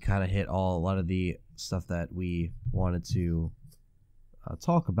 We kind of hit a lot of the stuff that we wanted to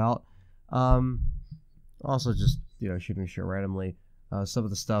talk about. Also, just shooting shit randomly. Some of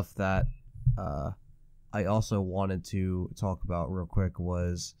the stuff that I also wanted to talk about real quick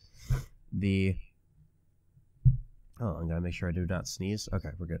was the. Oh, I'm gonna make sure I do not sneeze. Okay,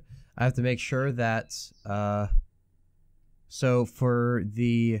 we're good. I have to make sure that. So for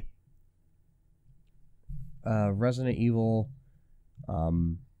the Resident Evil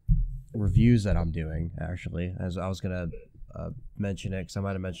reviews that I'm doing, actually, as I was gonna mention it, because I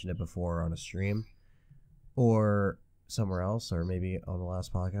might have mentioned it before on a stream or somewhere else, or maybe on the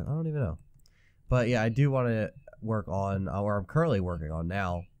last podcast. I don't even know. But yeah, I do want to work on, or I'm currently working on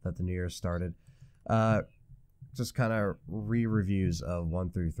now that the new year started, just kind of re-reviews of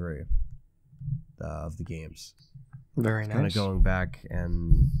 1 through 3 of the games. Very nice. Kind of going back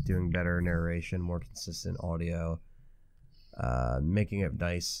and doing better narration, more consistent audio, making it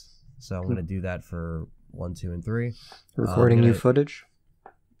nice. So I'm going to do that for 1, 2, and 3. Recording new footage?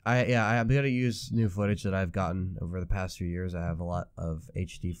 I'm going to use new footage that I've gotten over the past few years. I have a lot of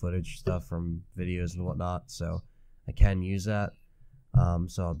HD footage stuff from videos and whatnot, so I can use that.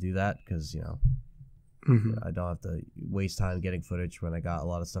 So I'll do that because, I don't have to waste time getting footage when I got a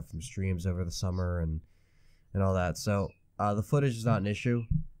lot of stuff from streams over the summer and all that. So the footage is not an issue,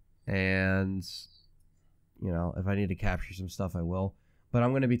 and if I need to capture some stuff, I will. But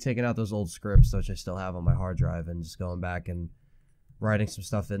I'm going to be taking out those old scripts, which I still have on my hard drive, and just going back and writing some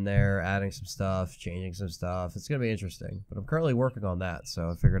stuff in there, adding some stuff, changing some stuff. It's going to be interesting, but I'm currently working on that, so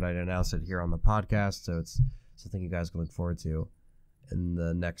I figured I'd announce it here on the podcast, so it's something you guys can look forward to in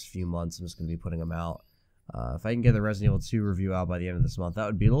the next few months. I'm just going to be putting them out. If I can get the Resident Evil 2 review out by the end of this month, that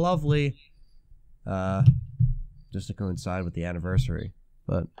would be lovely. Just to coincide with the anniversary.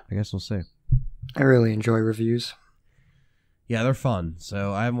 But I guess we'll see. I really enjoy reviews. Yeah, they're fun.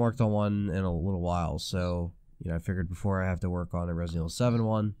 So I haven't worked on one in a little while. So, I figured before I have to work on a Resident Evil 7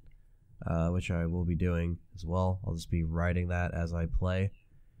 one, which I will be doing as well. I'll just be writing that as I play.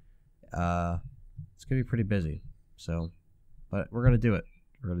 It's going to be pretty busy. So, but we're going to do it.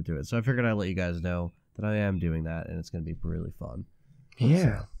 So I figured I'd let you guys know that I am doing that, and it's going to be really fun.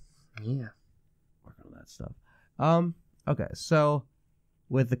 Yeah. So, working on that stuff. Okay, so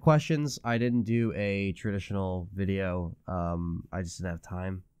with the questions, I didn't do a traditional video. I just didn't have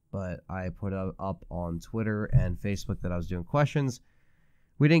time, but I put up on Twitter and Facebook that I was doing questions.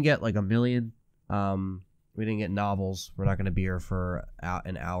 We didn't get like a million. We didn't get novels. We're not going to be here for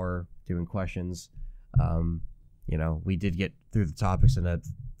an hour doing questions. We did get through the topics in a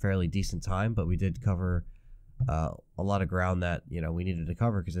fairly decent time, but we did cover a lot of ground that we needed to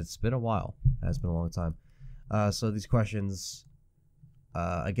cover because it's been a while. It's been a long time. So these questions,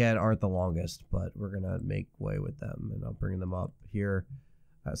 again, aren't the longest, but we're going to make way with them, and I'll bring them up here.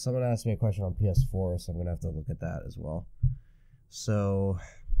 Someone asked me a question on PS4, so I'm going to have to look at that as well. So,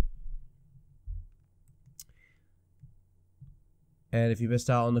 and if you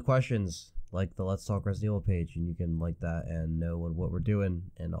missed out on the questions, like the Let's Talk Resident Evil page, and you can like that and know what we're doing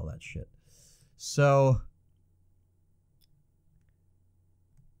and all that shit. So,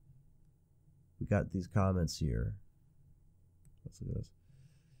 we got these comments here. Let's look at this.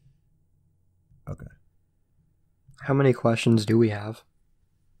 Okay. How many questions do we have?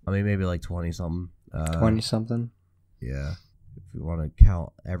 I mean, maybe like 20-something. 20-something? Yeah. If you want to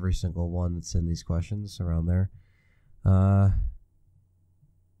count every single one that's in these questions around there. And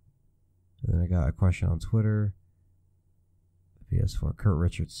then I got a question on Twitter. PS4. Kurt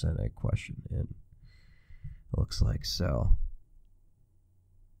Richards sent a question in. It looks like so.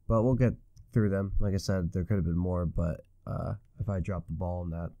 But we'll get through them. Like I said, there could have been more, but if I dropped the ball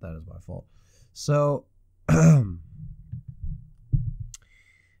on that, that is my fault. So,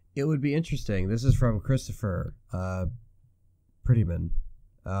 it would be interesting. This is from Christopher Prettyman.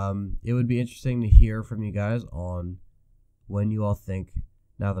 It would be interesting to hear from you guys on when you all think,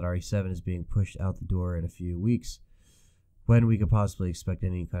 now that RE7 is being pushed out the door in a few weeks, when we could possibly expect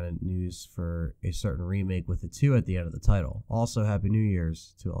any kind of news for a certain remake with a 2 at the end of the title. Also, Happy New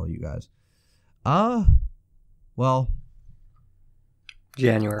Year's to all you guys. Well,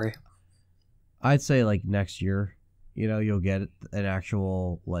 January. I'd say like next year, you'll get an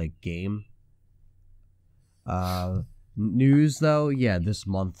actual like game. News though, yeah, this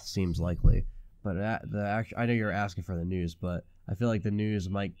month seems likely. But I know you're asking for the news, but I feel like the news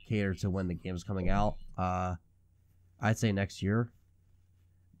might cater to when the game's coming out. I'd say next year.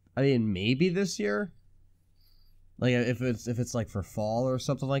 I mean, maybe this year. Like if it's like for fall or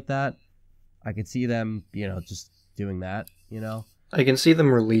something like that, I could see them, just doing that. I can see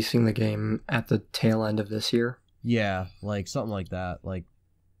them releasing the game at the tail end of this year. Yeah, like something like that. Like,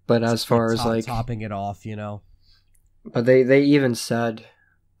 But as far as like topping it off, you know. But they even said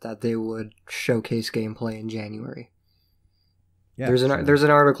that they would showcase gameplay in January. Yeah, there's an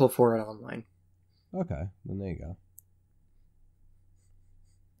article for it online. Okay, then there you go.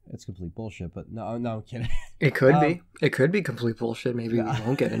 It's complete bullshit, but no, I'm kidding. It could be. It could be complete bullshit. Maybe we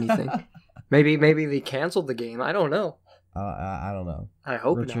won't get anything. Maybe they canceled the game. I don't know. I don't know. I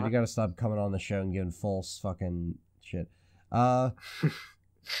hope Richard, not. you gotta stop coming on the show and giving false fucking shit.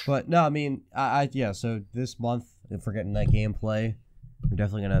 But no, I mean, yeah. So this month, if we're getting that gameplay, we're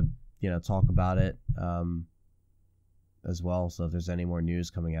definitely gonna talk about it as well. So if there's any more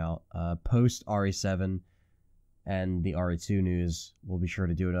news coming out post RE7 and the RE2 news, we'll be sure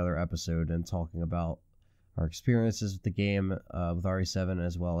to do another episode and talking about our experiences with the game with RE7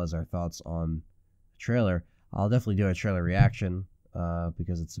 as well as our thoughts on the trailer. I'll definitely do a trailer reaction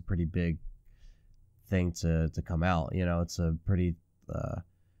because it's a pretty big thing to come out. You know, it's a pretty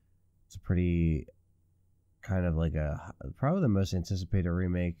kind of like probably the most anticipated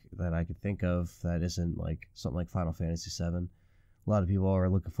remake that I could think of that isn't like something like Final Fantasy VII. A lot of people are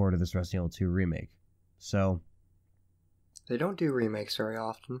looking forward to this Resident Evil 2 remake. So they don't do remakes very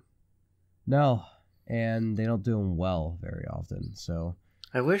often. No, and they don't do them well very often. So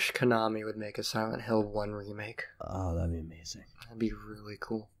I wish Konami would make a Silent Hill 1 remake. Oh, that'd be amazing. That'd be really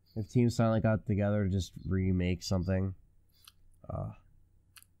cool. If Team Silent got together to just remake something.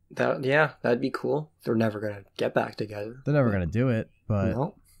 That'd be cool. They're never gonna get back together. They're never gonna do it, but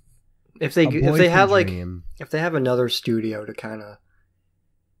no. If they have another studio to kind of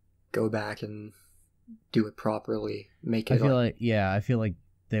go back and do it properly, make it. I feel like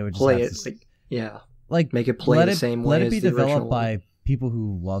they would just play have it to, like make it play the same way. Let it as be the developed original by one. people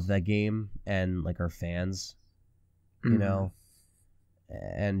who love that game and like are fans, you know,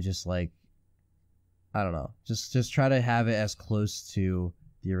 and just like I don't know, just try to have it as close to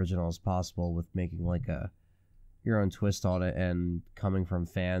the original as possible with making like your own twist on it and coming from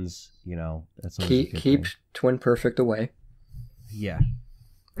fans, you know. That's always a good keep thing. Twin Perfect away. Yeah.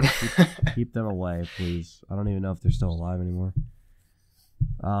 Keep them away, please. I don't even know if they're still alive anymore.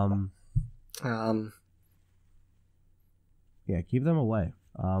 Yeah, keep them away.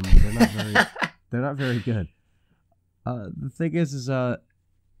 They're not very good. The thing is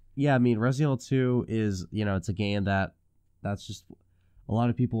yeah, I mean, Resident Evil 2 is, you know, it's a game that's just a lot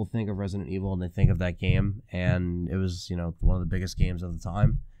of people think of Resident Evil and they think of that game, and it was, you know, one of the biggest games of the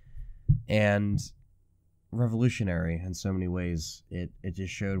time and revolutionary in so many ways. It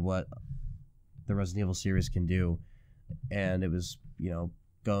just showed what the Resident Evil series can do, and it was, you know,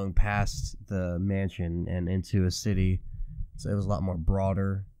 going past the mansion and into a city. So it was a lot more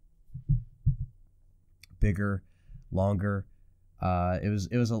broader, bigger, longer. It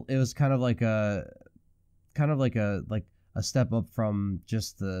was kind of like a step up from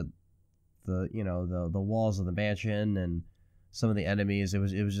just the you know the walls of the mansion and some of the enemies. It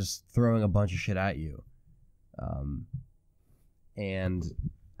was just throwing a bunch of shit at you. And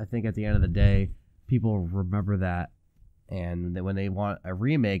I think at the end of the day, people remember that, and when they want a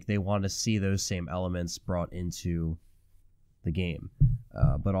remake, they want to see those same elements brought into the game,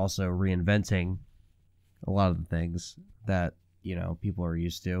 but also reinventing a lot of the things that, you know, people are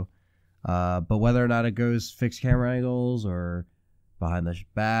used to. But whether or not it goes fixed camera angles or behind the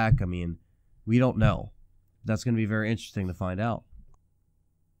back, I mean, we don't know. That's going to be very interesting to find out.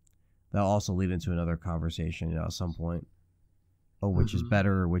 That'll also lead into another conversation, you know, at some point. Oh, which is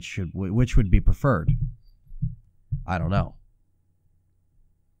better, or which would be preferred? I don't know.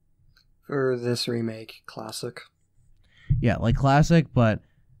 For this remake, classic. Yeah, like classic, but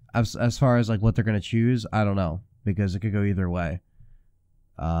as far as like what they're going to choose, I don't know, because it could go either way.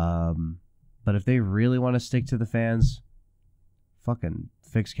 But if they really want to stick to the fans, fucking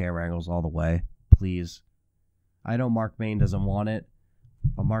fix camera angles all the way, please. I know Mark Main doesn't want it,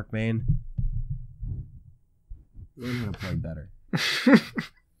 but Mark Main, we're gonna play better.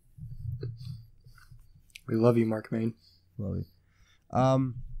 We love you, Mark Main. Love you.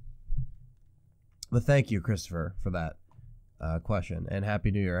 But thank you, Christopher, for that question, and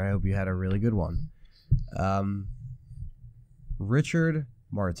Happy New Year. I hope you had a really good one. Richard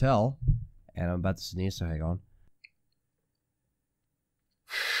Martel, and I'm about to sneeze, so hang on.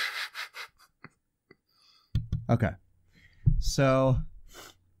 Okay, so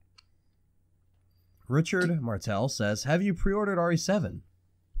Richard Martel says, have you pre-ordered RE7?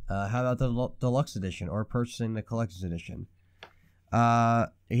 How about the deluxe edition or purchasing the collector's edition?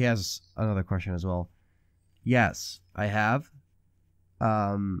 He has another question as well. Yes, I have.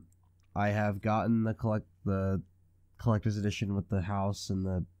 I have gotten the collector's edition with the house and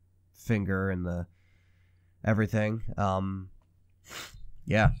the finger and the everything.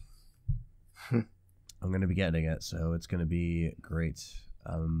 Yeah. I'm going to be getting it, so it's going to be great.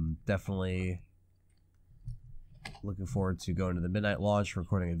 Definitely looking forward to going to the midnight launch,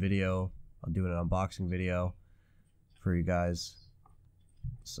 recording a video. I'll do an unboxing video for you guys.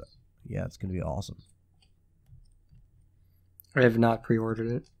 So, yeah, it's going to be awesome. I have not pre-ordered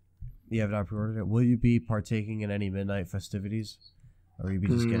it. You have not pre-ordered it? Will you be partaking in any midnight festivities? Or will you be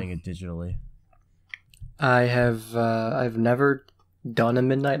just getting it digitally? I've never done a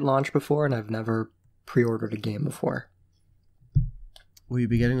midnight launch before, and I've never pre-ordered a game before. Will you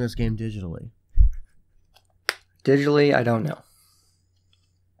be getting this game digitally? Digitally, I don't know.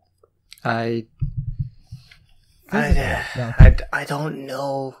 I don't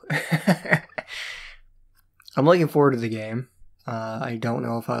know. I'm looking forward to the game. I don't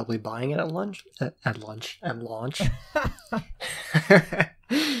know if I'll be buying it at launch. At launch. I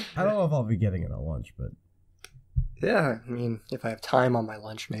don't know if I'll be getting it at lunch, but yeah, I mean, if I have time on my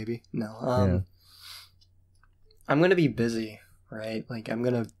lunch, maybe. No. Yeah. I'm gonna be busy, right? Like, I'm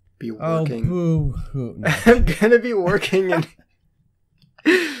gonna be working. Oh, boo. No. I'm gonna be working and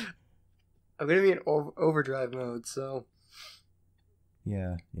I'm gonna be in overdrive mode, so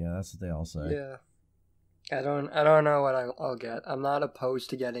Yeah, that's what they all say. yeah. I don't know what I'll get. I'm not opposed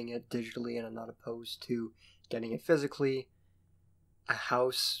to getting it digitally, and I'm not opposed to getting it physically. A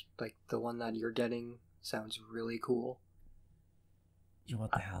house like the one that you're getting sounds really cool. You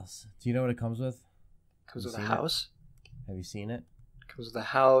want the house? Do you know what it comes with? Comes Have with you a seen it? house. Have you seen it? Comes with a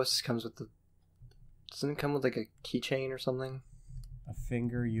house. Comes with the. Doesn't it come with like a keychain or something? A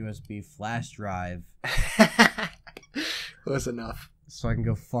finger USB flash drive, Close enough. so I can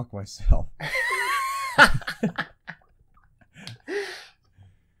go fuck myself.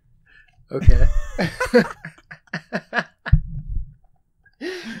 Okay.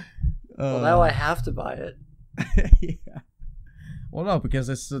 Well, now I have to buy it. Yeah. Well, no, because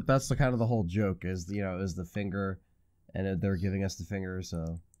that's the kind of the whole joke is the finger, and they're giving us the finger,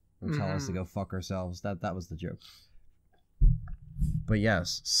 so they're telling us to go fuck ourselves. That was the joke. But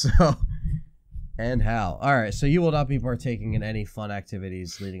yes, so and how? All right, so you will not be partaking in any fun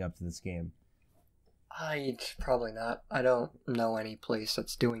activities leading up to this game. Probably not. I don't know any place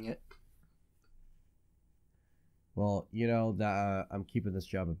that's doing it. Well, you know that I'm keeping this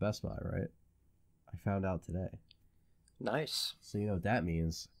job at Best Buy, right? I found out today. Nice. So you know what that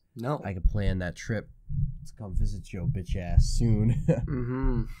means. No. I can plan that trip to come visit your bitch ass soon.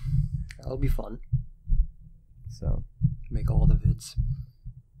 Mm-hmm. That'll be fun. So Make all the vids.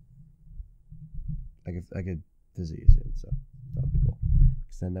 I could visit you soon, so that'll be cool.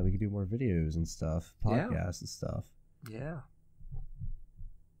 Because then we could do more videos and stuff, podcasts and stuff. Yeah.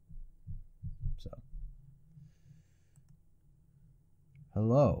 So,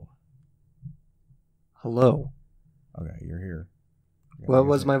 hello. Hello. Okay, you're here. What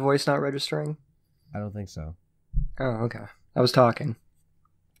was my voice not registering? I don't think so. Oh, okay. I was talking.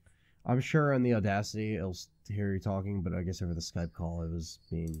 I'm sure in the Audacity it'll hear you talking, but I guess over the Skype call it was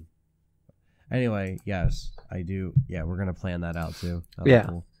being. Anyway, yes, I do. Yeah, we're gonna plan that out too. That'll be Yeah.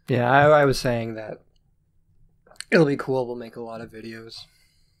 cool. Yeah, I was saying that it'll be cool. We'll make a lot of videos.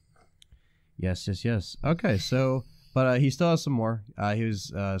 Yes. Okay, so, but he still has some more. He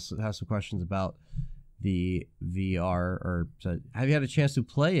has some questions about the VR, or have you had a chance to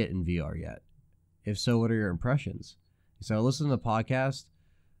play it in VR yet? If so, what are your impressions? So I listen to the podcast.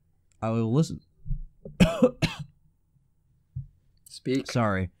 I will listen. Speak.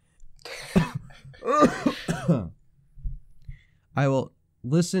 Sorry. I will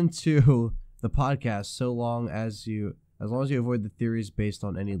listen to the podcast so long as you avoid the theories based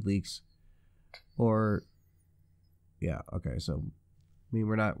on any leaks, or yeah, okay. So, I mean,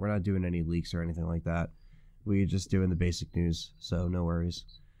 we're not doing any leaks or anything like that. We're just doing the basic news, so no worries.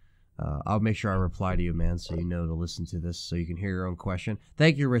 I'll make sure I reply to you, man, so you know to listen to this, so you can hear your own question.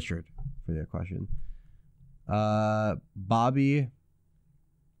 Thank you, Richard, for the question. Bobby,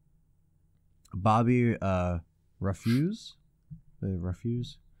 Refuse?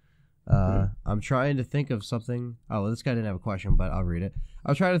 I'm trying to think of something. Oh, this guy didn't have a question, but I'll read it.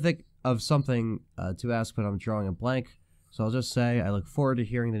 I'm trying to think of something to ask, but I'm drawing a blank. So I'll just say I look forward to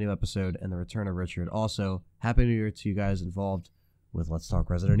hearing the new episode and the return of Richard. Also, Happy New Year to you guys involved with Let's Talk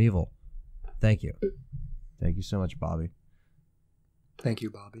Resident Evil. Thank you. Thank you so much, Bobby. Thank you,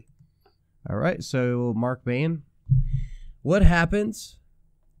 Bobby. All right, so Mark Bain, what happens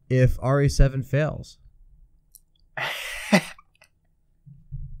if RE7 fails?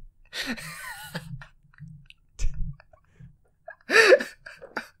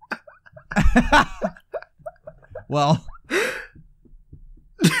 Well,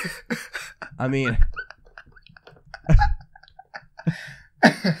 I mean,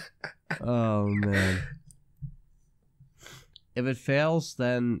 oh man. If it fails,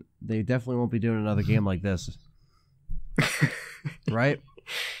 then they definitely won't be doing another game like this. Right?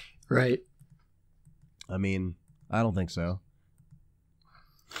 Right. I mean, I don't think so.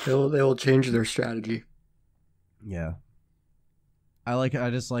 They will change their strategy. Yeah. I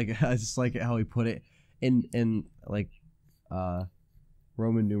just like how he put it in like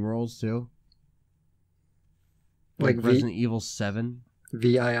Roman numerals too. Like Resident Evil 7.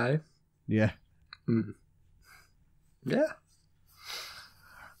 VII? Yeah. Mm. Yeah.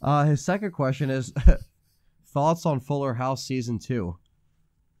 His second question is thoughts on Fuller House season 2.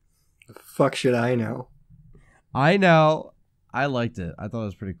 The fuck should I know? I know. I liked it. I thought it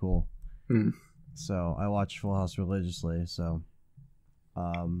was pretty cool. Mm. So I watched Full House religiously, so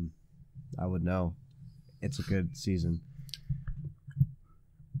I would know. It's a good season.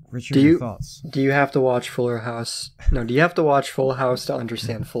 Richard, your thoughts? Do you have to watch Fuller House? No, do you have to watch Full House to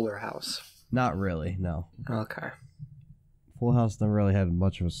understand Fuller House? Not really, no. Okay. Full House never really had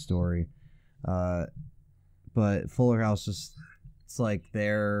much of a story. But Fuller House just, it's like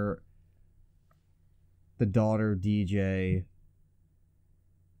the daughter DJ,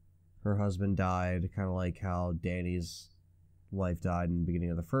 her husband died, kind of like how Danny's wife died in the beginning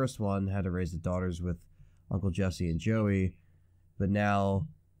of the first one, had to raise the daughters with Uncle Jesse and Joey, but now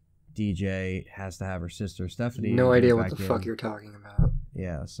DJ has to have her sister Stephanie. No idea what the fuck you're talking about.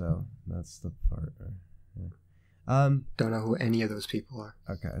 Yeah, so that's the part. Yeah. Don't know who any of those people are.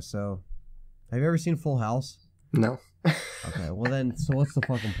 Okay, so have you ever seen Full House? No. Okay, well then, so what's the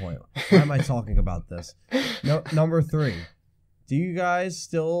fucking point? Why am I talking about this? No, number 3. Do you guys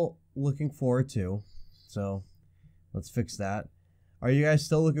still looking forward to? So, let's fix that. Are you guys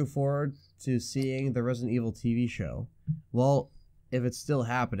still looking forward to seeing the Resident Evil TV show? Well, if it's still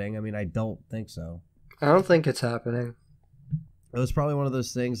happening, I mean, I don't think so. I don't think it's happening. It was probably one of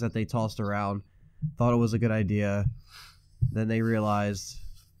those things that they tossed around, thought it was a good idea, then they realized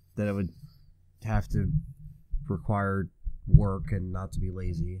that it would have to require work and not to be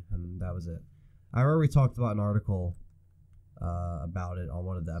lazy, and that was it. I remember we talked about an article about it on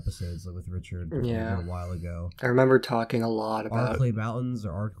one of the episodes with Richard a while ago. I remember talking a lot about Arkley Mountains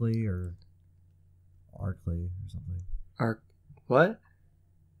or Arkley or something. What?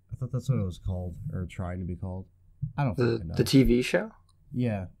 I thought that's what it was called, or trying to be called. I don't fucking know. The TV show?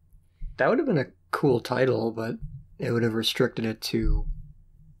 Yeah. That would have been a cool title, but it would have restricted it to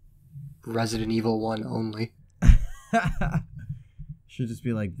Resident Evil 1 only. Should just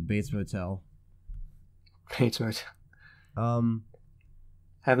be like the Bates Motel. Bates Motel.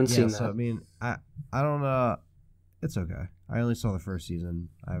 Haven't seen that. So I mean, I don't it's okay. I only saw the first season.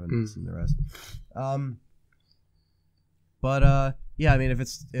 I haven't seen the rest. But yeah, I mean, if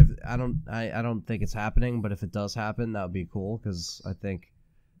I don't think it's happening, but if it does happen, that would be cool, because I think,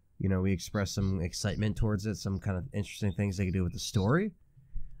 you know, we express some excitement towards it, some kind of interesting things they could do with the story.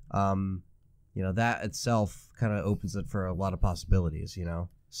 You know, that itself kind of opens it for a lot of possibilities, you know?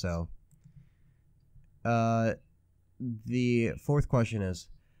 So, the fourth question is,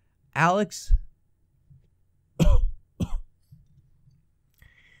 Alex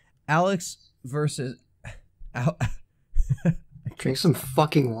versus... Drink some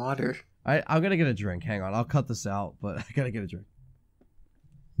fucking water. I'm gonna get a drink. Hang on, I'll cut this out, but I gotta get a drink.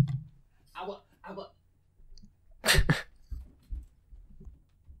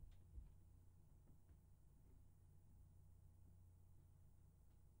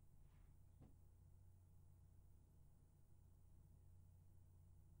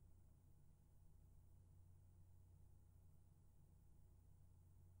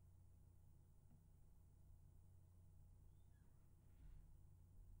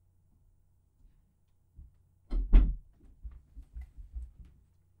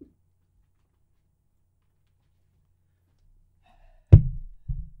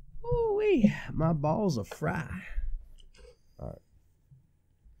 Ooh-wee, my balls are fry. Alright.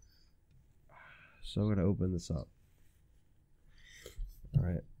 So I'm going to open this up.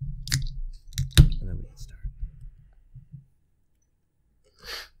 Alright. And then we can start.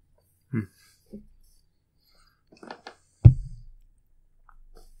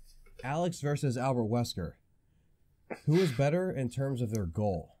 Alex versus Albert Wesker. Who is better in terms of their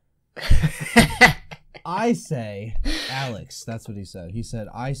goal? I say Alex. That's what he said. He said,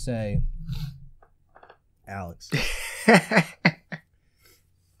 I say Alex.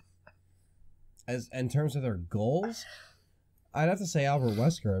 As in terms of their goals, I'd have to say Albert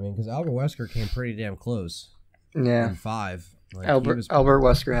Wesker. I mean, because Albert Wesker came pretty damn close. Yeah. In 5. Like, Albert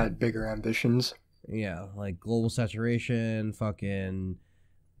Wesker had bigger ambitions. Yeah, like global saturation, fucking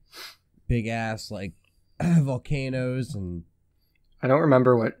big ass like volcanoes, and I don't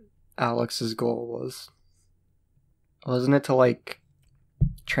remember what Alex's goal was. Wasn't it to like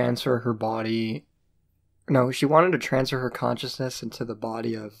transfer her body? No, she wanted to transfer her consciousness into the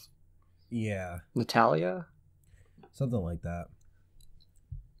body of yeah, Natalia. something like that.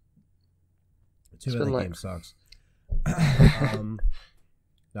 Too It's bad been the like- game sucks.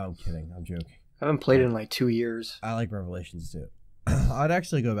 No, I'm kidding. I'm joking. I haven't played it in like 2 years. I like Revelations too. I'd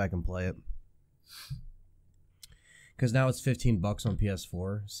actually go back and play it. Because now it's $15 on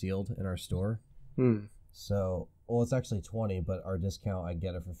PS4, sealed in our store. So, well, it's actually 20, but our discount, I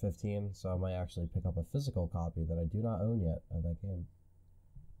get it for 15. So I might actually pick up a physical copy that I do not own yet of that game.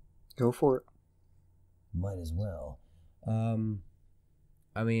 Go for it. Might as well.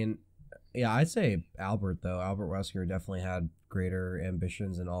 I mean, yeah, I'd say Albert, though. Albert Wesker definitely had greater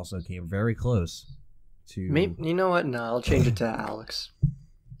ambitions and also came very close to... Maybe, you know what? No, I'll change it to Alex.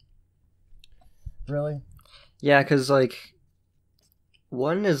 Really? Yeah, because, like,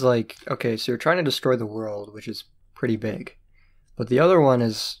 one is like, okay, so you're trying to destroy the world, which is pretty big. But the other one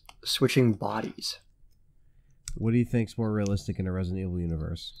is switching bodies. What do you think's more realistic in a Resident Evil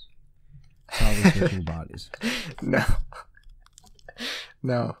universe? Probably switching bodies. No.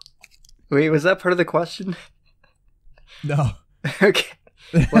 No. Wait, was that part of the question? No. Okay.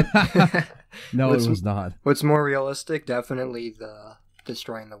 What, No, What's- it was not. what's more realistic? Definitely the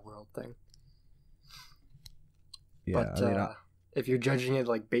destroying the world thing. Yeah, But I mean, if you're judging it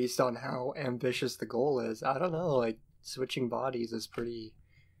like based on how ambitious the goal is, I don't know. Like switching bodies is pretty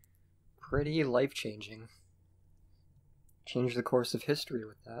life changing. Change the course of history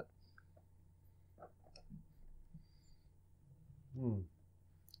with that.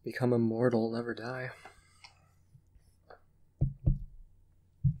 Become immortal, never die.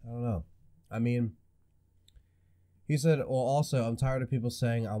 I don't know. I mean, he said, well, also, I'm tired of people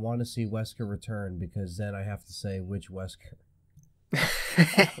saying I want to see Wesker return because then I have to say which Wesker.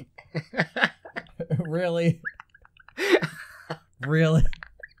 Really? Really?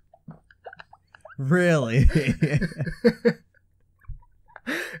 Really?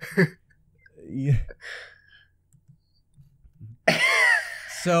 Yeah.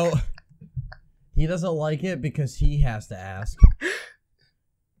 So, he doesn't like it because he has to ask.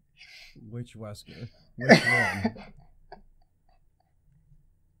 Which Wesker? Which one?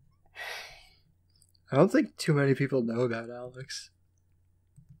 I don't think too many people know that, Alex.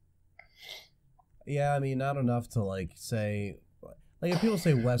 Yeah, I mean, not enough to, like, say... Like, if people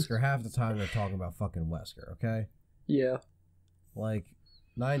say Wesker, half the time they're talking about fucking Wesker, okay? Yeah. Like,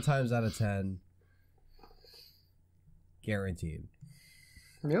 9 times out of 10, guaranteed.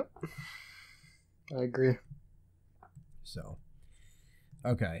 Yep. I agree. So,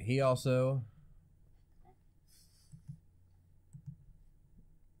 okay, he also...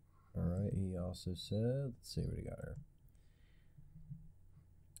 Alright, he also said... Let's see what he got here.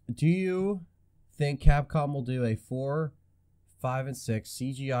 Do you think Capcom will do a 4, 5, and 6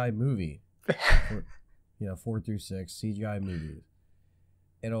 CGI movie? 4 through 6 CGI movies.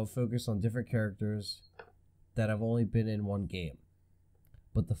 It'll focus on different characters that have only been in one game.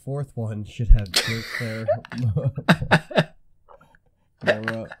 But the 4th one should have Joe Claire,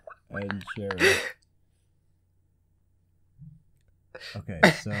 Laura, and Sherry. Okay,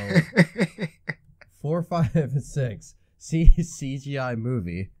 so 4, 5, and 6 CGI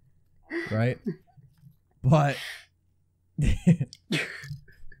movie, right? But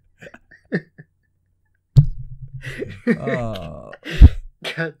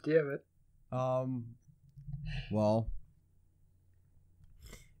God damn it. well,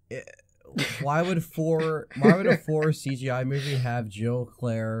 why would a 4 CGI movie have Jill,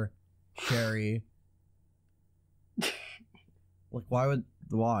 Claire, Sherry? Like, why?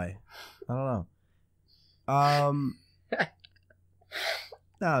 I don't know.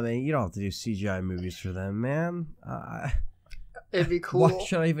 Nah, man, you don't have to do CGI movies for them, man. It'd be cool. Why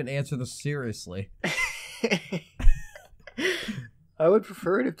should I even answer this seriously? I would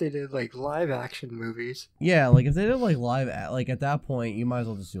prefer it if they did like live action movies. Yeah, like if they did like like at that point, you might as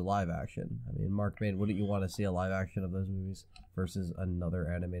well just do live action. I mean, Mark Bain, wouldn't you want to see a live action of those movies versus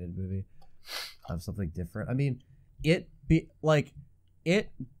another animated movie of something different? I mean, it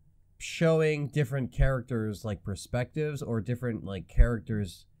showing different characters like perspectives or different like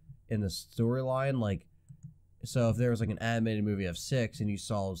characters in the storyline. Like, so if there was like an animated movie of 6 and you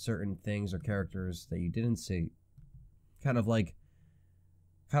saw certain things or characters that you didn't see, kind of like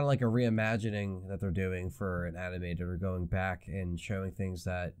a reimagining that they're doing for an animated, or going back and showing things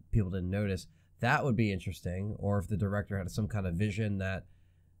that people didn't notice, that would be interesting. Or if the director had some kind of vision that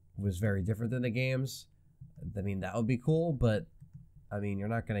was very different than the games, I mean, that would be cool, but I mean, you're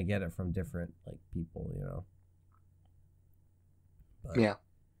not gonna get it from different like people, you know. But Yeah.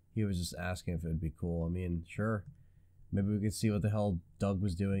 he was just asking if it would be cool. I mean, sure. Maybe we could see what the hell Doug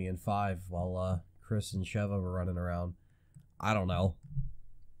was doing in 5 while Chris and Sheva were running around. I don't know.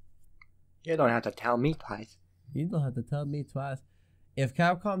 You don't have to tell me twice. You don't have to tell me twice. If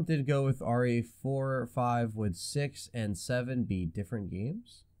Capcom did go with RE4 or 5, would 6 and 7 be different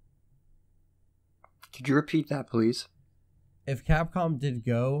games? Could you repeat that, please? If Capcom did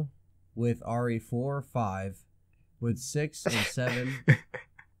go with RE4 or 5, would 6 and 7,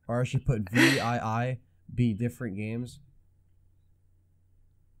 or I should put VII, be different games?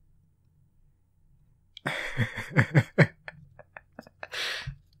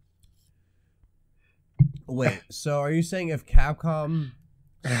 Wait, so are you saying if Capcom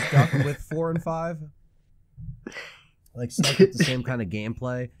stuck with 4 and 5? Like stuck with the same kind of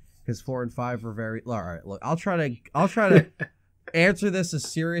gameplay? Because 4 and 5 were very... Alright, look, I'll try to answer this as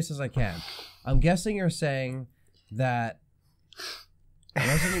serious as I can. I'm guessing you're saying that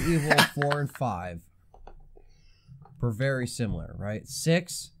Resident Evil 4 and 5 were very similar, right?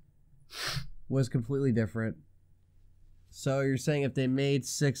 6 was completely different. So you're saying if they made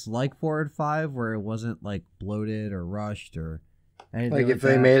 6 like 4 and 5, where it wasn't like bloated or rushed or anything Like like if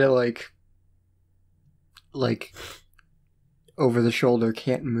they made it like over the shoulder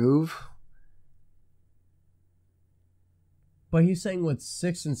can't move. But he's saying would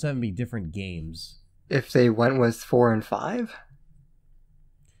 6 and 7 be different games? If they went with 4 and 5?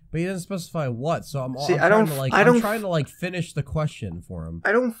 But he doesn't specify what, so I'm trying to like finish the question for him.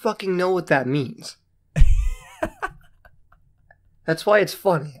 I don't fucking know what that means. That's why it's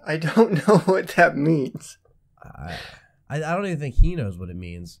funny. I don't know what that means. I don't even think he knows what it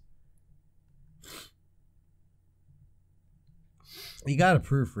means. You gotta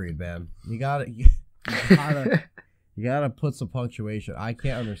proofread, man. You gotta put some punctuation. I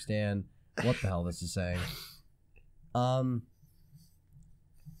can't understand what the hell this is saying.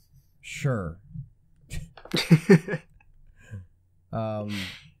 Sure. I don't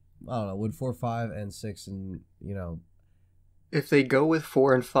know. Would 4, 5, and 6, and if they go with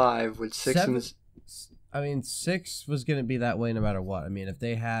 4 and 5, would 6 7, and... I mean, 6 was going to be that way no matter what. I mean, if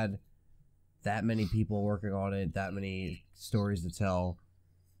they had that many people working on it, that many stories to tell,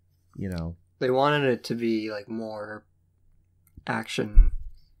 They wanted it to be, like, more action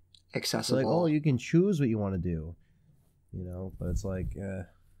accessible. Like, oh, you can choose what you want to do, but it's like,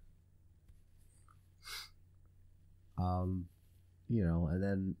 and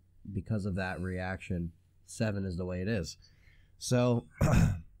then because of that reaction, 7 is the way it is. So,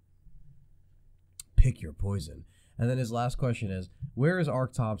 pick your poison. And then his last question is, where is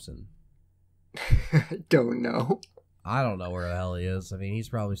Ark Thompson? Don't know. I don't know where the hell he is. I mean, he's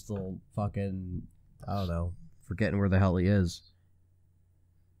probably still fucking, I don't know, forgetting where the hell he is.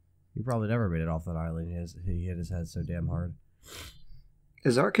 He probably never made it off that island. He hit his head so damn hard.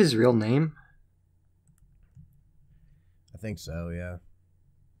 Is Ark his real name? I think so, yeah.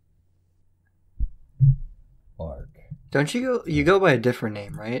 Ark. Don't you go by a different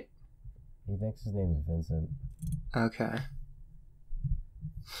name, right? He thinks his name is Vincent. Okay.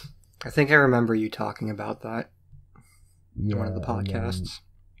 I think I remember you talking about that in one of the podcasts.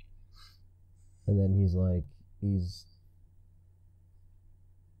 And then he's like, he's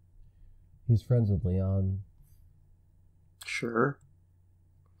friends with Leon. Sure.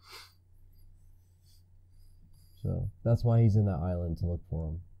 So that's why he's in that island to look for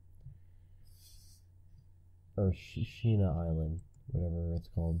him. Or Sheena Island, whatever it's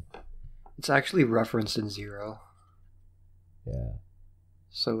called. It's actually referenced in 0. Yeah.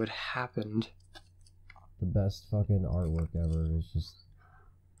 So it happened. The best fucking artwork ever is just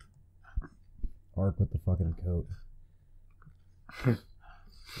Ark with the fucking coat.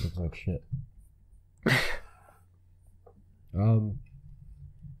 Looks like shit.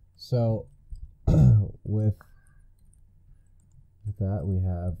 So with that we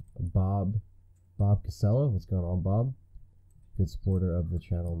have Bob Casella. What's going on, Bob? Good supporter of the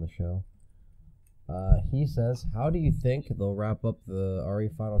channel and the show. He says, how do you think they'll wrap up the RE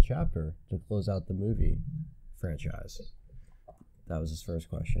final chapter to close out the movie franchise? That was his first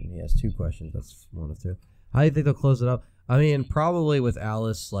question. He has 2 questions. That's one of 2. How do you think they'll close it up? I mean, probably with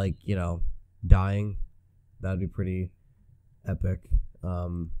Alice, like, dying. That'd be pretty epic.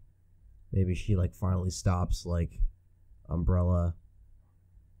 Maybe she, like, finally stops, like, Umbrella,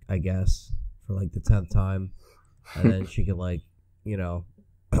 I guess, for, like, the 10th time. And then she could, like,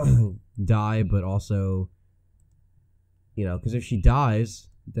 die, but also, because if she dies,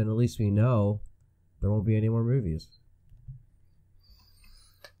 then at least we know there won't be any more movies.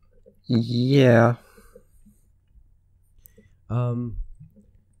 Yeah.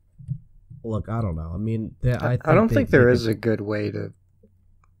 Look, I don't know. I mean, I don't think there is a good way to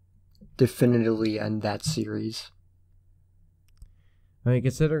definitively end that series. I mean,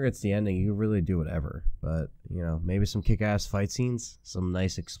 considering it's the ending, you can really do whatever. But, you know, maybe some kick-ass fight scenes, some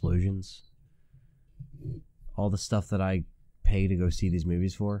nice explosions. All the stuff that I pay to go see these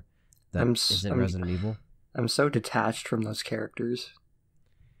movies for that isn't Resident Evil. I'm so detached from those characters.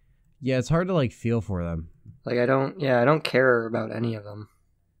 Yeah, it's hard to, like, feel for them. Like, I don't care about any of them.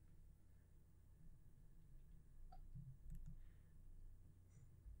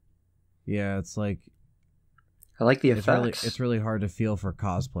 Yeah, it's like... I like the effects. It's really hard to feel for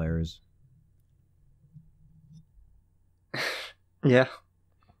cosplayers. Yeah.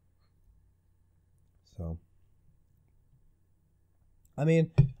 So... I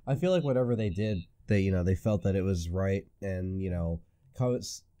mean, I feel like whatever they did, they felt that it was right, and,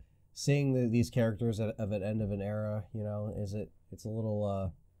 seeing these characters of an end of an era, it's a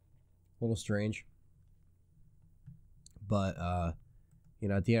little strange. But,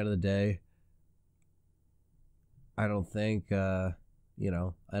 at the end of the day, I don't think, I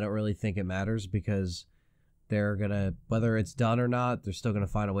don't really think it matters, because they're gonna, whether it's done or not, they're still gonna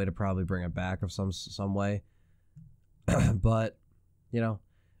find a way to probably bring it back of some way. But,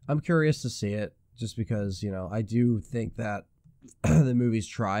 I'm curious to see it, just because, I do think that the movie's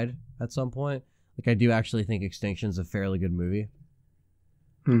tried at some point. Like, I do actually think Extinction's a fairly good movie.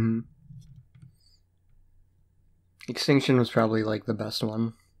 Mm-hmm. Extinction was probably, like, the best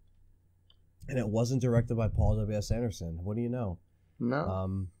one. And it wasn't directed by Paul W.S. Anderson. What do you know?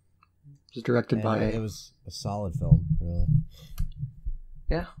 No. It was directed by... It was a solid film, really.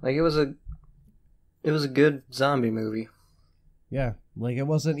 Yeah, like, it was a good zombie movie. Yeah, like, it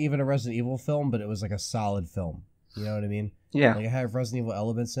wasn't even a Resident Evil film, but it was, like, a solid film. You know what I mean? Yeah. Like, it had Resident Evil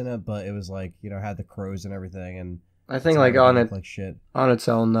elements in it, but it was, like, had the crows and everything, and... I think, like, on shit. On its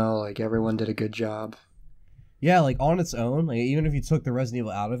own, though, like, everyone did a good job. Yeah, like, on its own, like, even if you took the Resident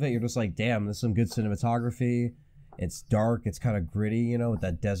Evil out of it, you're just like, damn, there's some good cinematography. It's dark, it's kind of gritty, with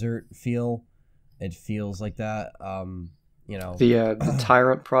that desert feel. It feels like that, The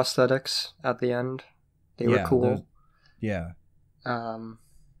Tyrant prosthetics at the end, they were cool. Yeah.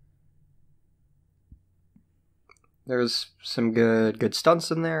 There was some good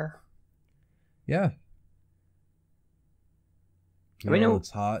stunts in there. Yeah. I mean, it looks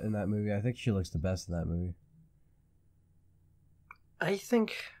hot in that movie. I think she looks the best in that movie. I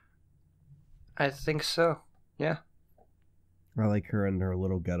think so. Yeah. I like her and her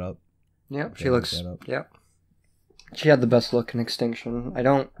little getup. Yeah, she looks. Yeah. She had the best look in Extinction. I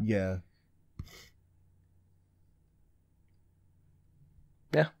don't. Yeah.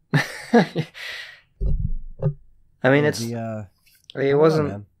 Yeah. I mean, it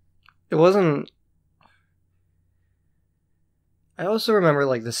wasn't. It wasn't. I also remember,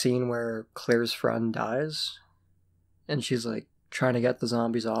 like, the scene where Claire's friend dies, and she's, like, trying to get the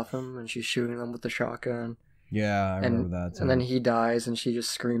zombies off him, and she's shooting them with the shotgun. Yeah, I remember that too. And then he dies, and she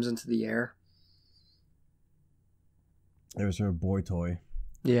just screams into the air. It was her boy toy.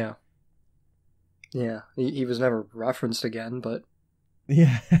 Yeah. Yeah. He was never referenced again, but...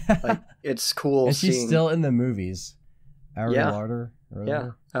 Yeah. like, it's cool and she's still in the movies. Ali Yeah. Larder?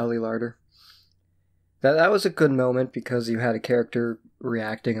 Yeah, Ali Larder. That was a good moment because you had a character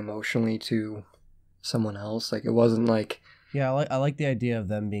reacting emotionally to someone else. Like, it wasn't like... Yeah, I like the idea of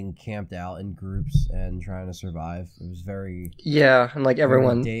them being camped out in groups and trying to survive. It was very... Yeah, and like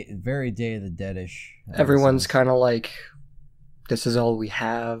everyone... Very Day of the Dead-ish. Everyone's kind of like, this is all we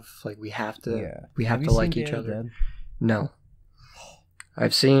have. Like, we have to like each other. Dead? No.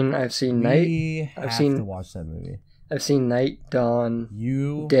 I've seen Night. I've seen to watch that movie. I've seen Night, Dawn,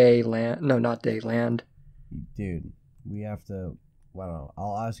 Day, Land. No, not Day, Land. Dude, we have to... I don't know.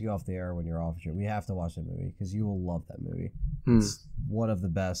 I'll ask you off the air when you're off. We have to watch that movie because you will love that movie. It's one of the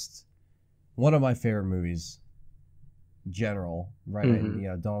best, one of my favorite movies. General, right? Mm-hmm.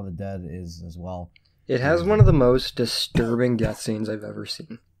 And, Dawn of the Dead is as well. It has one of the most disturbing death scenes I've ever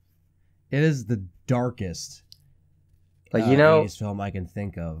seen. It is the darkest, like 80s film I can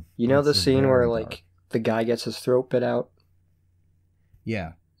think of. The scene where like the guy gets his throat bit out.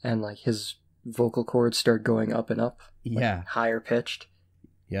 Yeah, and like his vocal cords start going up and up. Yeah. Higher pitched.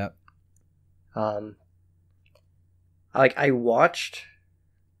 Yep. I watched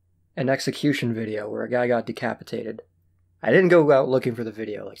an execution video where a guy got decapitated. I didn't go out looking for the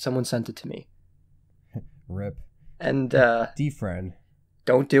video. Like, someone sent it to me. Rip. And, defriend.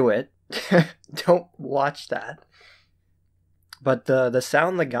 Don't do it. Don't watch that. But the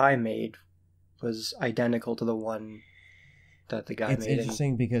sound the guy made was identical to the one that the guy It's made.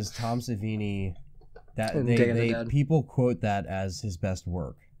 interesting because Tom Savini, that In Day of the they Dead. people quote that as his best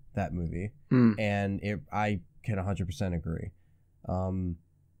work, that movie, and I can 100% agree.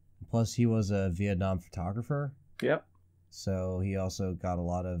 Plus, he was a Vietnam photographer. Yep. So he also got a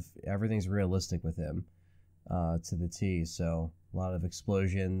lot of everything's realistic with him, to the T. So a lot of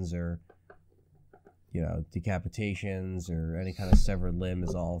explosions or, decapitations or any kind of severed limb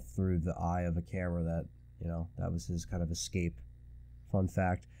is all through the eye of a camera. That that was his kind of escape. Fun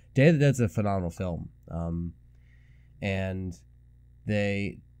fact: Day of the Dead's a phenomenal film. And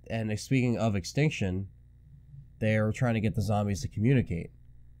speaking of extinction, they are trying to get the zombies to communicate.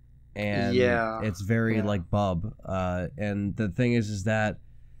 And it's very like Bub. And the thing is that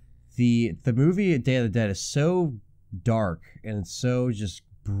the movie Day of the Dead is so dark and it's so just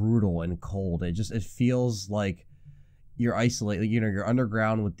brutal and cold. It feels like you're isolated. You're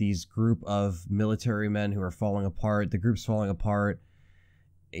underground with these group of military men who are falling apart. The group's falling apart.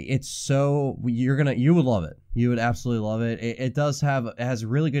 It's so you would love it. You would absolutely love it. It has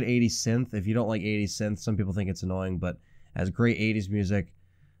really good 80s synth. If you don't like 80s synth, some people think it's annoying, but it has great 80s music.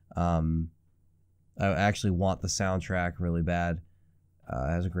 I actually want the soundtrack really bad. It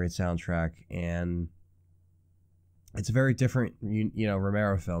has a great soundtrack, and it's a very different,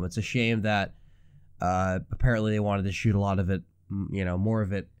 Romero film. It's a shame that apparently they wanted to shoot a lot of it, more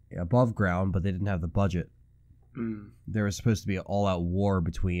of it above ground, but they didn't have the budget. There was supposed to be an all-out war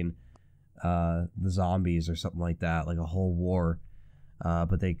between the zombies or something like that, like a whole war,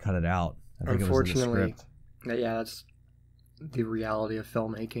 but they cut it out. I think Unfortunately, it was in the script. Yeah, that's the reality of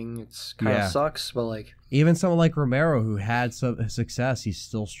filmmaking. It's kind of sucks, but like even someone like Romero, who had some success, he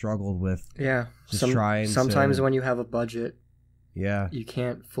still struggled with sometimes when you have a budget, you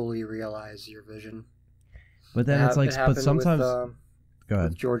can't fully realize your vision. But then but sometimes go ahead.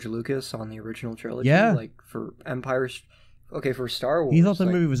 With George Lucas on the original trilogy, like for Empire, for Star Wars, he thought the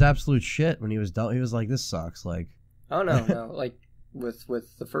movie was absolute shit when he was done. He was like, "This sucks." Like, oh no, like with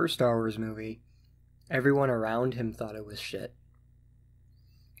the first Star Wars movie, everyone around him thought it was shit.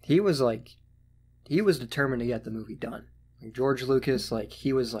 He was determined to get the movie done. Like George Lucas, like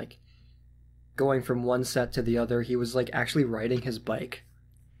he was like going from one set to the other. He was like actually riding his bike,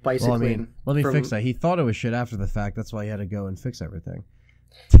 bicycling. Well, let me fix that. He thought it was shit after the fact. That's why he had to go and fix everything.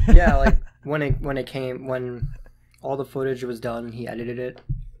 Yeah, like when all the footage was done and he edited it,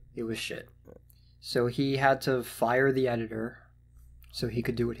 it was shit. So he had to fire the editor so he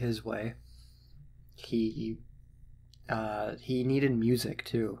could do it his way. He needed music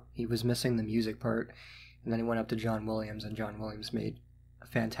too. He was missing the music part, and then he went up to John Williams, and John Williams made a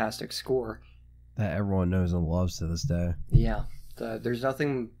fantastic score that everyone knows and loves to this day. Yeah, there's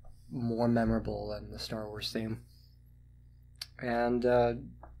nothing more memorable than the Star Wars theme. And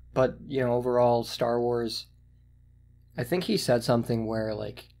but overall, Star Wars, I think he said something where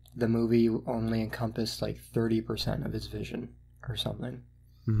like the movie only encompassed like 30% of his vision or something.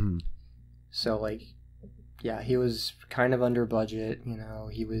 Mm-hmm. So like, yeah, he was kind of under budget.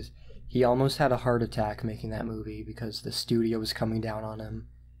 He almost had a heart attack making that movie because the studio was coming down on him.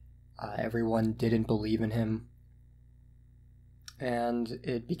 Everyone didn't believe in him, and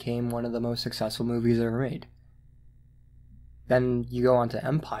it became one of the most successful movies ever made. Then you go on to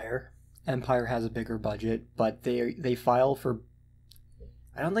Empire. Empire has a bigger budget, but they file for,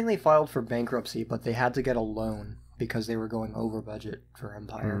 I don't think they filed for bankruptcy, but they had to get a loan because they were going over budget for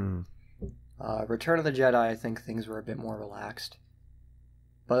Empire. Return of the Jedi, I think things were a bit more relaxed.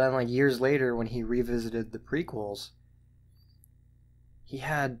 But then like years later, when he revisited the prequels, he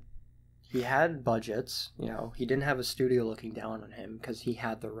had budgets. He didn't have a studio looking down on him because he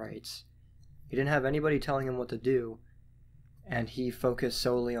had the rights. He didn't have anybody telling him what to do, and he focused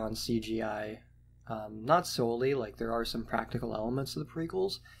solely on CGI. Not solely, like there are some practical elements to the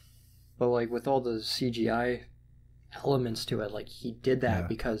prequels, but like with all the CGI elements to it, like he did that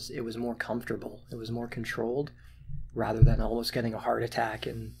because it was more comfortable, it was more controlled, rather than almost getting a heart attack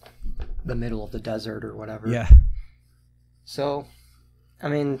in the middle of the desert or whatever. So I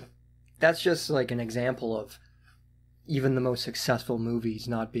mean, that's just like an example of even the most successful movies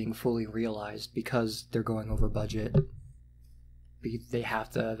not being fully realized because they're going over budget. They have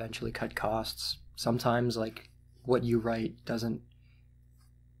to eventually cut costs. Sometimes like what you write doesn't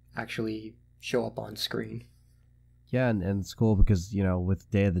actually show up on screen. Yeah, and it's cool because, with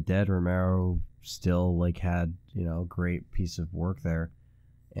Day of the Dead, Romero still, like, had, a great piece of work there.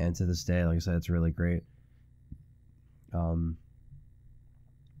 And to this day, like I said, it's really great.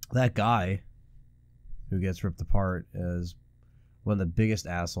 That guy who gets ripped apart is one of the biggest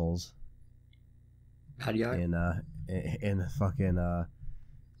assholes Bad guy? in fucking,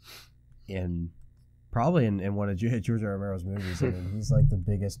 in Probably in one of George Romero's movies. I mean, he's like the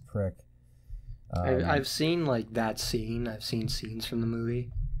biggest prick. I've seen like that scene. I've seen scenes from the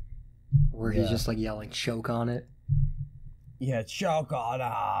movie where he's just like yelling "choke on it." Yeah, choke on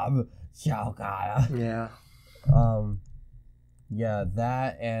him, choke on him. Yeah. Yeah,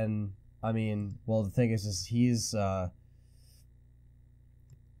 that, and I mean, well, the thing is he's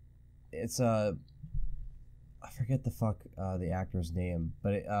it's I forget the actor's name,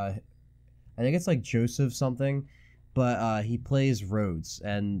 but I think it's like Joseph something, but he plays Rhodes,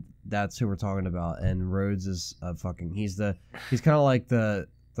 and that's who we're talking about. And Rhodes is he's kind of like the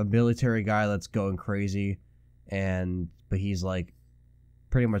military guy that's going crazy, but he's like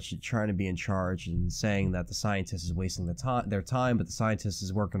pretty much trying to be in charge and saying that the scientist is wasting their time, but the scientist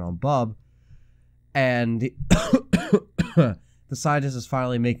is working on Bub, and the scientist is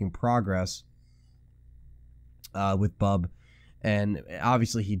finally making progress with Bub, and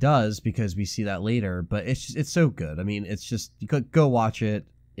obviously he does, because we see that later. But it's so good. I mean, it's just, you could go watch it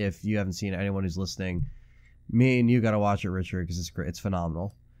if you haven't seen it. Anyone who's listening, me and you got to watch it, Richard, because it's great. It's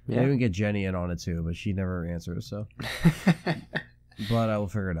phenomenal. Yeah. Maybe we can get Jenny in on it too, but she never answers, so. But I will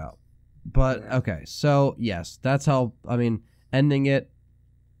figure it out. But okay, so yes, that's how. I mean, ending it,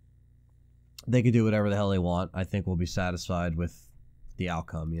 they could do whatever the hell they want. I think we'll be satisfied with the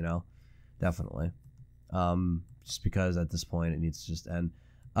outcome, definitely. Just because at this point it needs to just end.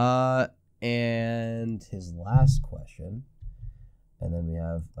 And his last question, and then we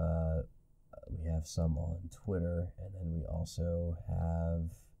have some on Twitter, and then we also have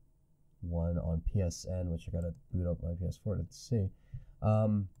one on PSN, which I gotta boot up my PS4 to see,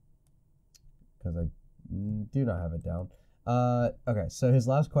 because I do not have it down. Okay, so his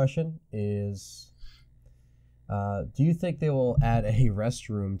last question is, do you think they will add a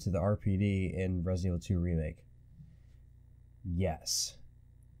restroom to the RPD in Resident Evil 2 Remake? Yes.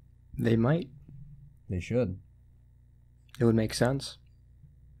 They might. They should. It would make sense.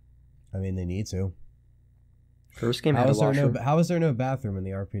 I mean, they need to. First game had a washroom. How is there no bathroom in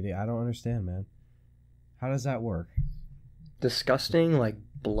the RPD? I don't understand, man. How does that work? Disgusting, like,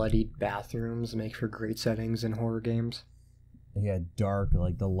 bloodied bathrooms make for great settings in horror games. Yeah, dark,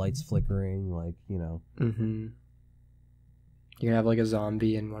 like the lights flickering, like, Mm-hmm. You can have, like, a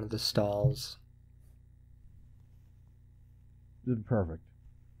zombie in one of the stalls. Perfect.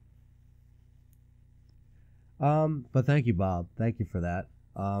 But thank you, Bob. Thank you for that.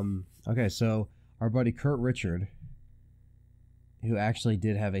 Okay, so our buddy Kurt Richard, who actually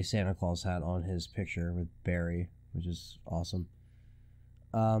did have a Santa Claus hat on his picture with Barry, which is awesome.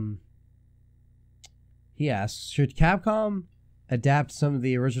 He asks, should Capcom adapt some of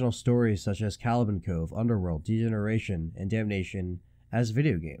the original stories such as Caliban Cove, Underworld, Degeneration, and Damnation as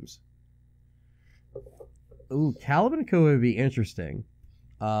video games? Ooh, Caliban Cove would be interesting.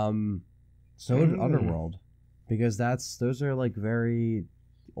 So would Underworld, because those are like very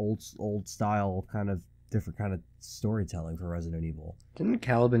old style, kind of different kind of storytelling for Resident Evil. Didn't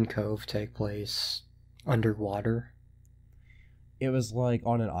Caliban Cove take place underwater? It was like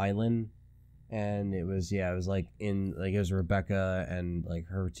on an island, and it was like it was Rebecca and like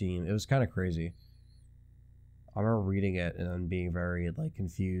her team. It was kind of crazy. I remember reading it and being very like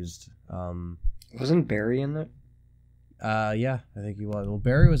confused. Wasn't Barry in it? Yeah, I think he was. Well,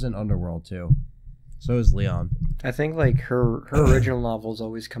 Barry was in Underworld too. So is Leon. I think like her original novels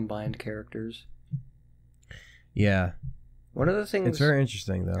always combined characters. Yeah. One of the things, it's very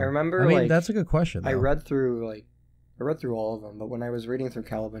interesting though. I remember, I mean, that's a good question though. I read through all of them, but when I was reading through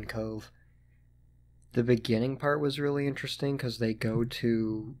Caliban Cove, the beginning part was really interesting because they go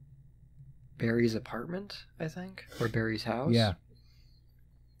to Barry's apartment, I think, or Barry's house. Yeah.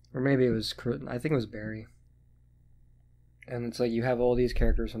 Or maybe it was, I think it was Barry. And it's like you have all these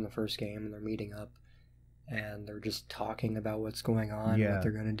characters from the first game, and they're meeting up, and they're just talking about what's going on, what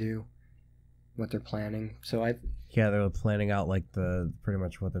they're going to do, what they're planning. So they're planning out like pretty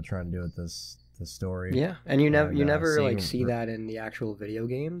much what they're trying to do with this story. Yeah, and you never like see that in the actual video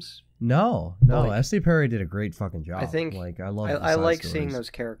games. No. S.D. Perry did a great fucking job. I think I like seeing those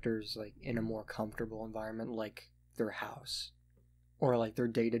characters like in a more comfortable environment, like their house. Or, like, their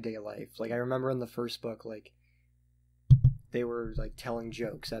day-to-day life. Like, I remember in the first book, like, they were, like, telling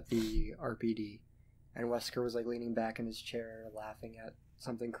jokes at the RPD. And Wesker was, like, leaning back in his chair, laughing at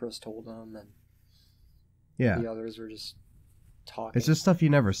something Chris told him. And the others were just talking. It's just stuff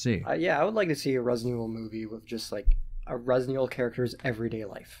you never see. I would like to see a Resident Evil movie with just, like, a Resident Evil character's everyday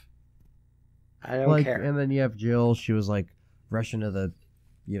life. I don't care. And then you have Jill. She was, like, rushing to the,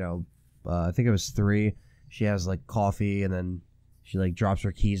 I think it was 3. She has, like, coffee, and then she like drops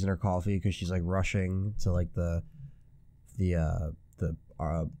her keys in her coffee because she's like rushing to like the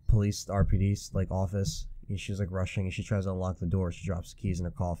police RPD like office. And she's like rushing, and she tries to unlock the door. She drops the keys in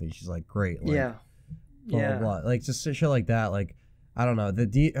her coffee. She's like, "Great, like, Yeah. blah, blah, blah." Like just shit like that. Like I don't know.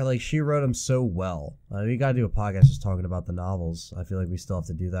 Like she wrote them so well. We gotta do a podcast just talking about the novels. I feel like we still have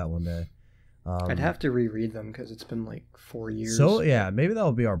to do that one day. I'd have to reread them because it's been like 4 years. So yeah, maybe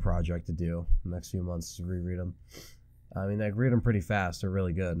that'll be our project to do the next few months, to reread them. I mean, I read them pretty fast. They're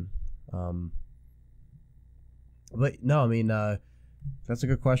really good. But no, I mean, that's a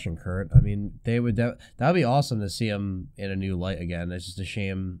good question, Kurt. I mean, that'd be awesome to see them in a new light again. It's just a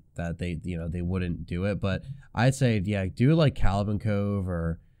shame that they wouldn't do it. But I'd say, yeah, do like Calvin Cove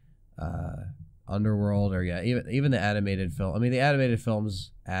or Underworld, or yeah, even the animated film. I mean, the animated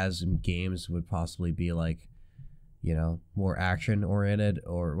films as in games would possibly be like, more action oriented,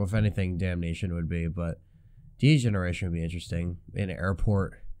 or if anything, Damnation would be. But Degeneration would be interesting. In an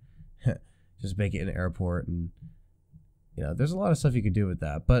airport, just make it an airport, and there's a lot of stuff you could do with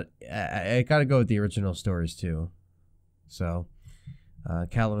that. But I gotta go with the original stories too. So,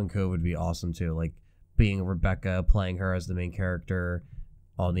 Calvin Cove would be awesome too. Like being Rebecca, playing her as the main character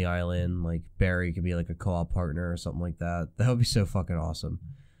on the island. Like Barry could be like a co-op partner or something like that. That would be so fucking awesome.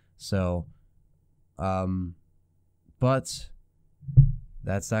 So, but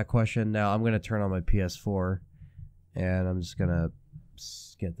that's that question. Now I'm gonna turn on my PS4, and I'm just gonna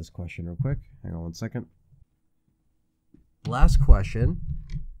get this question real quick. Hang on one second. Last question,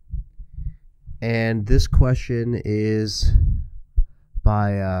 and this question is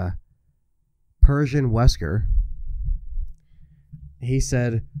by Persian Wesker. He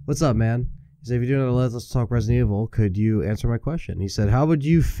said, "What's up, man?" He said, "If you're doing a Let's Talk Resident Evil, could you answer my question?" He said, "How would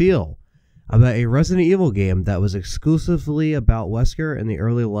you feel about a Resident Evil game that was exclusively about Wesker and the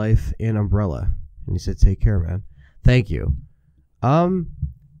early life in Umbrella?" And he said, "Take care, man." Thank you. That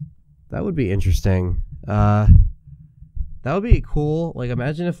would be interesting. That would be cool. Like,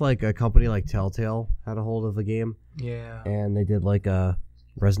 imagine if like a company like Telltale had a hold of the game. Yeah. And they did like a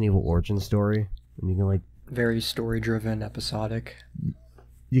Resident Evil origin story, and you can like very story-driven, episodic.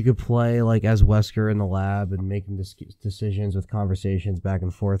 You could play like as Wesker in the lab and making decisions with conversations back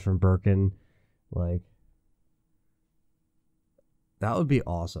and forth from Birkin. Like, that would be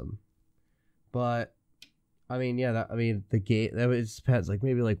awesome. But I mean, yeah, the game, that it depends. Like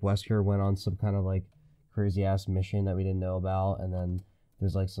maybe like Wesker went on some kind of like crazy ass mission that we didn't know about, and then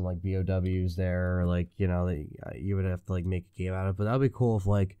there's like some like BOWs there, or like that you would have to like make a game out of. But that'd be cool if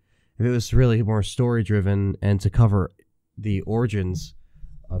it was really more story driven and to cover the origins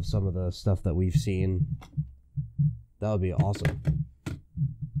of some of the stuff that we've seen. That would be awesome.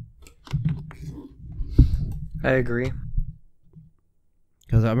 I agree.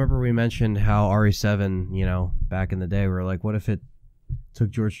 Because I remember we mentioned how RE7, back in the day, we were like, what if it took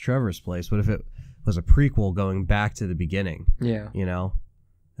George Trevor's place? What if it was a prequel going back to the beginning? Yeah.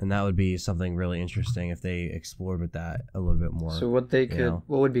 And that would be something really interesting if they explored with that a little bit more. So what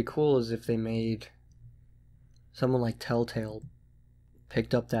would be cool is if they made someone like Telltale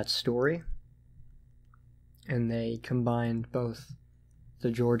picked up that story and they combined both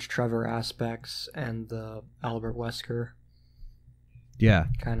the George Trevor aspects and the Albert Wesker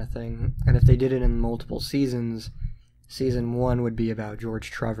kind of thing. And if they did it in multiple seasons, season 1 would be about George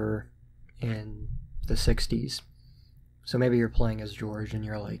Trevor in the 60s. So maybe you're playing as George and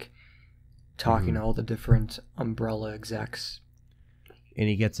you're like talking to all the different Umbrella execs. And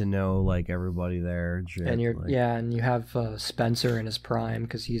you get to know like everybody there. And and you have Spencer in his prime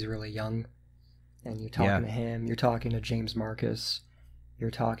because he's really young. And you're talking to him. You're talking to James Marcus. You're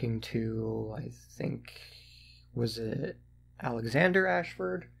talking to, I think, was it Alexander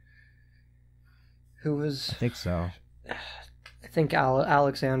Ashford? Who was... I think so. I think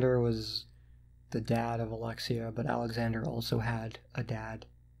Alexander was the dad of Alexia, but Alexander also had a dad.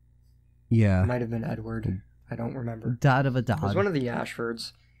 Yeah. It might have been Edward. I don't remember. Dad of a dad. It was one of the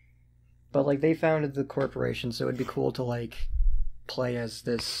Ashfords. But, like, they founded the corporation, so it'd be cool to, like, play as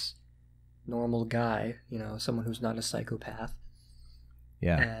this normal guy, someone who's not a psychopath.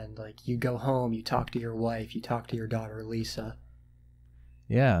 Yeah. And, like, you go home, you talk to your wife, you talk to your daughter, Lisa.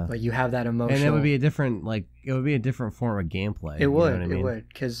 Yeah. Like, you have that emotional... And it would be a different, form of gameplay. It would,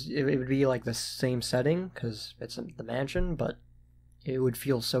 because it would be, like, the same setting, because it's the mansion, but it would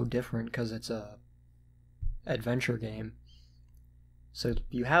feel so different because it's a adventure game. So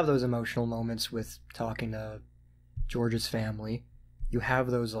you have those emotional moments with talking to George's family. You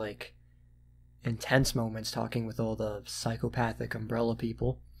have those, like, intense moments talking with all the psychopathic Umbrella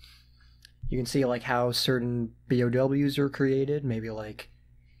people. You can see, like, how certain BOWs are created. Maybe, like,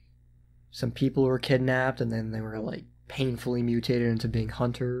 some people were kidnapped and then they were, like, painfully mutated into being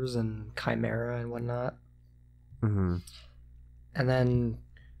hunters and chimera and whatnot. Mm-hmm. And then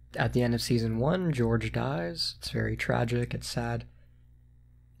at the end of season 1, George dies. It's very tragic. It's sad.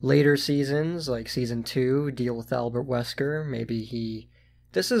 Later seasons, like season 2, deal with Albert Wesker. Maybe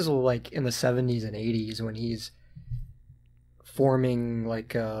this is like in the 70s and 80s when he's forming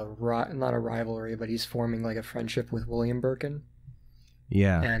like not a rivalry, but he's forming like a friendship with William Birkin.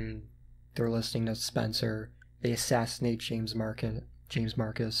 Yeah. And they're listening to Spencer. They assassinate James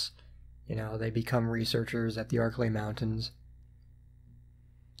Marcus. You know, they become researchers at the Arklay Mountains.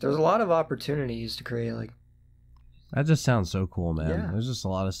 There's a lot of opportunities to create like... That just sounds so cool, man. Yeah. There's just a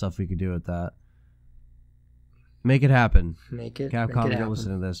lot of stuff we could do with that. Make it happen. Capcom, if you're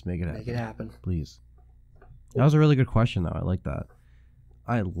listening to this, make it happen. Make it happen. Please. That was a really good question, though. I like that.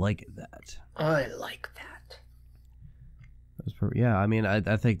 I like that. I like that. Yeah, I mean,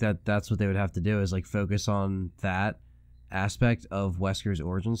 I think that's what they would have to do is like focus on that aspect of Wesker's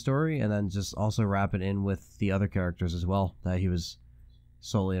origin story, and then just also wrap it in with the other characters as well that he was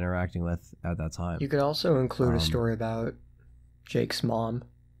solely interacting with at that time. You could also include a story about Jake's mom.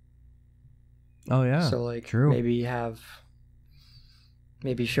 Oh yeah, so like true.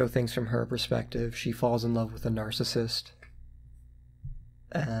 Maybe show things from her perspective. She falls in love with a narcissist,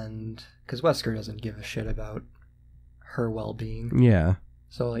 and because Wesker doesn't give a shit about her well-being. Yeah.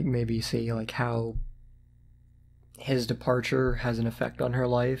 So like maybe see like how his departure has an effect on her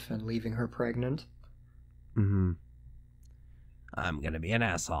life and leaving her pregnant. Mm-hmm. I'm gonna be an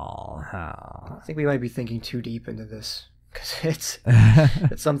asshole. I think we might be thinking too deep into this because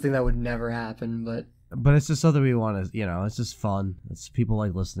it's something that would never happen, but it's just something we want to, it's just fun. It's people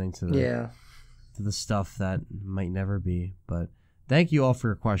like listening to the stuff that might never be. But thank you all for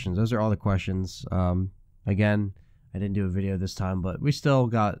your questions. Those are all the questions. Again, I didn't do a video this time, but we still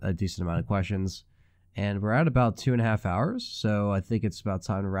got a decent amount of questions. And we're at about 2.5 hours, so I think it's about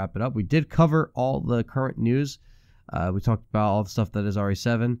time to wrap it up. We did cover all the current news. We talked about all the stuff that is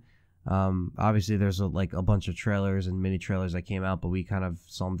RE7. Obviously, there's a bunch of trailers and mini trailers that came out, but we kind of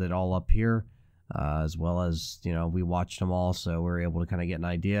summed it all up here, as well as, we watched them all, so we were able to kind of get an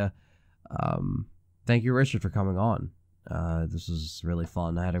idea. Thank you, Richard, for coming on. This was really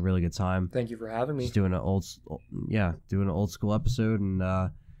fun. I had a really good time. Thank you for having me. Just doing an old school episode, and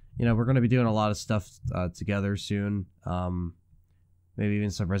we're going to be doing a lot of stuff together soon. Maybe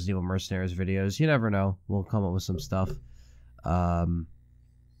even some Resident Evil Mercenaries videos. You never know. We'll come up with some stuff.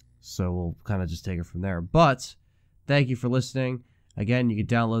 So we'll kind of just take it from there. But thank you for listening. Again, you can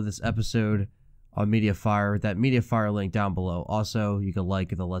download this episode on Mediafire. That Mediafire link down below. Also, you can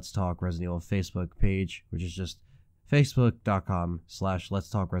like the Let's Talk Resident Evil Facebook page, which is just facebook.com/Let's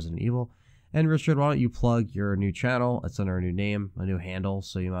Talk Resident Evil. And Richard, why don't you plug your new channel? It's under a new name, a new handle,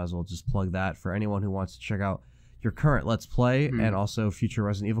 so you might as well just plug that for anyone who wants to check out your current Let's Play and also future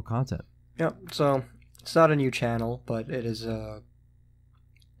Resident Evil content. Yep, so it's not a new channel, but it's a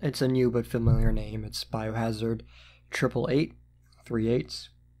new but familiar name. It's Biohazard 888 38.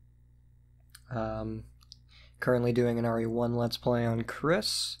 Currently doing an RE1 Let's Play on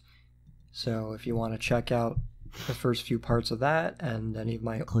Chris, so if you want to check out the first few parts of that and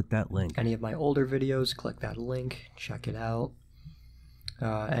click that link. Any of my older videos, click that link, check it out.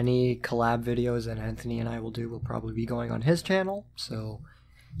 Any collab videos that Anthony and I will do will probably be going on his channel, so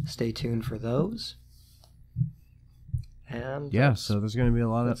stay tuned for those. And yeah, so there's going to be a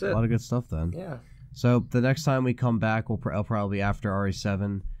lot of good stuff then. Yeah. So the next time we come back, I'll probably be after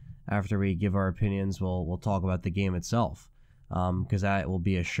RE7. After we give our opinions, we'll talk about the game itself, because that will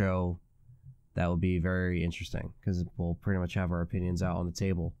be a show that will be very interesting, because we'll pretty much have our opinions out on the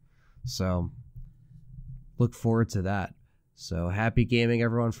table. So look forward to that. So happy gaming,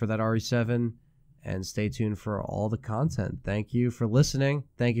 everyone, for that RE7, and stay tuned for all the content. Thank you for listening.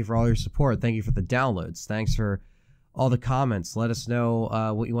 Thank you for all your support. Thank you for the downloads. Thanks for all the comments. Let us know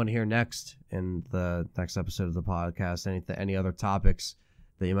what you want to hear next in the next episode of the podcast. Any other topics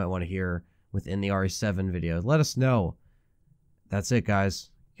that you might want to hear within the RE7 video. Let us know. That's it,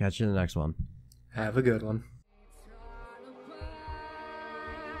 guys. Catch you in the next one. Have a good one.